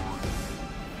Jordie!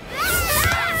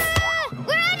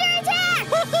 We're under attack!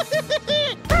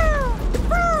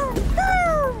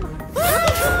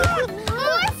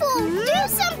 Morphle, do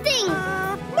something!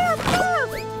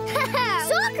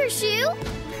 Soccer shoe?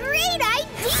 Great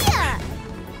idea!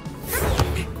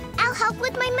 I'll help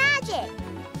with my magic.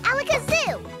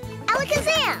 Alakazoo!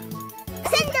 Alakazam!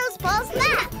 Send those balls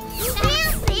back!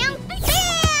 Bam, bam, bam!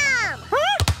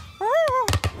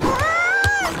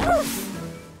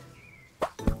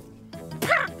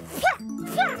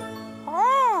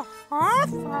 Oh,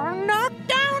 Morphle knocked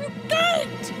down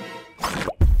gate!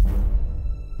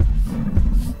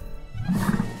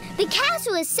 The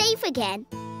castle is safe again.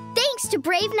 Thanks to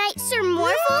Brave Knight Sir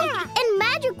Morphle and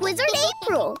Magic Wizard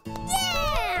April.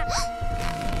 Yeah!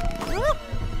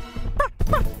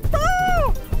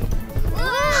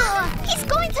 He's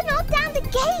going to knock down the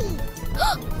gate.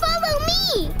 Follow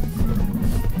me.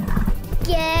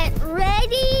 Get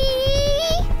ready.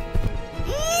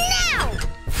 Now!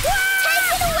 Take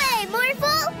it away,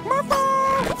 Morphle.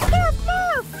 Morphle!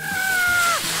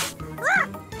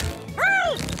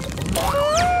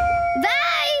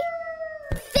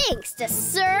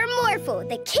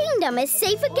 I'm as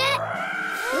safe again.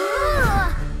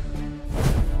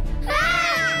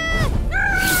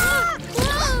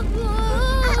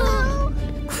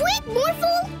 Quick,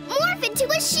 Morphle! Morph into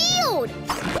a shield!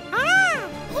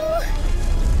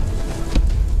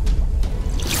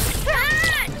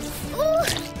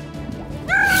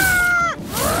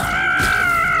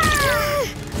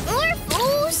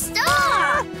 Morphle,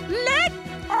 stop! Let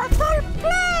Morphle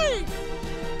play!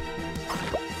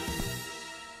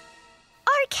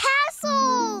 Our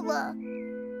castle!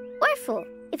 Morphle,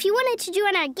 if you wanted to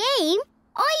join our game,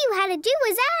 all you had to do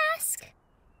was ask.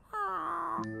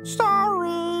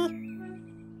 Sorry.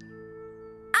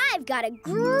 I've got a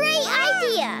great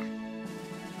idea!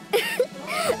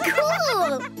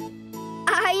 Cool!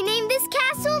 I named this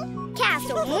castle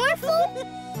Castle Morphle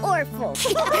Orphle.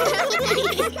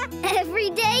 Every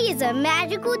day is a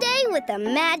magical day with a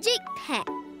magic pet.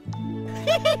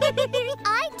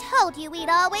 I told you we'd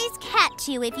always catch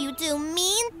you if you do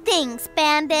mean things,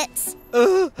 bandits.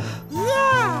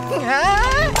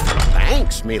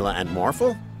 Thanks, Mila and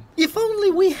Morphle. If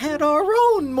only we had our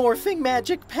own morphing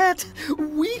magic pet,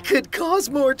 we could cause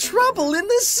more trouble in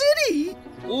the city.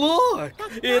 Look,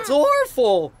 it's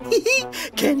Orphle.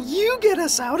 Can you get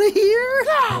us out of here?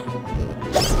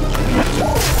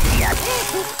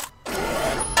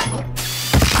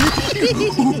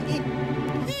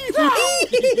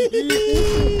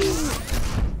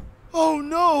 Oh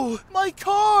no, my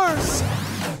cars!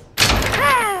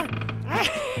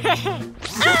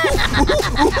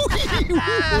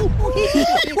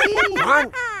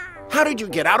 Ron, how did you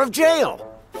get out of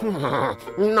jail?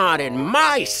 Not in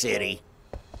my city.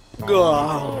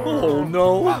 Oh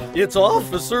no, it's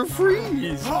Officer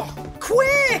Freeze.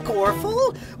 Quick,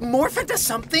 Orphle! Morph into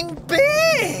something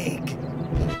big!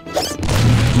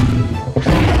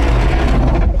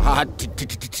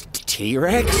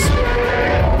 T-Rex?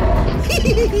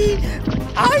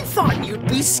 I thought you'd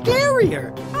be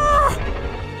scarier.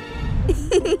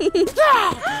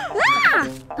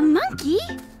 A monkey?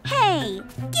 Hey,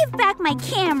 give back my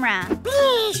camera.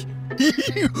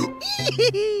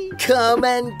 Come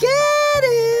and get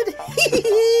it!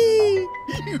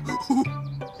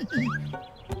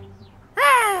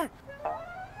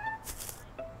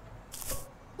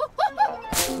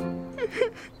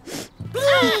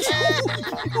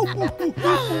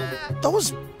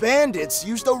 Those bandits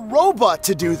used a robot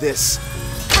to do this.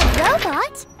 A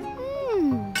robot?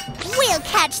 We'll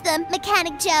catch them,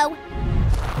 Mechanic Joe.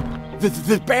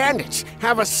 The bandits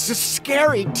have a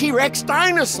scary T-Rex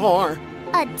dinosaur.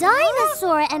 A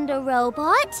dinosaur and a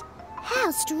robot?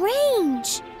 How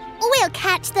strange. We'll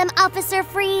catch them, Officer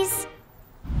Freeze.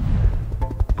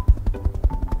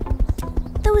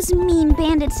 Those mean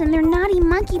bandits and their naughty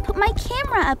monkey put my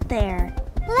camera up there.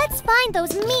 Let's find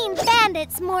those mean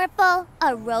bandits, Morphle.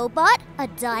 A robot, a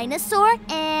dinosaur,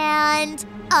 and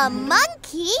a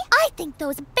monkey? I think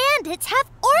those bandits have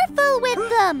Orphle with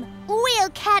them. We'll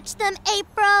catch them,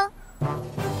 April.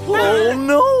 Oh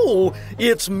no,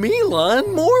 it's Mila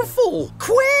and Morphle.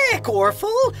 Quick,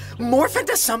 Orphle! Morph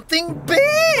into something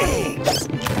big!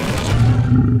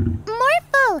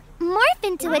 Morphle! Morph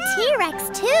into a T-Rex,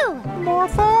 too.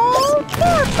 Morphle!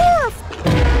 Morph, morph!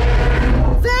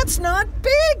 That's not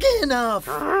big enough!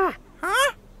 Morphle!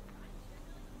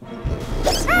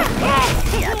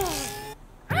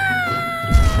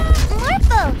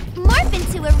 Morph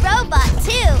into a robot,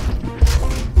 too.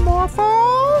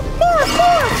 Morphle! Morph,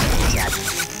 morph!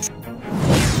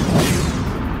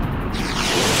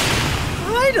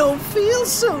 I don't feel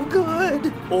so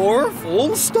good.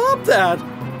 Orphle, stop that.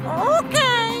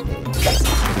 Okay.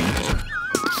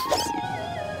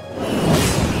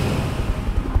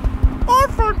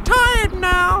 Orphle tired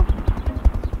now.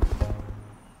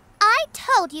 I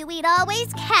told you we'd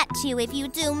always catch you if you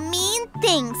do mean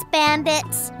things,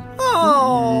 bandits.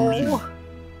 Oh.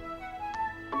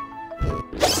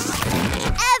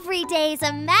 Every day's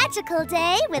a magical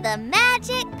day with a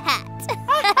magic pet.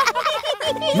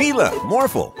 Mila,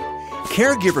 Morphle,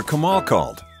 caregiver Kamal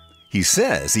called. He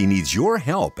says he needs your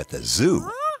help at the zoo.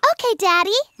 Okay,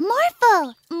 Daddy.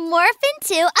 Morphle, morph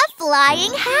into a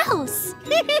flying house.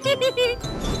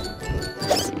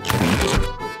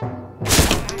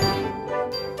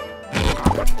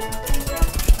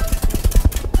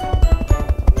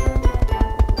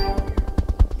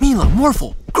 Mila,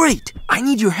 Morphle, great! I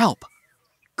need your help.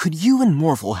 Could you and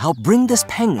Morphle help bring this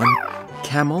penguin,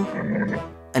 camel,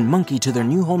 and monkey to their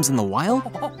new homes in the wild?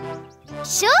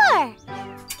 Sure.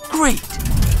 Great!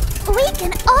 We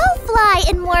can all fly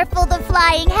in Morphle the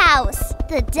Flying House.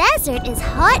 The desert is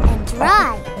hot and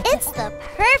dry. It's the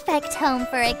perfect home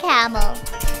for a camel.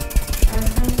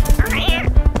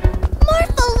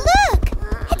 Morphle, look!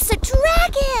 It's a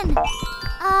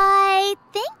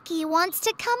Barky wants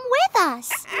to come with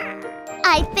us.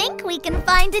 I think we can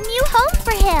find a new home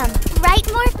for him.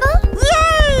 Right, Morphle?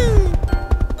 Yay!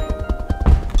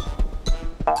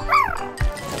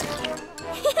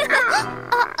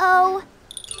 Uh-oh.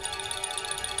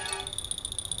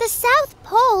 The South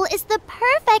Pole is the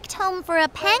perfect home for a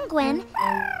penguin,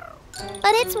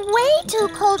 but it's way too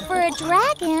cold for a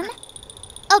dragon.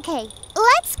 Okay,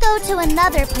 let's go to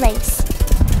another place.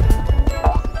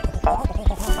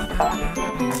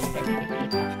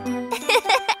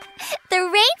 The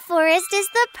rainforest is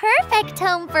the perfect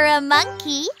home for a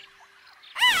monkey.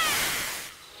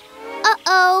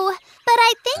 Uh-oh, but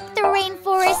I think the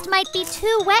rainforest might be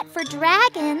too wet for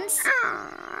dragons.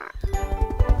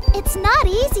 It's not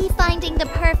easy finding the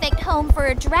perfect home for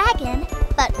a dragon,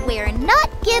 but we're not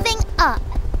giving up.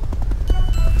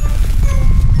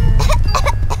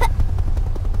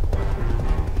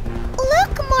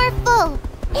 Look, Morphle!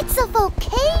 It's a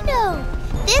volcano!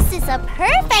 This is a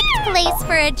perfect place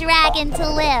for a dragon to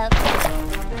live.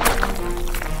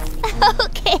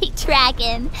 Okay,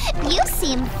 dragon. You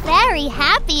seem very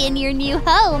happy in your new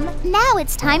home. Now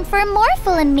it's time for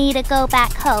Morphle and me to go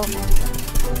back home.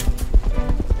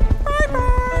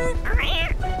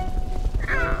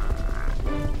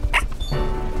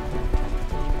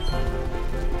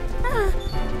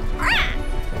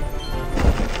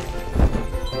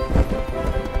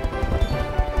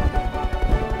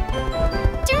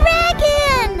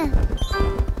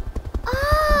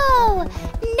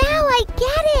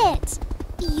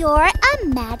 You're a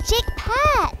magic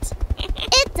pet.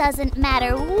 It doesn't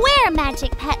matter where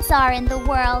magic pets are in the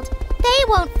world. They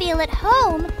won't feel at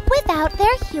home without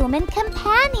their human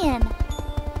companion.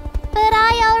 But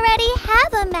I already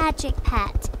have a magic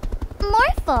pet,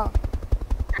 Morphle.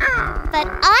 But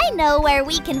I know where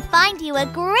we can find you a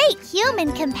great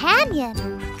human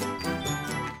companion.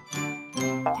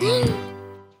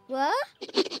 What?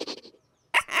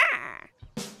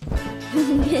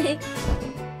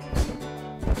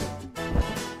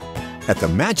 At the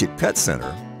Magic Pet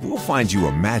Center, we'll find you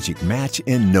a magic match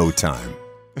in no time.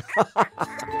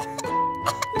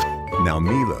 Now,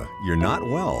 Mila, you're not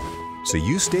well, so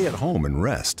you stay at home and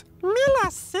rest.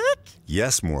 Mila's sick?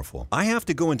 Yes, Morphle. I have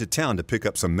to go into town to pick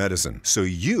up some medicine, so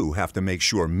you have to make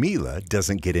sure Mila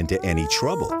doesn't get into any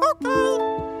trouble. Okay.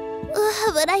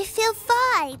 But I feel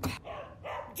fine.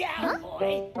 Down,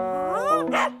 boy.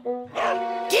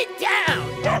 Get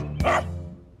down!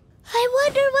 I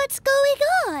wonder what's going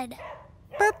on.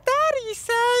 But Daddy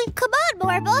say... Come on,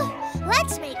 Morphle.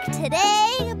 Let's make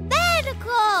today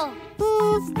magical.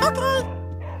 Okay.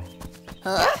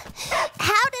 Huh?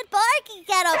 How did Barky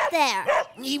get up there?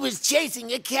 He was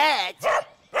chasing a cat.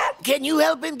 Can you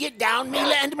help him get down,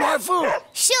 Mila and Morphle?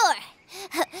 Sure.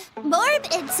 Morb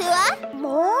into a...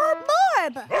 Morb.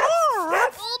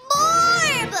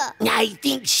 I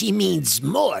think she means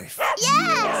morph.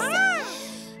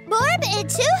 Yes! Morb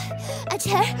into a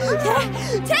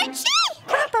Tenchi!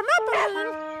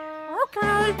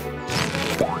 Okay.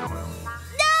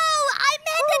 No! I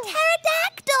meant a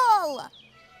pterodactyl!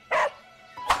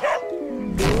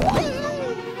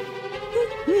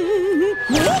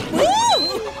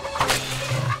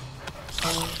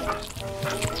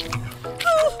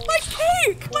 Oh, my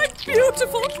cake! My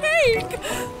beautiful cake!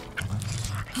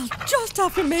 I'll just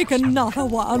have to make another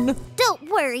one. Don't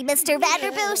worry, Mr.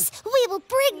 Vanderboos. We will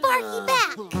bring Barky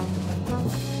back.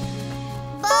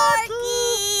 Barky!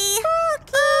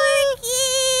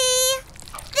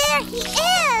 There he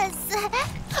is!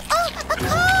 Oh, a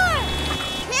car!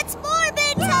 It's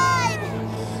Morbid time!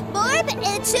 Morb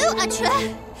into a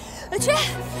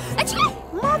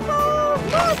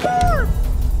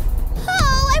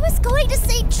Oh, I was going to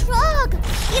say trug.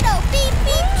 You know, beep,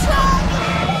 beep, trug.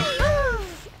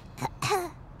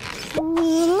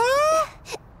 Mila?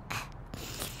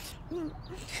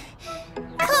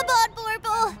 Come on,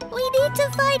 Morphle. We need to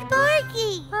find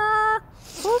Barky.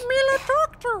 Who Mila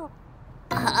talk to?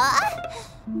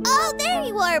 Oh, there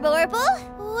you are, Morphle.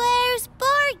 Where's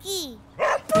Barky?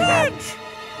 Bridge!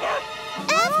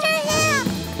 After him!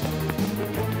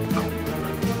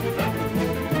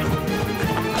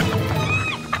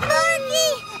 Barky,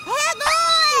 hang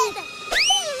on!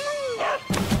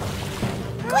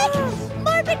 Quick,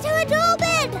 morph into a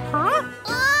dolphin! Huh?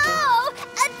 Oh,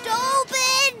 a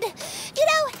dolphin! You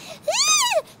know...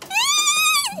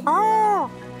 Oh!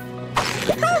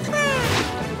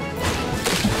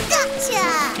 Gotcha!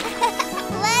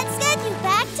 Let's get you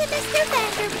back to Mr.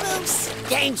 Vanderboos.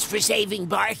 Thanks for saving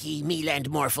Barky, Mila and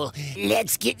Morphle.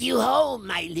 Let's get you home,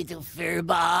 my little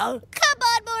furball. Come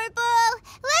on, Morphle.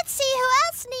 Let's see who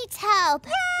else needs help.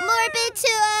 Morbid to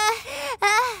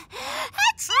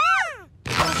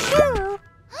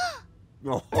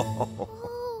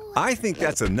I think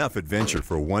that's enough adventure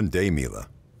for one day, Mila.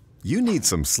 You need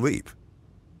some sleep.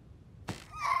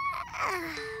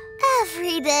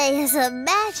 Every day is a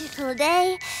magical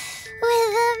day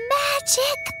with a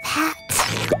magic pet.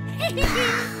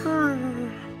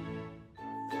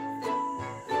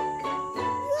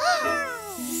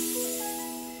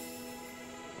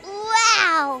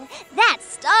 Wow! That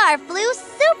star flew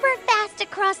super fast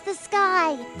across the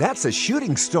sky. That's a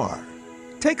shooting star.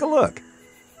 Take a look.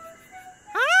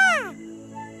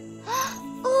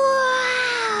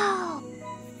 Wow!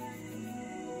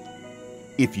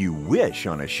 If you wish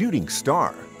on a shooting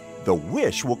star, the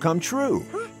wish will come true.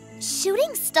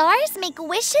 Shooting stars make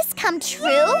wishes come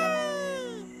true?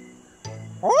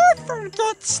 Orphan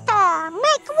get star,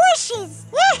 make wishes.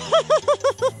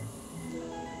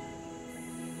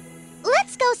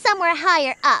 Let's go somewhere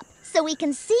higher up so we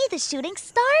can see the shooting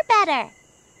star better.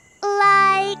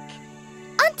 Like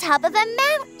on top of a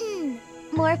mountain.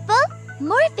 Morphle,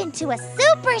 morph into a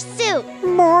super suit.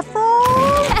 Morphle!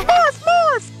 Morph,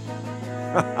 morph!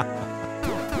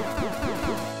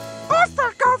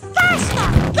 Orphan, go faster!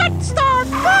 Get star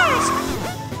first!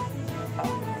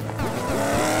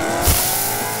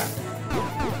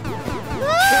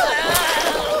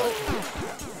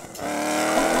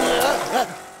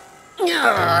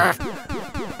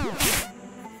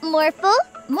 Morphle,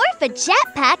 morph a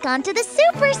jetpack onto the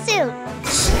super suit.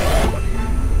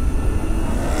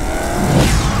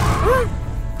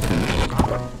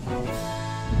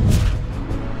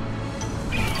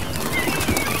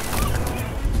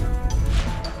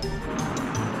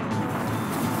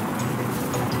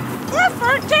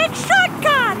 Orphan, take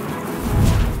shortcut!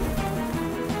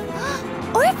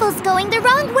 Orphle's going the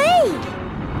wrong way.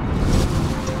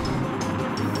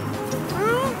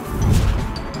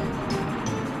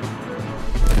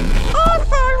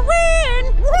 Orphan win!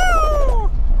 Woo!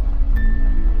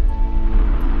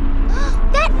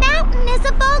 That mountain is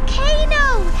a volcano!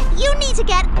 You need to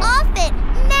get off it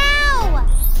now!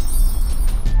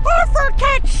 Orphan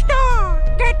catch star!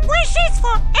 Get wishes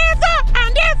forever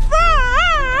and ever!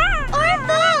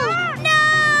 Orphle! No!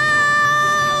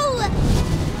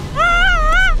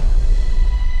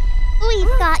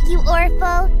 We've got you,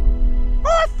 Orphle.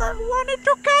 Orphan wanted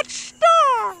to catch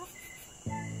star!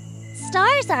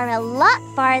 Stars are a lot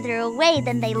farther away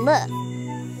than they look.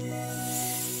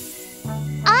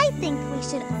 I think we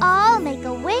should all make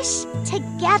a wish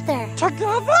together.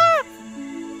 Together?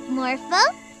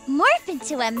 Morphle, morph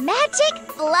into a magic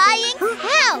flying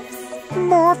house.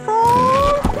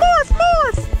 Morphle, morph,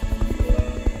 morph!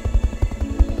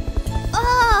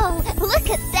 Oh, look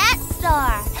at that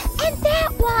star. And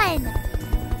that one.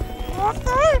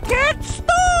 Morphle, get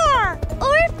star!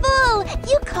 Orphle,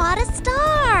 you caught a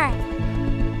star.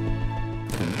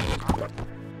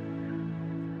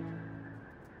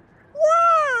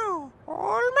 Wow!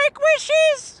 All make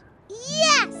wishes?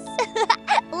 Yes!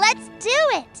 Let's do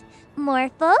it.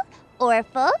 Morphle,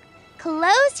 Orphle,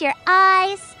 close your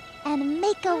eyes and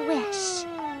make a wish.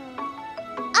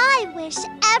 I wish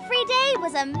every day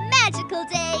was a magical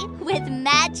day with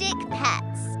magic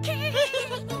pets.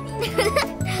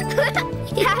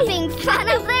 Having fun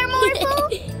up there,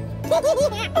 Morphle?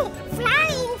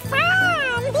 Flying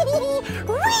fun!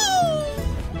 Whee!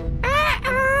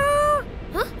 Uh-oh!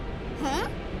 Huh?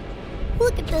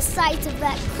 Look at the size of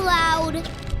that cloud.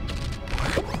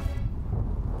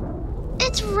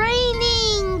 It's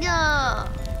raining!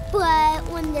 But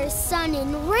when there's sun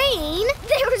and rain,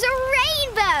 there's a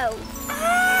rainbow!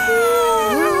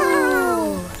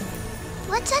 Ooh.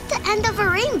 What's at the end of a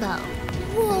rainbow?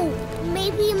 Whoa,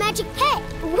 maybe a magic pet.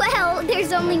 Well,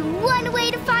 there's only one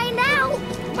way to find out.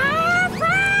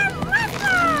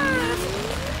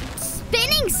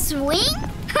 Spinning swing?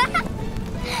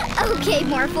 Okay,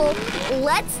 Morphle,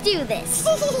 let's do this.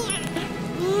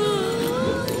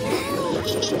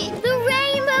 The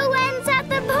rainbow ends at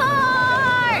the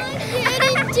park!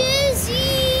 I'm getting dizzy!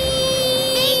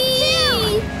 Me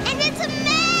too! And it's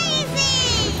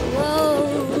amazing!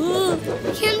 Whoa!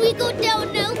 Can we go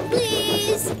down now,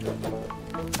 please?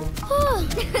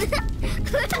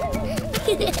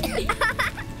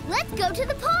 Let's go to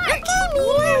the park! Okay,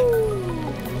 Mila!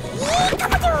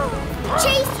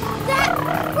 Chase that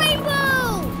rainbow!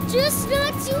 Just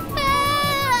not too fast!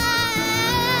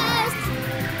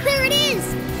 There it is!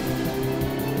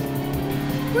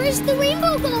 Where's the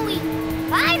rainbow going?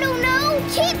 I don't know!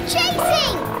 Keep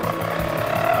chasing!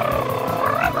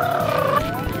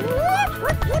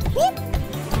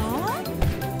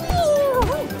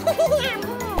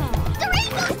 The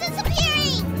rainbow's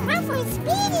disappearing! Morphle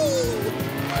speeding!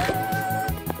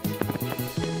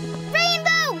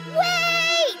 Rainbow,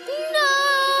 wait! No!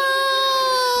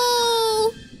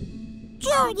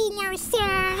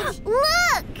 closer.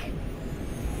 Look!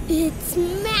 It's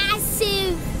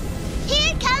massive.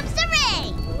 Here comes the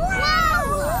ray. Wow!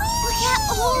 Look at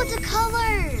all the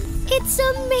colors. It's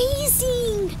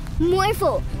amazing.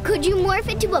 Morphle, could you morph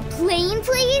into a plane,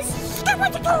 please?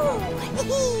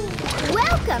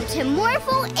 Welcome to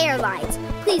Morphle Airlines.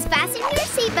 Please fasten your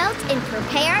seatbelts and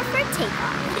prepare for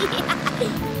takeoff.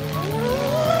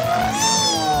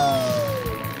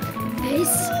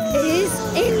 This is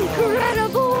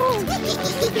incredible!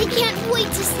 I can't wait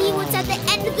to see what's at the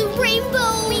end of the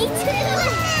rainbow! Me too!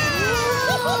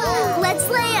 Let's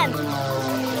land!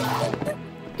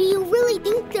 Do you really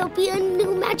think there'll be a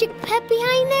new magic pet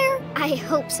behind there? I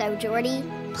hope so, Jordie.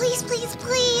 Please, please,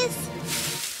 please!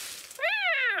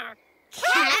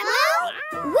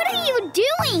 Camel? What are you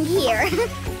doing here?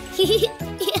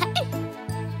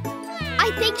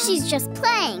 I think she's just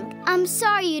playing. I'm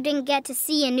sorry you didn't get to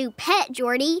see a new pet,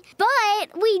 Jordie.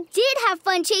 But we did have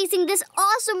fun chasing this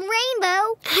awesome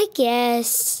rainbow. I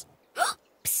guess.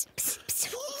 Psst, psst,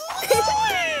 psst.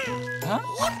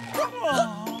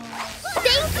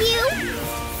 Thank you.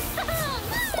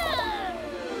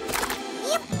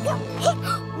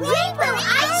 Rainbow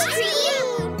ice cream.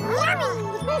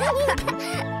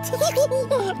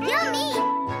 Yummy.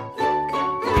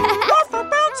 Morphle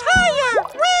bounce higher.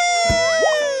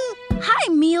 Hi,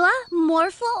 Mila,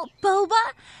 Morphle,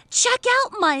 Boba. Check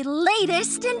out my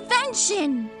latest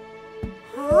invention.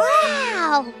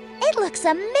 Wow! It looks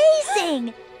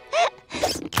amazing.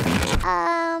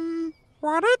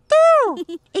 What'd it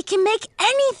do? It can make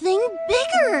anything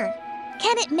bigger.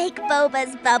 Can it make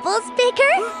Boba's bubbles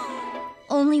bigger?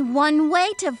 Only one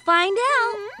way to find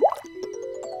out.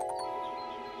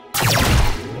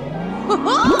 Oops!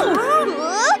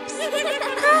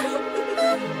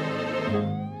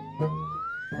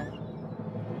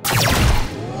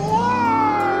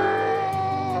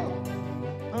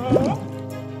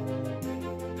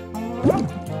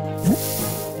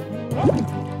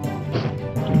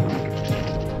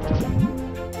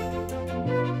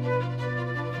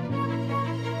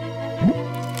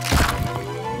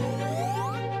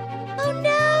 Oh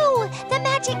no! The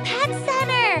Magic Pet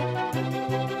Center!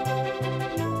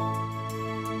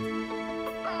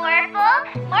 Morphle,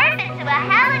 morph into a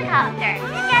helicopter to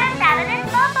get us out of this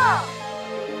bubble.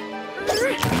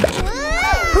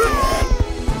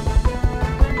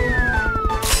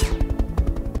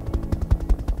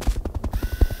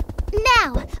 Now,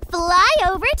 fly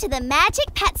over to the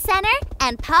Magic Pet Center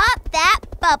and pop that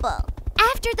bubble.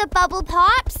 After the bubble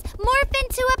pops, morph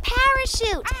into a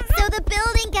parachute so the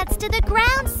building gets to the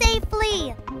ground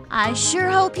safely. I sure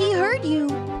hope he heard you.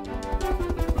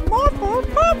 Morphle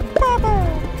pop bubble.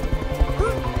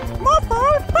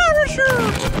 Morphle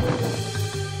parachute.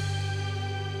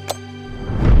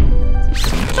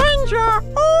 Danger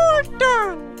all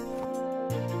done.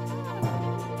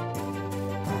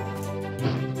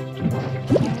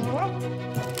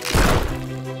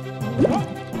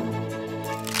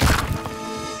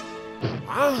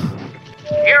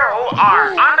 You are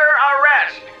under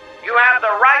arrest. You have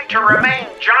the right to remain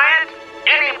giant.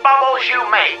 Any bubbles you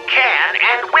make can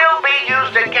and will be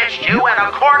used against you in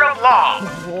a court of law.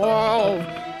 Whoa!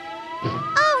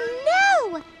 Oh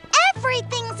no!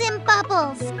 Everything's in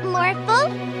bubbles. Morphle,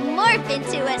 morph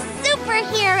into a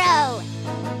superhero.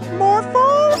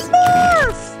 Morphle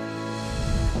morph!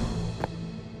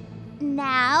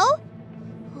 Now,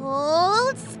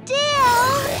 hold still.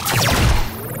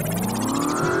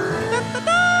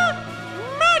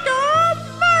 Mega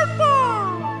Morphle!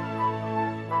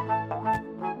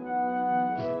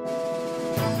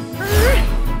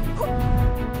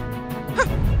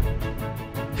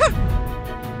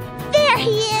 There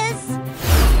he is!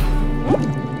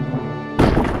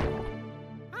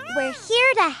 We're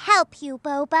here to help you,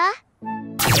 Boba.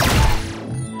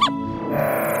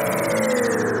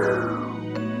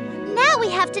 Now we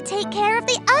have to take care of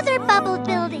the other bubbled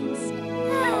buildings.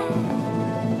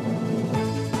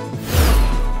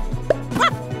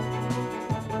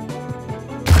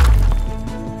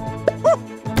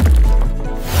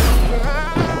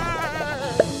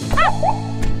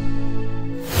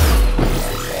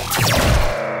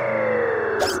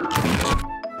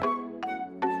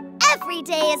 Every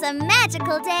day is a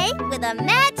magical day with a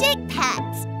magic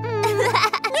pet.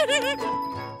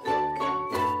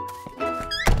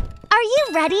 Are you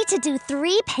ready to do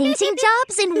 3 painting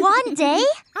jobs in one day?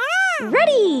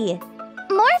 Ready!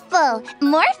 Morphle,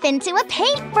 morph into a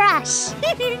paintbrush.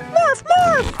 Morph,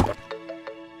 morph!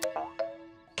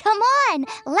 Come on,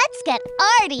 let's get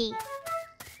arty.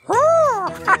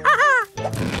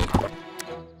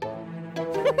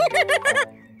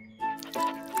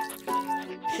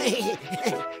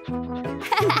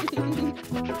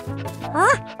 No!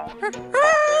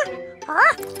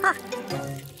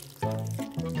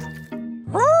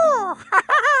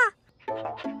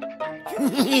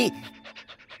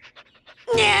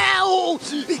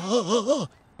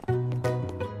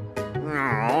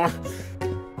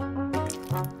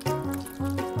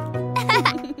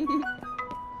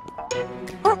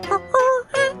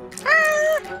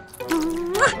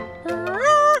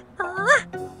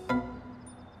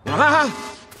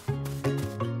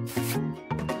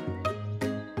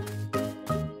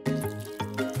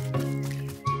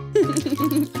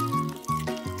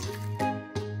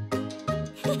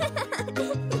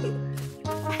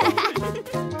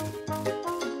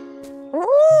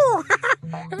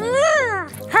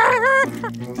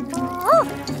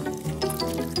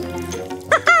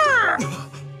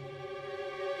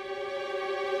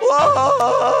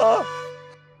 Whoa!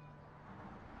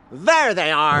 There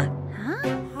they are.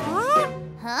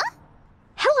 Huh?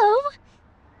 Hello.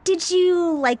 Did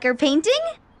you like our painting?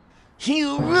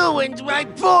 You ruined my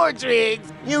portrait!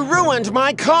 You ruined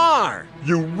my car!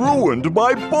 You ruined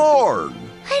my barn!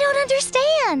 I don't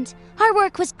understand. Our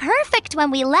work was perfect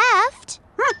when we left.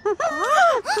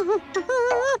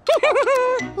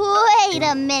 Wait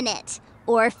a minute.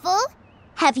 Orphle,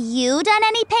 have you done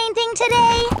any painting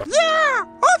today? Yeah!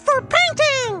 Orphle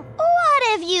painting! What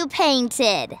have you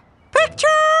painted?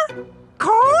 Picture!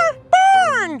 Car!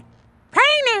 Barn!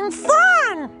 Painting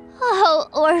fun! Oh,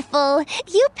 Orphle,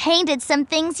 you painted some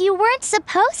things you weren't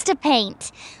supposed to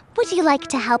paint. Would you like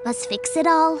to help us fix it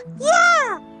all?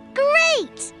 Yeah!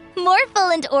 Great!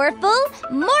 Morphle and Orphle,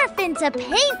 morph into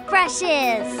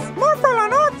paintbrushes! Morphle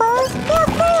and Orphle,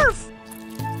 morph!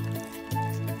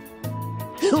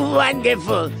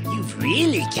 Wonderful! You've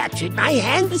really captured my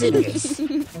handsomeness.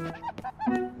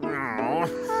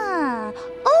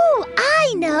 Oh,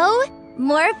 I know!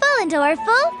 Morphle and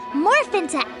Orphle, morph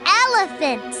into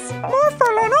elephants!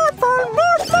 Morphle and Orphle,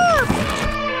 morph!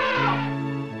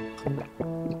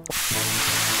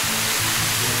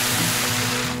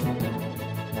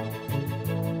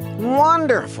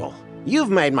 Wonderful.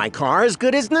 You've made my car as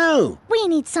good as new. We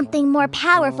need something more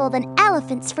powerful than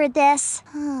elephants for this.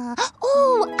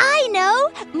 Oh, I know!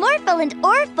 Morphle and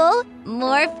Orphle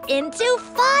morph into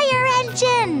fire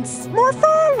engines! Morphle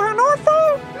and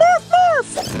Orphle,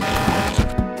 morph!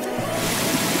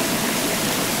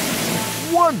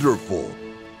 Wonderful!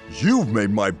 You've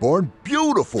made my barn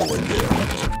beautiful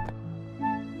again.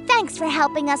 Thanks for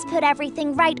helping us put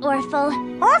everything right, Orphle.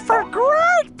 Orphle,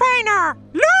 great painter!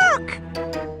 Look!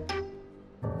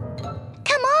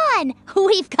 Come on!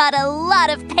 We've got a lot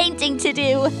of painting to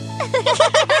do.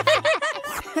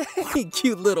 Hey,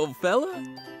 cute little fella.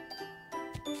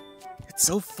 It's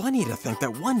so funny to think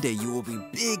that one day you will be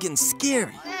big and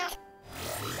scary.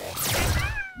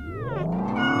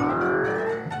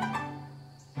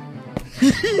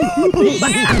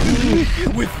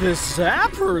 With this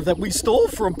zapper that we stole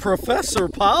from Professor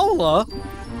Paula,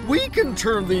 we can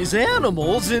turn these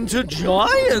animals into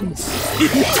giants.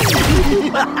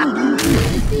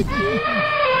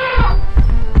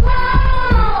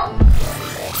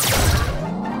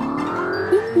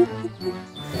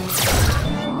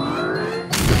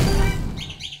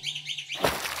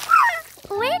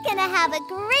 We're gonna have a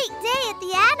great day at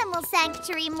the animal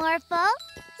sanctuary, Morphle.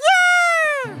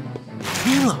 Yeah!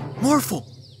 Mila, Morphle,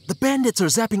 the bandits are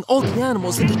zapping all the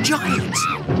animals into giants.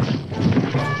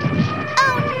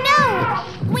 Oh no!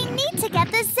 We need to get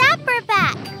the zapper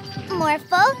back.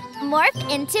 Morphle, morph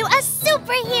into a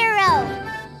superhero.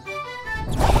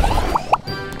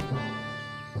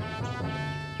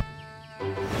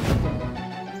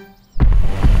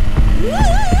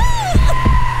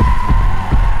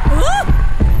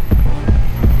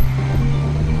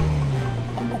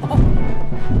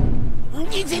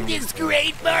 Isn't this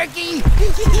great, Marky?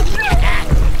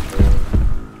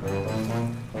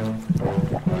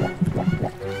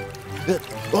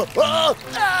 Oh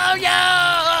no!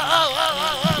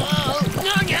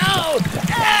 No, no!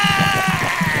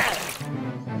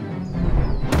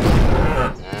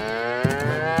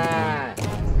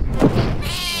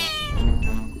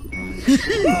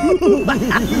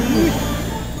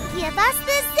 Give us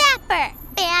the zapper,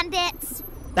 bandits.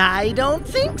 I don't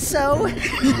think so.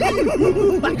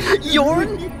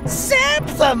 Yorn, zap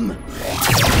them!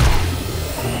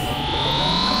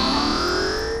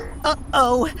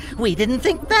 Uh-oh, we didn't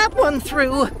think that one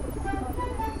through.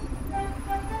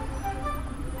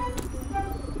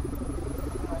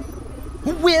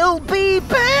 We'll be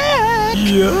back!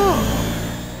 Yeah.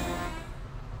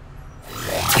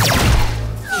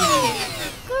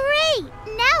 Great!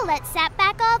 Now let's zap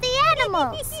back all the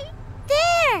animals.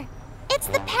 There! It's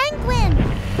the penguin!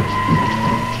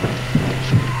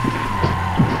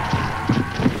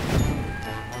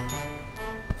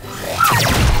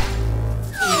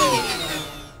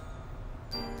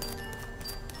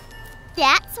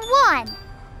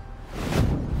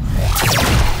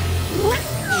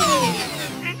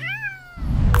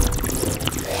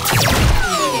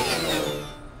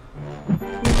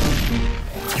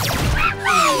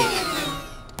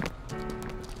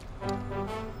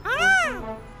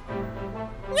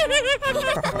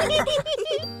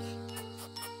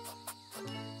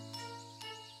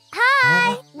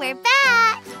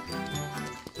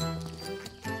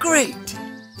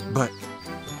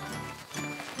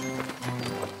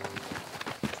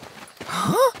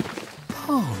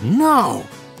 no!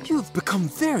 You've become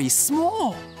very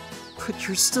small. But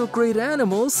you're still great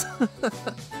animals.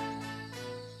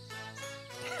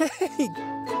 Hey!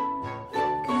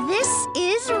 This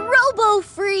is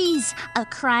Robo-Freeze, a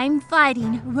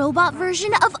crime-fighting robot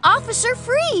version of Officer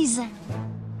Freeze.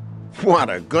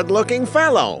 What a good-looking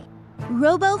fellow.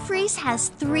 Robo-Freeze has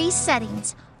 3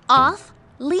 settings: off,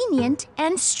 lenient,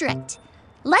 and strict.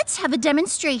 Let's have a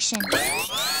demonstration.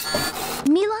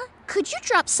 Mila, could you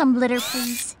drop some litter,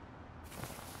 please?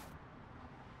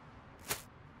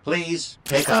 Please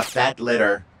pick up that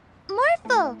litter.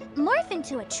 Morphle, morph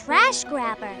into a trash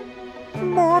grabber.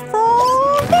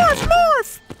 Morphle, morph,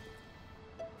 morph!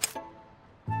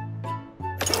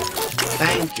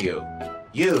 Thank you.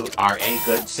 You are a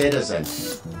good citizen.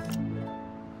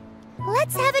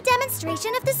 Let's have a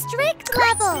demonstration of the strict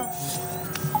level.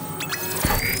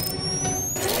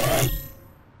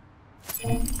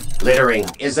 Littering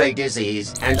is a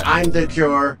disease, and I'm the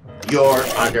cure. You're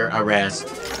under arrest.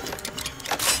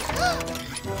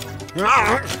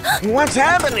 What's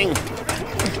happening?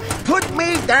 Put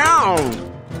me down!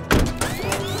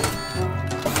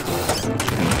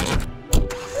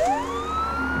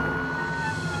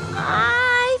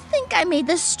 I think I made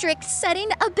the strict setting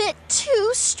a bit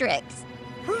too strict.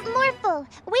 Morphle,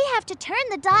 we have to turn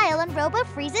the dial on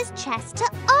Robo-Freeze's chest to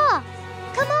off.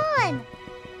 Come on!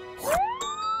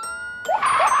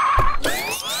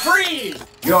 Freeze!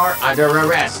 You're under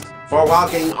arrest for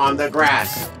walking on the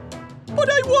grass. But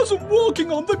I wasn't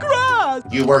walking on the grass!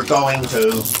 You were going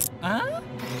to. Huh?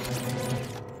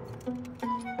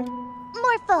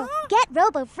 Morphle, get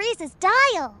Robo-Freeze's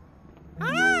dial.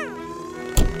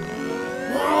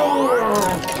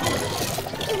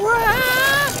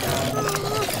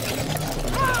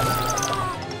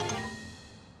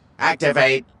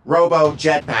 Activate Robo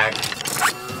Jetpack.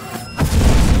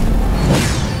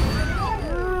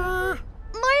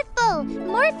 Morphle,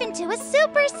 morph into a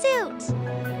super suit.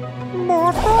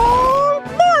 Morphle,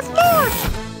 morph, morph!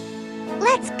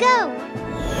 Let's go.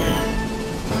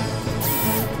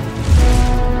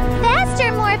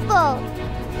 Faster, Morphle.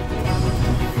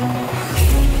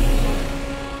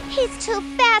 He's too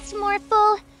fast,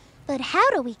 Morphle. But how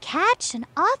do we catch an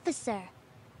officer?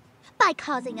 By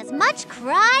causing as much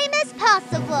crime as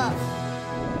possible.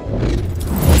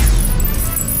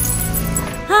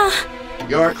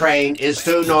 Your crane is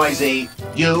too noisy.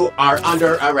 You are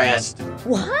under arrest.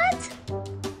 What?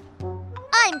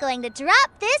 I'm going to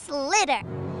drop this litter.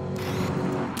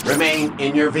 Remain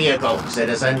in your vehicle,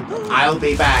 citizen. I'll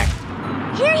be back.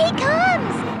 Here he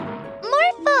comes.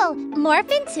 Morphle, morph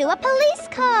into a police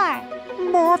car.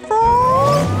 Morphle,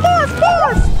 morph,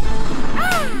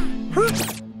 morph!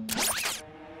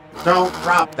 Don't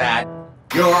drop that.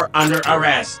 You're under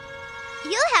arrest.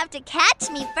 You'll have to catch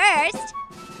me first.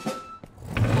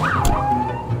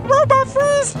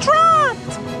 Robo-Freeze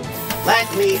trapped!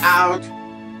 Let me out.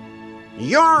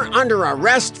 You're under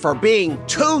arrest for being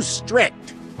too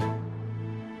strict.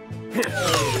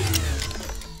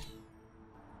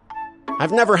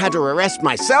 I've never had to arrest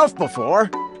myself before.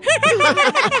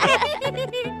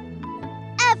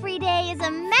 Every day is a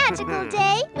magical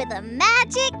day with a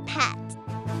magic pet.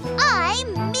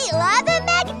 I'm Mila the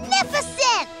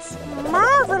Magnificent!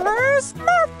 Marvelous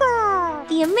Martha!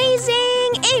 The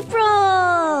amazing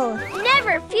April!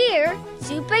 Never fear,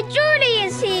 Super Jordie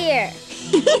is here!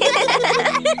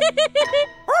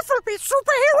 Orphle be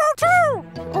superhero too!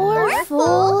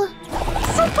 Orphle?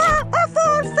 Super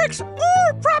Orphle fix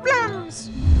all problems!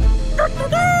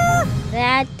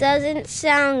 That doesn't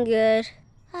sound good.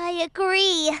 I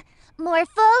agree.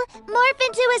 Morphle, morph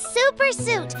into a super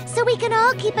suit so we can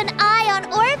all keep an eye on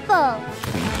Orphle.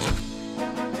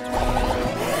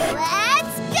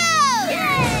 Let's go!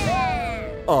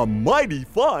 Yeah! A mighty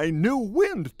fine new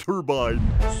wind turbine.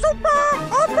 Super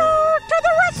Orphle to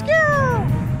the rescue!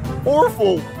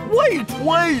 Orphle, wait,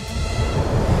 wait!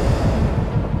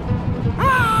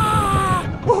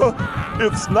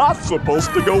 It's not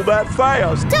supposed to go that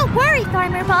fast. Don't worry,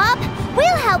 Farmer Bob.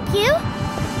 We'll help you.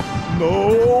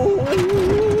 No!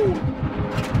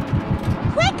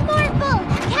 Quick, Morphle!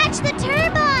 Catch the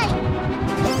turbine!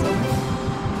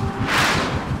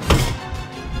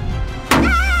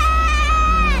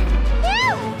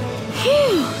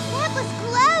 Phew! That was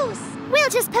close! We'll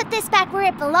just put this back where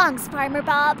it belongs, Farmer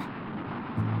Bob.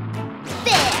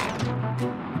 There!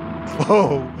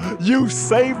 Oh, you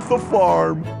saved the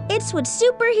farm. It's what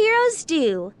superheroes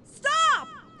do. Stop!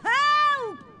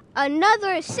 Help!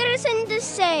 Another citizen to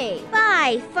save.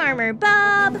 Bye, Farmer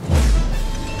Bob.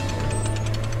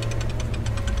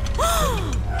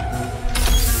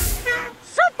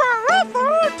 Super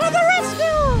Orphle to the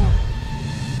rescue!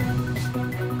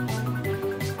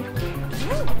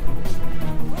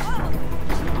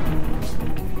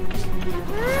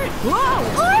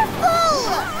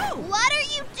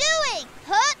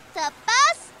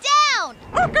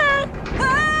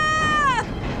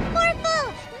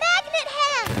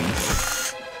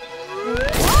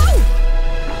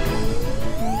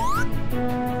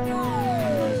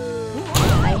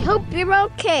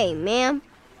 Okay, ma'am.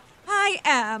 I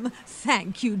am.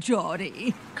 Thank you,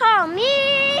 Jordie. Call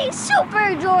me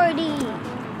Super Jordie.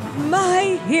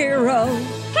 My hero.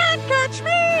 Can't catch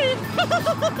me!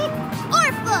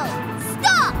 Morphle,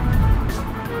 stop!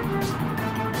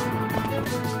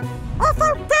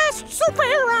 Morphle best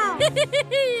superhero!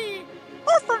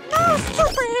 Morphle no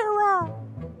superhero!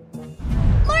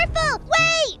 Morphle,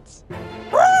 wait!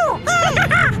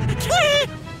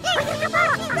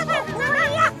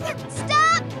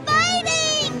 Stop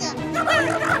fighting!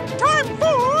 Time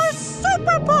for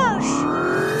super push!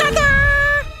 Ta-da!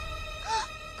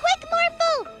 Quick,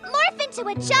 Morphle! Morph into a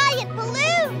giant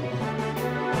balloon!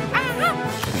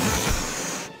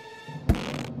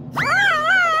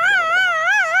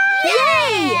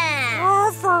 Yay!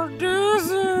 Morphle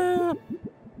dizzy!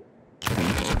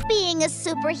 Being a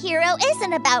superhero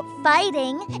isn't about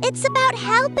fighting. It's about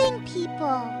helping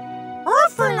people.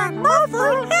 Morphle and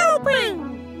Morphle helping!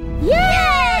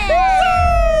 Yay!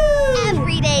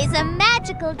 Every day's a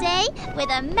magical day with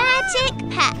a magic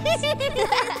pet. Yay!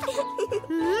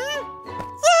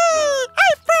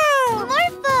 April!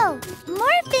 Morphle,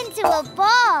 morph into a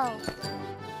ball.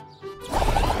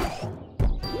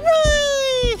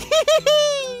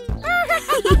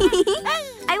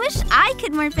 I wish I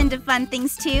could morph into fun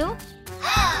things too.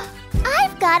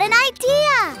 I've got an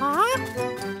idea.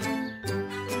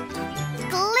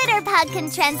 Glitterpug can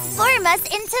transform us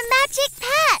into magic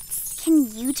pets. Can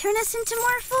you turn us into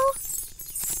Morphle?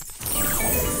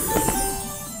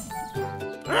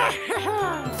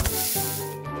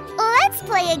 Let's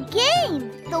play a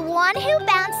game. The one who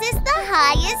bounces the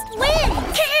highest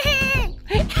wins.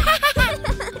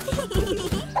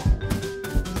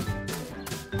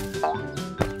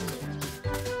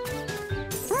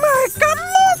 Make a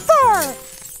Morphle!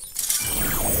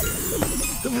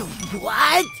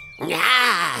 What?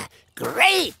 Ah,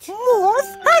 great!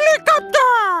 Morph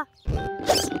helicopter!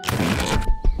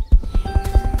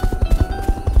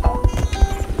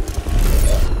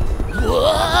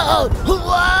 Whoa!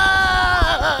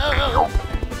 Whoa!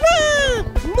 Whee!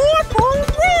 Morphle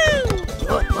wing!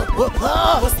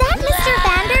 Is that Mr.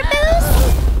 Vanderboos?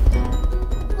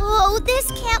 Oh, this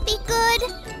can't be good.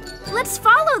 Let's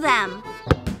follow them.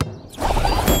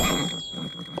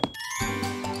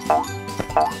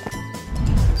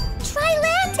 Try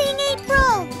landing,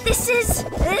 April. This is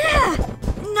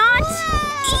not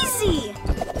easy.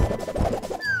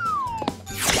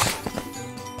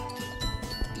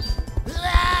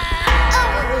 Oh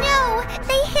no,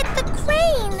 they hit the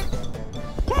crane.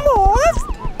 Morph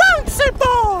bouncy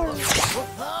ball!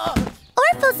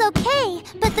 Orphel's okay,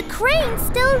 but the crane's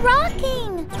still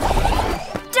rocking.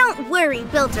 Don't worry,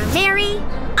 Builder Mary.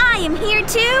 I am here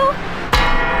to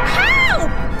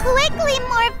help! Quickly,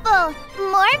 Morphle!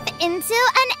 Morph into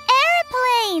an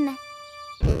airplane!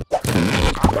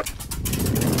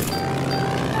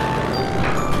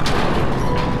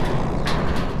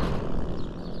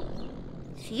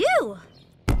 Phew!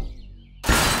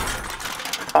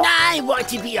 I want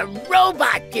to be a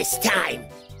robot this time.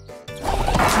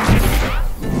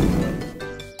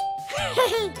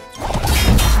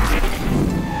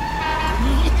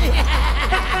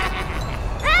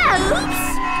 Oops!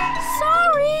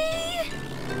 Sorry!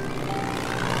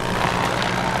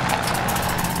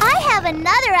 I have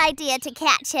another idea to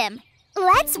catch him.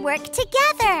 Let's work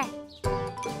together.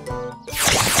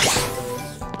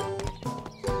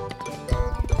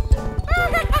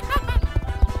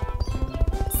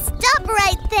 Stop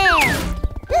right there!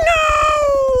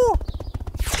 No!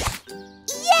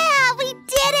 Yeah, we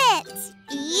did it!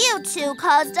 You two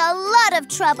caused a lot of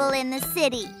trouble in the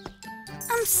city.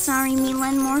 I'm sorry, Mila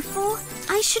and Morphle.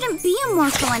 I shouldn't be a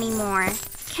Morphle anymore.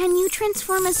 Can you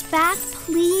transform us back,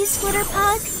 please,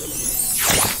 Glitterpug?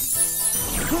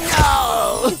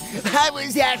 No! I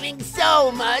was having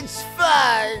so much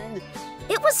fun!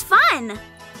 It was fun,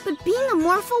 but being a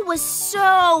Morphle was so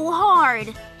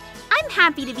hard. I'm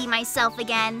happy to be myself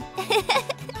again.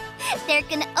 There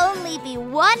can only be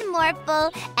one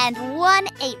Morphle and one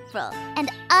April.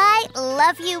 And I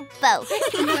love you both.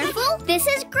 Morphle, this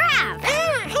is Grav.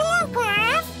 Hello,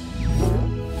 Grav.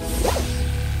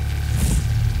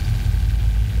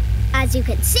 As you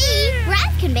can see,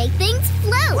 Grav can make things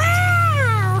float.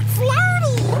 Wow!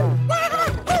 Floaty!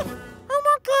 I'm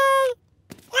okay.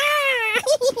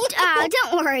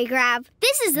 Don't worry, Grav.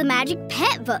 This is the Magic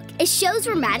Pet Book. It shows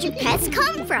where magic pets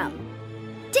come from.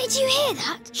 Did you hear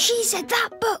that? She said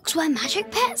that book's where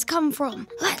magic pets come from.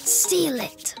 Let's steal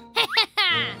it.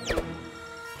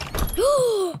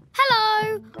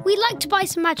 Hello! We'd like to buy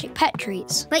some magic pet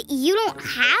treats. But you don't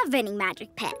have any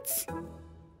magic pets.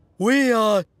 We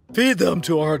Feed them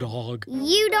to our dog.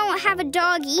 You don't have a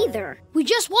dog either. We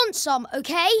just want some,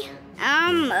 okay?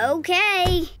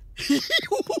 Okay.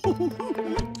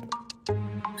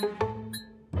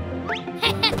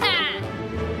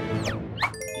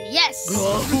 Yes!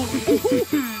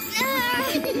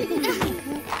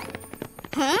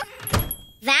 Huh?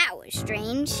 That was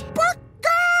strange.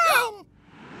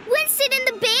 Winston and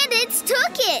the bandits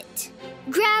took it.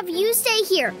 Grav, you stay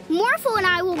here. Morphle and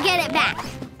I will get it back.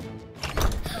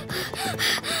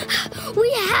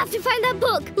 We have to find that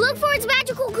book. Look for its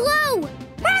magical glow.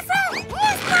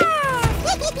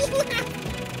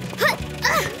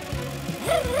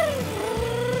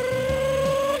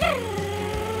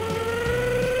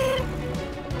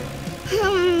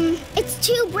 It's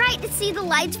too bright to see the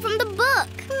lights from the book.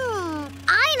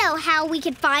 I know how we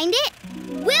could find it.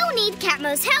 We'll need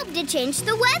Catmo's help to change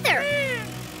the weather.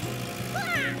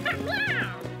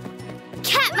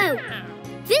 Catmo,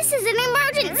 this is an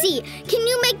emergency. Can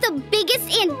you make the biggest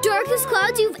and darkest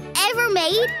clouds you've ever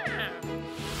made?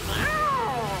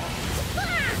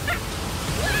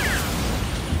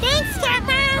 Thanks,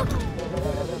 Catmo.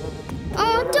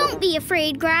 Oh, don't be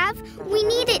afraid, Grav. We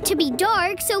need it to be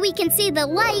dark so we can see the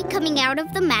light coming out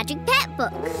of the magic pet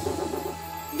book.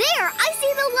 There, I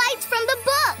see the lights from the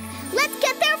book. Let's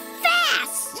get there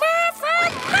fast.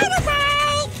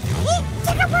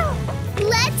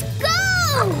 Let's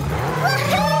go!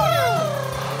 Woohoo!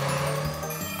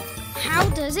 How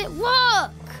does it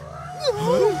work?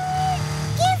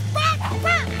 Give back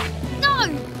rock. No!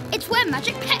 It's where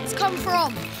magic pets come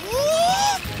from.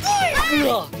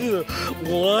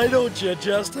 Why don't you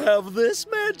just have this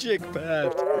magic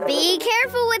pet? Be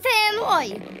careful with him. Why?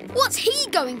 What's he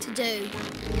going to do?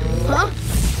 Huh?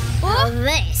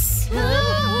 This. Get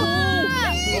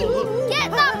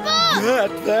that book!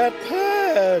 Get that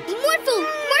pet! Morphle,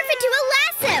 morph into a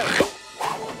lasso!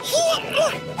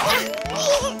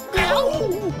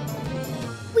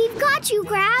 We've got you,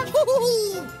 Grav.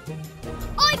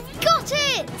 I've got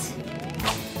it!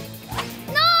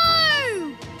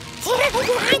 No!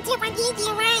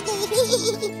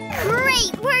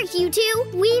 Great work, you two.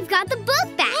 We've got the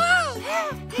book back.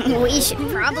 We should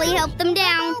probably help them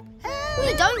down.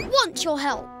 We don't want your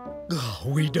help.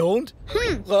 We don't?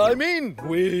 I mean,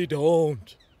 we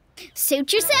don't.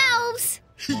 Suit yourselves.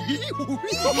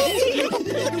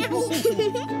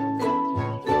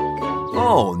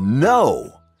 Oh,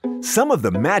 no! Some of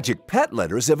the magic pet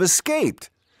letters have escaped,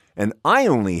 and I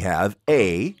only have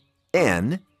A,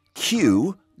 N,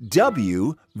 Q,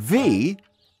 W, V,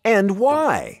 and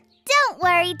Y. Don't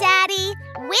worry, Daddy.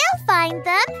 We'll find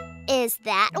them. Is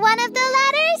that one of the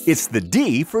letters? It's the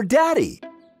D for Daddy.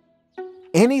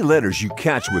 Any letters you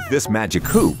catch with this magic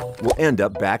hoop will end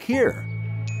up back here.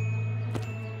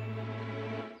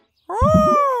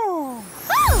 Oh!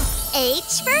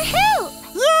 H for hoop.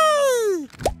 Yay!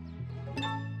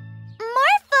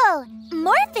 Morphle,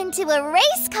 morph into a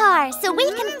race car so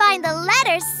we can find the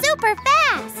letters super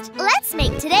fast. Let's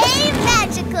make today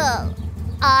magical.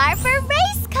 R for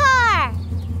race car.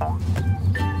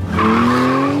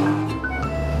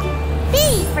 B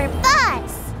for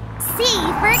bus. C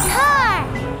for car.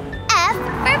 F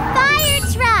for fire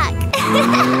truck.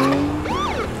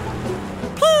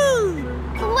 P.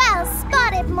 Well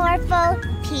spotted, Morphle.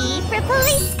 P for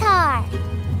police car.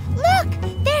 Look,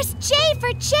 there's J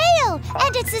for jail,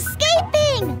 and it's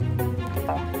escaping.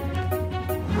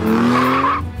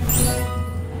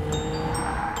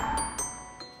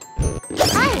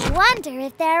 I wonder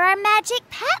if there are magic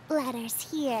pet letters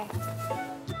here.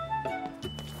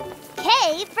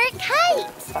 K for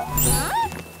kite. Huh?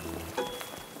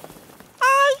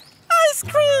 Ice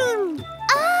cream.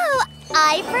 Oh,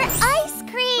 I for ice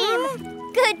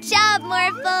cream. Good job,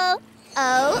 Morphle.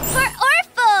 O for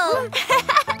Orphle.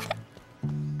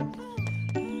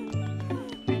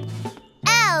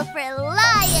 L for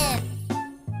lion.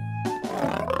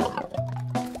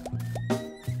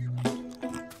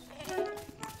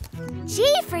 G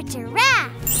for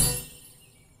giraffe.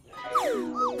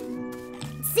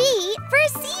 Z for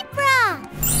zebra.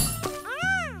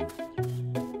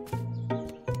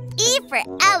 E for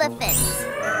elephant.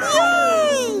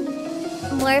 Yay!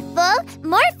 Morphle,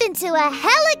 morph into a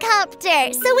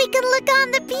helicopter so we can look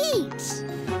on the beach.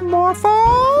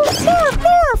 Morphle, morph,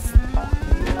 morph.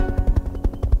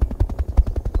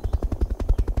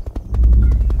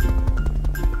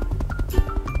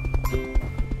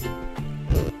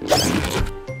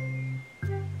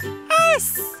 S.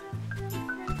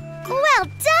 Well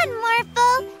done,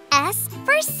 Morphle. S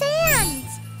for sand.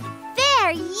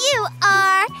 There you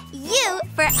are. U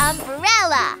for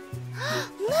umbrella.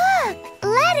 Look,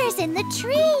 letters in the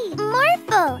tree.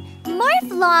 Morphle,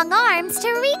 morph long arms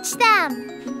to reach them.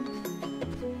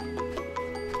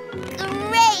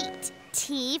 Great!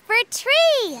 T for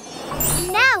tree.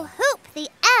 Now hoop the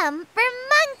M for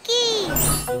monkey.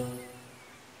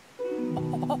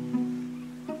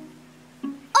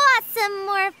 Awesome,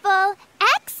 Morphle.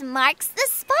 X marks the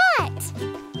spot.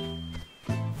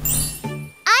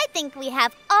 I think we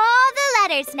have all the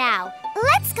letters now.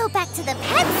 Let's go back to the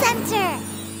pet center.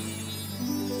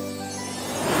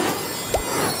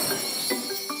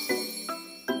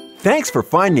 Thanks for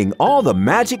finding all the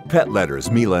magic pet letters,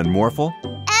 Mila and Morphle.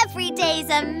 Every day's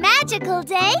a magical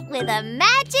day with a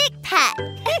magic pet.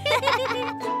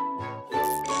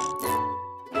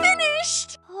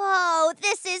 Finished! Oh,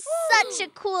 this is such a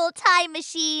cool time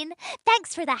machine.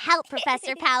 Thanks for the help,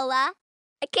 Professor Paula.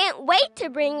 I can't wait to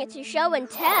bring it to show and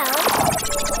tell.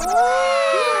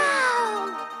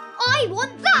 Wow! I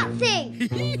want that thing!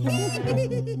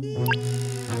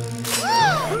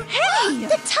 Hey!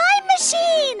 The time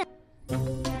machine!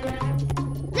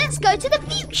 Let's go to the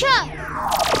future!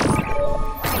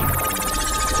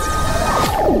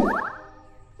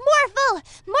 Morphle,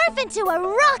 morph into a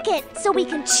rocket so we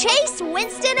can chase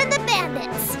Winston and the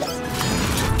bandits.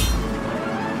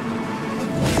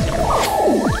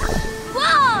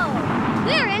 Whoa!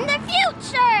 We're in the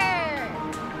future!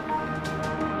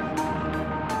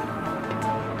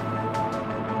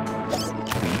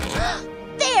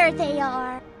 There they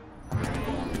are.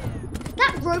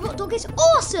 That robot dog is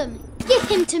awesome! Give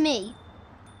him to me.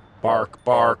 Bark,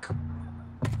 bark.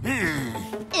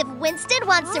 If Winston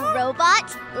wants a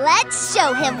robot, let's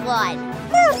show him one.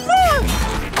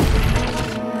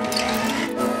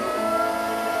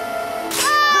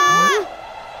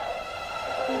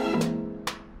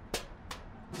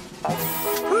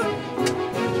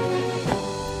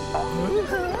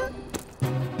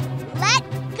 Let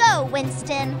go,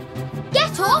 Winston.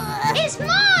 Get off! It's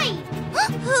mine!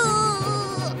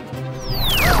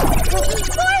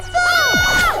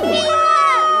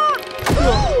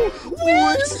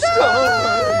 Winston!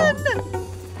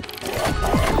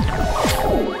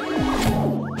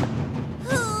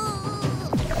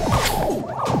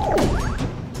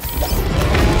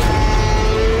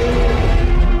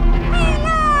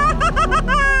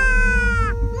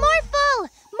 Morphle!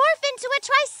 Morph into a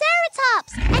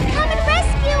triceratops and come and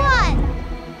rescue us!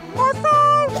 Morphle!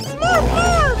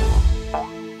 Morphle!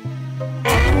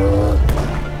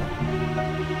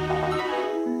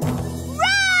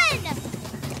 Run!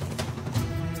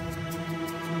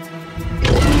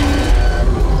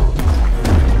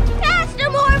 Faster,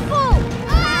 Morphle!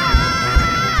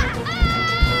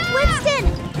 Winston,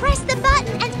 press the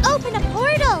button and open a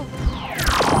portal.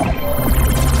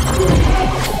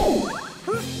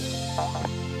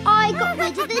 I got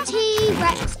rid of the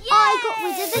T-Rex. I got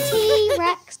rid of the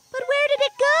T-Rex. But where did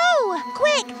it go?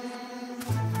 Quick!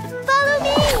 Follow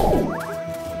me!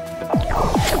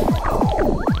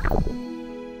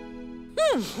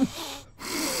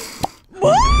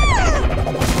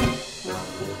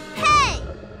 Hey!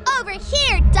 Over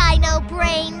here, Dino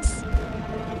Brains!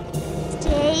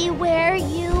 Stay where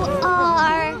you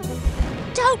are.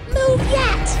 Don't move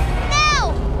yet!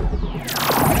 Now!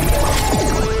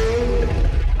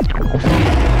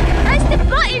 Press the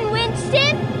button,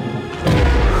 Winston!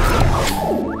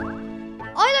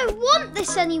 I don't want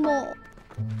this anymore.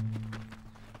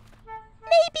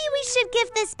 Maybe we should give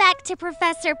this back to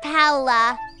Professor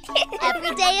Paula.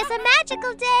 Every day is a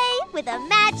magical day with a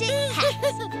magic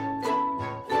pet.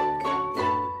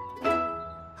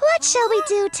 What shall we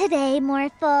do today,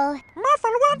 Morphle?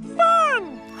 Morphle want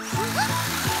fun!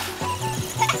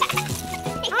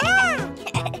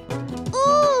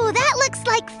 Ooh, that looks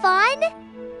like fun.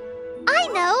 I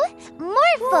know.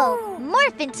 Morphle,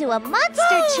 morph into a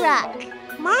monster truck.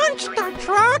 Monster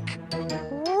truck?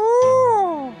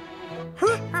 Ooh!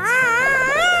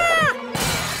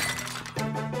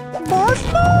 Morph,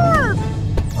 morph!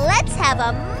 Let's have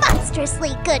a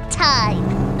monstrously good time.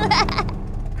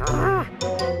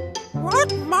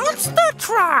 What monster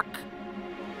truck?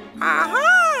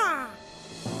 Aha!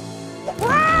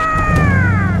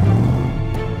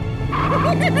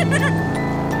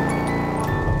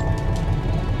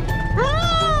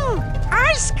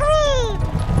 Ice cream!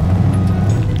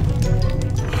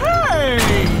 Hey!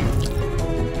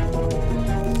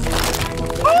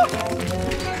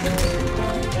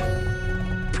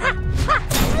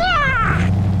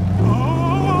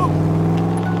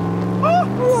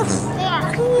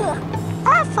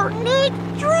 Offer need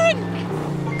drink!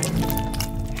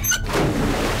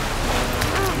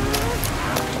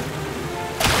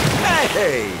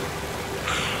 Hey!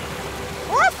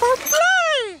 Offer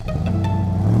play!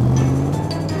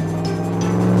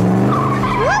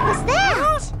 What was that?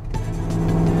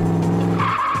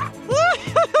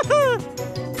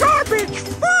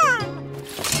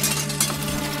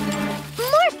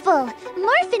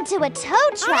 into a tow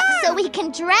truck so we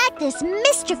can drag this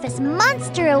mischievous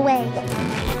monster away.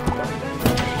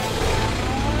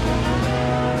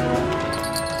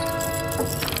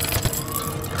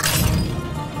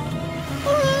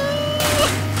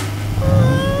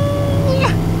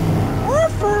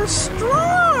 Morphle,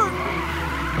 strong!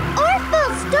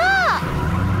 Morphle, stop!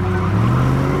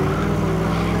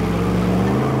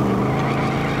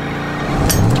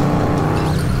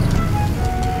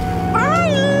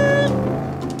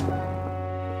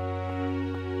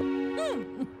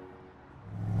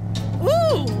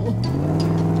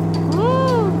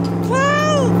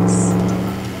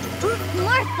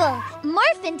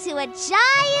 Morph into a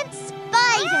giant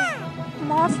spider!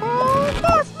 Morphle,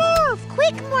 morph, morph!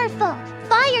 Quick, Morphle!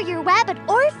 Fire your web at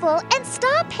Orphle and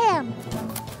stop him!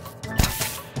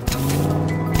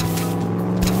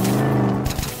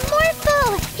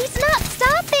 Morphle! He's not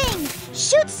stopping!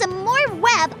 Shoot some more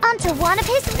web onto one of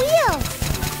his wheels!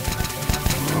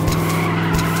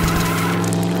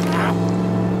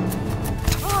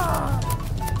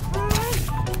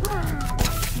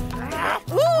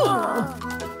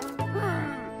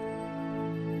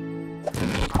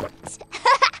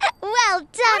 Well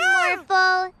done,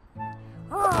 Morphle!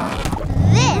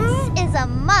 This is a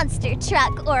monster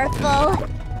truck, Orphle.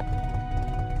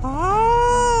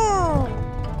 Oh!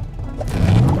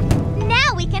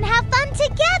 Now we can have fun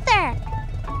together!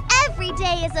 Every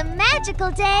day is a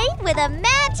magical day with a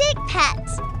magic pet.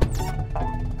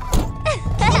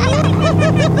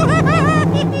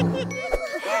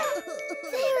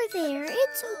 There,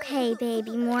 it's okay,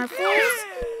 baby Morphles.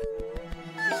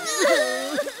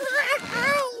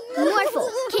 Morphle,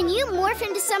 can you morph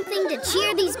into something to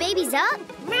cheer these babies up?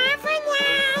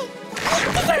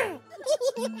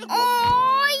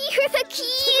 Oh, you're the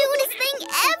cutest thing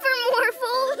ever,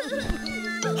 Morphle!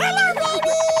 Hello,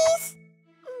 babies!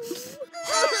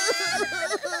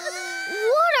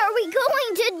 What are we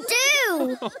going to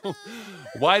do?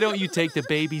 Why don't you take the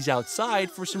babies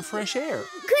outside for some fresh air?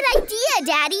 Good idea,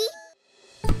 Daddy!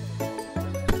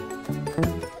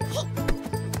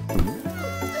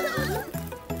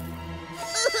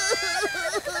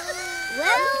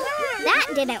 Well, that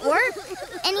didn't work.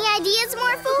 Any ideas,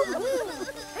 Morphle?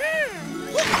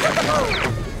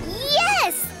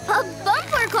 Yes! A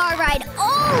bumper car ride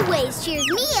always cheers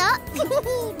me up.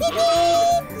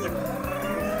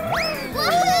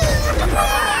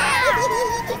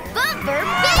 Bumper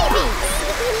babies!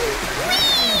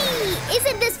 Whee!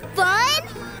 Isn't this fun?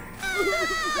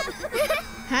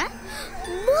 Huh?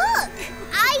 Look!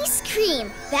 Ice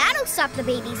cream! That'll stop the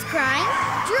babies crying.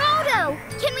 Drodo,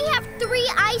 can we have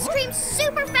 3 ice creams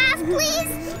super fast, please?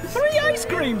 3 ice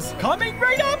creams coming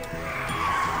right up!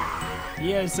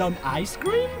 Here's some ice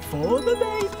cream for the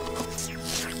baby.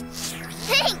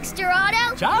 Thanks,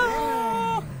 Drodo!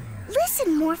 Ciao!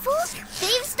 Listen, Morphle,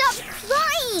 they've stopped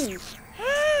crying!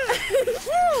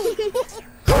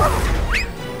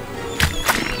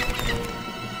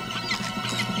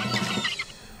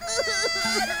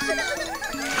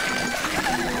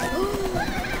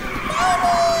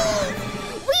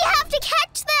 We have to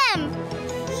catch them!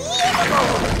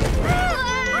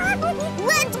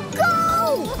 Let's go!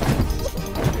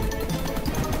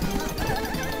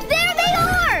 There they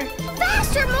are!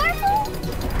 Faster, Morphle!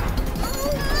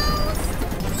 Almost!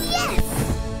 Yes!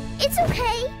 It's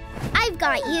okay. I've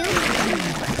got you.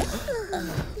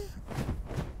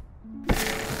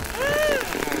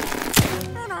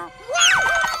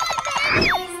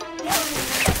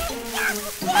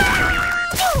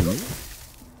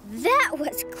 That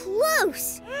was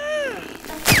close.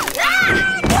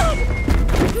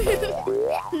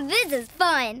 This is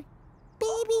fun.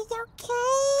 Baby's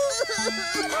okay?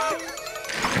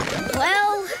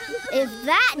 Well, if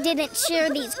that didn't cheer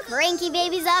these cranky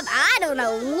babies up, I don't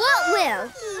know what will.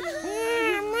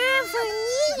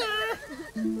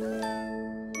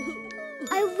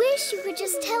 I wish you could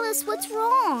just tell us what's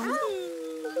wrong.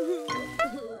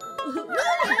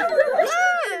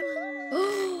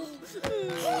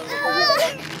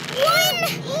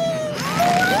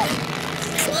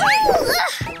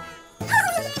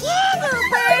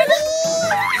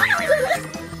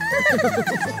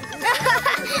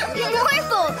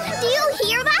 Morphle, do you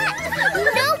hear that?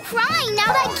 No crying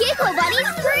now that Gecko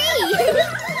Buddy's free.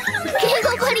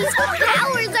 Gecko Buddy's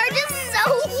powers are just so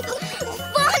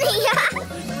funny.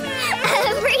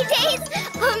 Every day's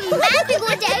a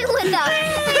magical day with a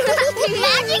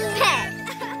magic pet.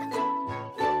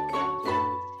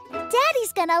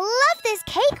 Daddy's gonna love this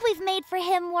cake we've made for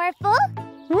him, Morphle.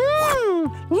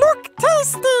 Look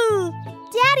tasty!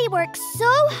 Daddy works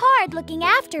so hard looking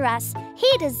after us. He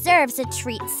deserves a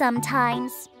treat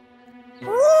sometimes.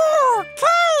 Whoa,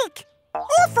 cake!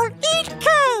 Morphle, eat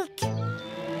cake!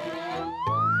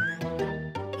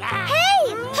 Hey,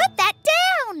 put that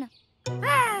down!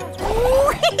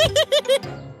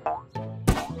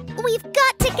 We've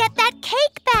got to get that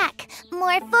cake back.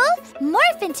 Morphle,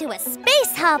 morph into a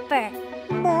space hopper.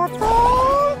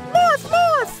 Morphle, morph,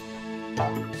 morph!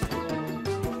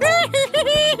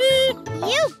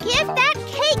 You give that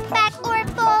cake back,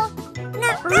 Morphle.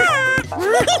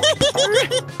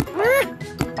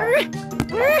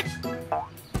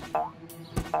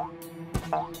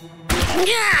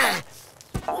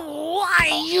 Why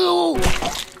you?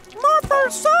 Morphle,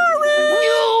 sorry!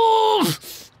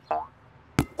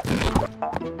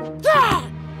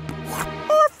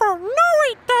 Morphle, no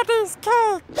eat Daddy's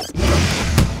cake!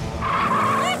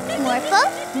 Morphle,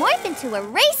 morph into a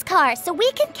race car so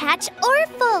we can catch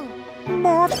Orphle.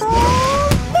 Morphle,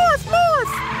 morph,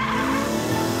 morph!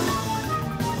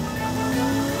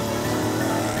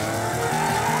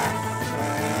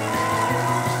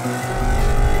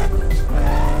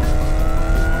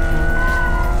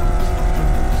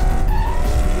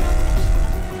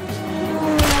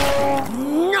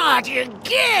 Not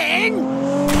again!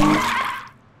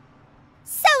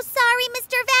 So sorry,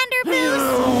 Mr. Vanderboos.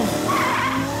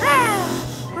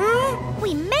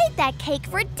 We made that cake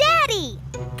for Daddy.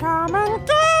 Come and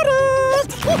get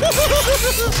it!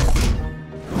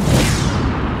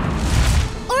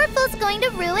 Orphle's going to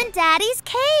ruin Daddy's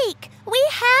cake. We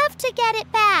have to get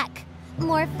it back.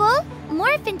 Morphle,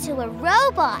 morph into a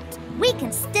robot. We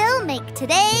can still make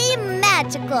today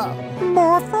magical.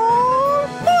 Morphle,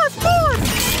 morph,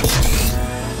 morph!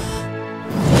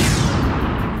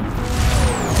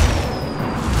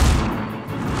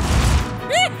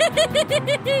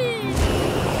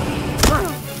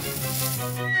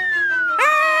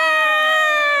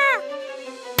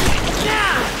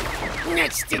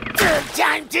 That's the third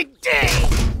time today!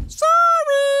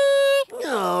 Sorry!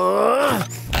 No!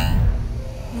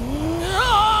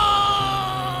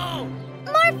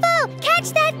 Morphle, catch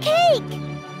that cake!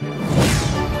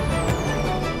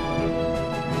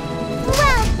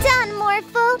 Well done,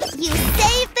 Morphle. You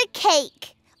saved the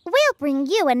cake. We'll bring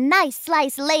you a nice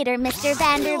slice later, Mr.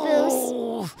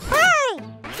 Vanderboos. Hey!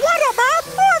 What about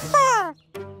Morphle?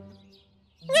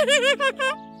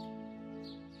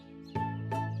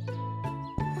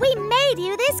 We made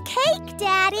you this cake,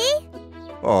 Daddy.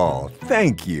 Oh,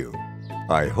 thank you.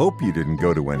 I hope you didn't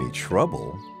go to any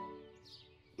trouble.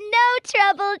 No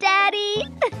trouble, Daddy.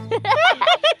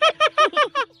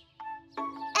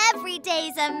 Every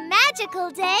day's a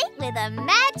magical day with a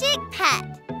magic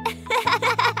pet.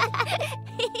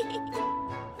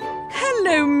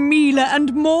 Hello, Mila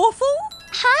and Morphle.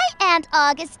 Hi, Aunt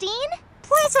Augustine.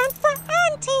 Present for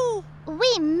Auntie.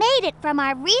 We made it from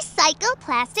our recycled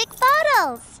plastic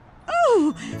bottles.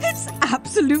 Oh, it's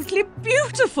absolutely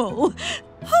beautiful.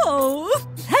 Oh,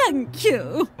 thank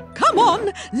you. Come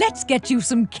on, let's get you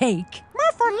some cake.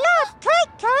 Morphle loves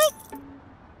cake.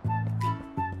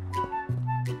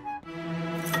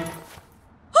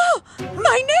 Oh,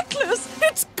 my necklace!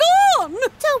 It's gone!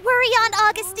 Don't worry, Aunt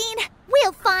Augustine.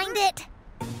 We'll find it.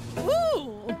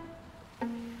 Ooh.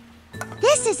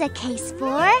 This is a case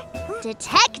for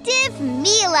Detective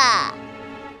Mila.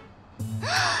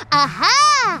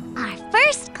 Aha! Our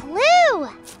first clue.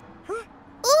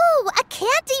 Ooh, a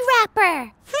candy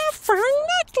wrapper. A fine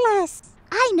necklace.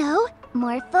 I know.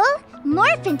 Morphle,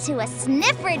 morph into a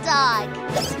sniffer dog.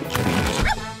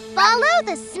 Follow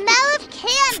the smell of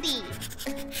candy.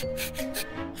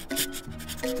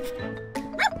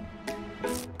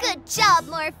 Good job,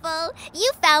 Morphle.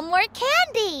 You found more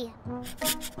candy.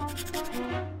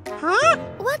 Huh?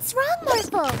 What's wrong,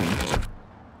 Morphle?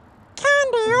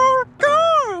 Candy all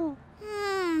gone.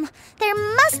 There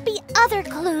must be other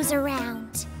clues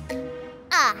around.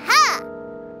 Aha!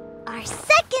 Our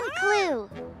second clue.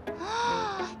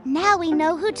 Now we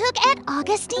know who took Aunt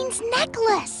Augustine's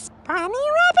necklace. Bunny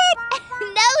Rabbit?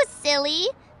 No, silly.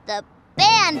 The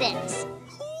bandits.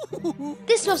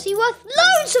 This must be worth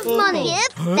loads of money.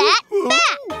 Give that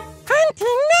back.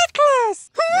 Auntie necklace.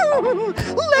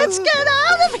 Let's get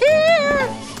out of here.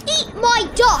 Eat my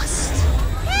dust.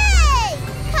 Hey!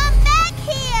 Come back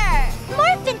here.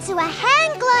 Morph into a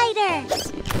hang glider.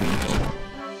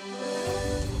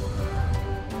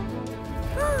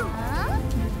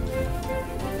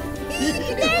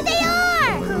 There they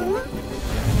are!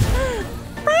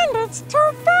 Bandits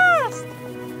too fast!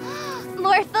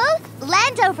 Morphle,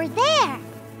 land over there.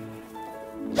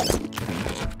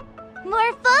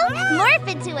 Morphle, morph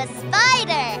into a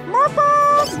spider.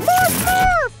 Morphle, morph,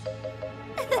 morph!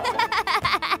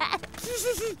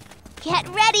 Get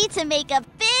ready to make a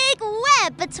big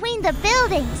web between the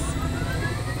buildings.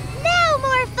 Now,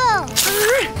 Morphle! Morphle!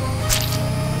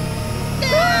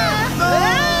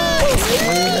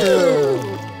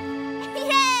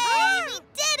 Yay! We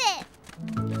did it!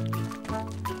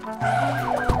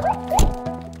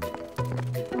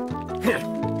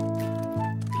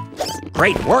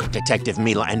 Great work, Detective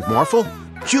Mila and Morphle.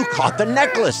 You caught the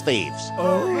necklace thieves.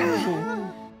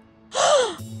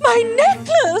 My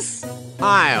necklace!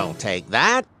 I'll take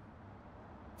that.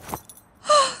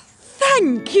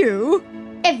 Thank you.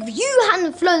 If you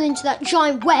hadn't flown into that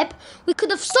giant web, we could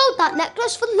have sold that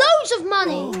necklace for loads of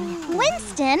money.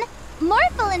 Winston,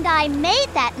 Morphle and I made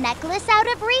that necklace out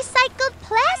of recycled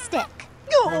plastic.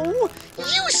 Oh,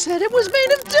 you said it was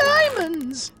made of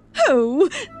diamonds. Oh,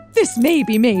 this may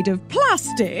be made of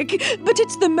plastic, but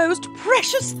it's the most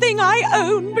precious thing I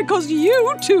own because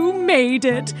you two made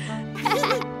it.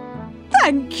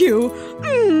 Thank you.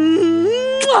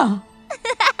 Mwah.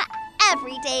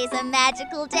 Every day's a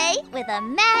magical day with a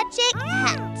magic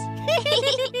hat.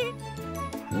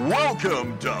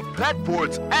 Welcome to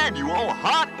Petport's annual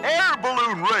hot air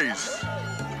balloon race.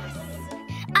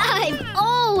 I've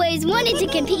always wanted to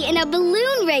compete in a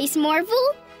balloon race,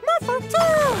 Morphle. Morphle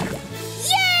too!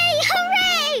 Yay!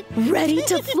 Hooray! Ready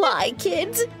to fly,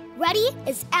 kids? Ready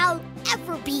as I'll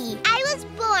ever be. I was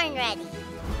born ready.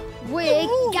 We're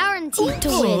guaranteed to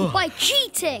win by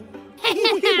cheating.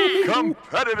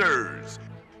 Competitors,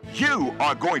 you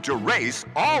are going to race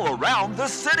all around the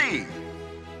city.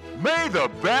 May the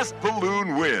best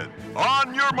balloon win.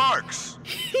 On your marks.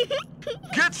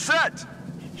 Get set.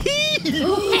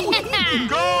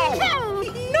 Go!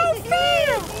 No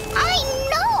fair! I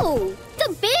know!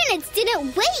 The bandits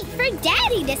didn't wait for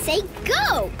Daddy to say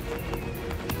go.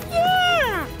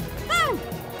 Yeah!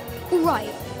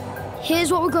 Right.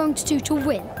 Here's what we're going to do to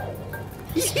win.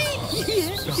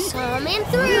 Coming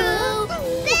through.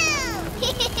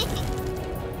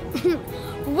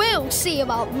 We'll see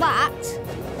about that.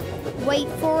 Wait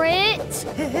for it.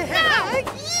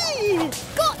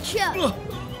 Gotcha!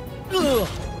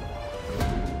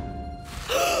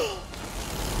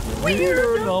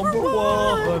 We're number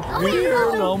one.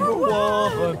 We're number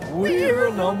one. We're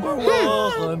number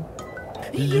one.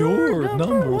 You're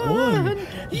number one.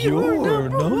 You're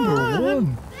number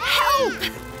one. Help!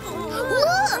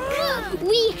 Look!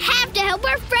 We have to help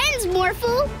our friends,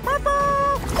 Morphle.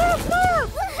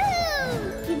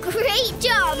 Great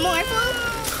job, Morphle.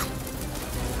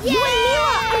 You and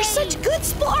Mila are such good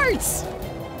sports.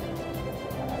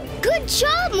 Good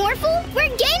job, Morphle. We're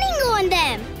gaining on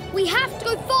them. We have to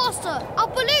go faster. Our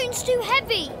balloon's too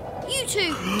heavy. You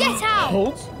two, get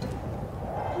out.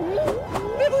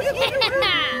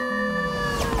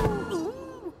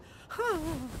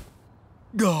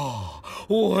 Oh,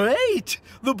 wait!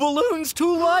 The balloon's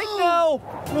too light now!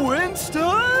 Winston!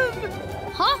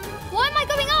 Huh? Why am I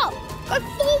going up? Go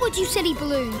forward, you silly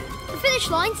balloon. The finish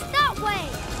line's that way.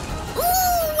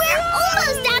 Ooh, we're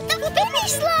almost at the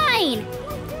finish line!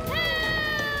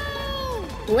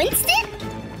 Winston?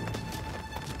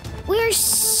 We're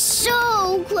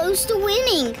so close to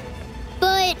winning.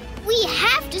 But we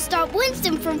have to stop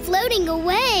Winston from floating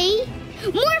away.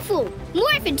 Morphle,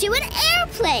 morph into an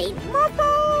airplane.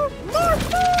 Morphle! Morph,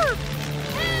 morph!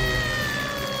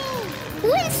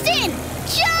 Winston,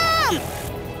 jump!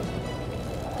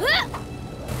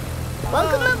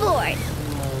 Welcome aboard.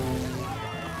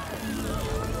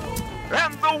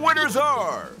 And the winners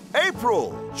are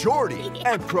April, Jordie,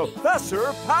 and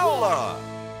Professor Paula.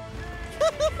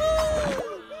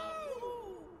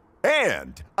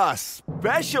 And a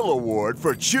special award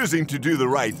for choosing to do the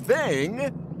right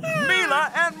thing,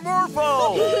 Mila and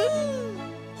Morphle.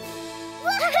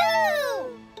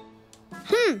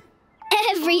 Woohoo!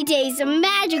 Every day's a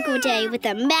magical day with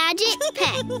a magic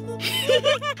pet.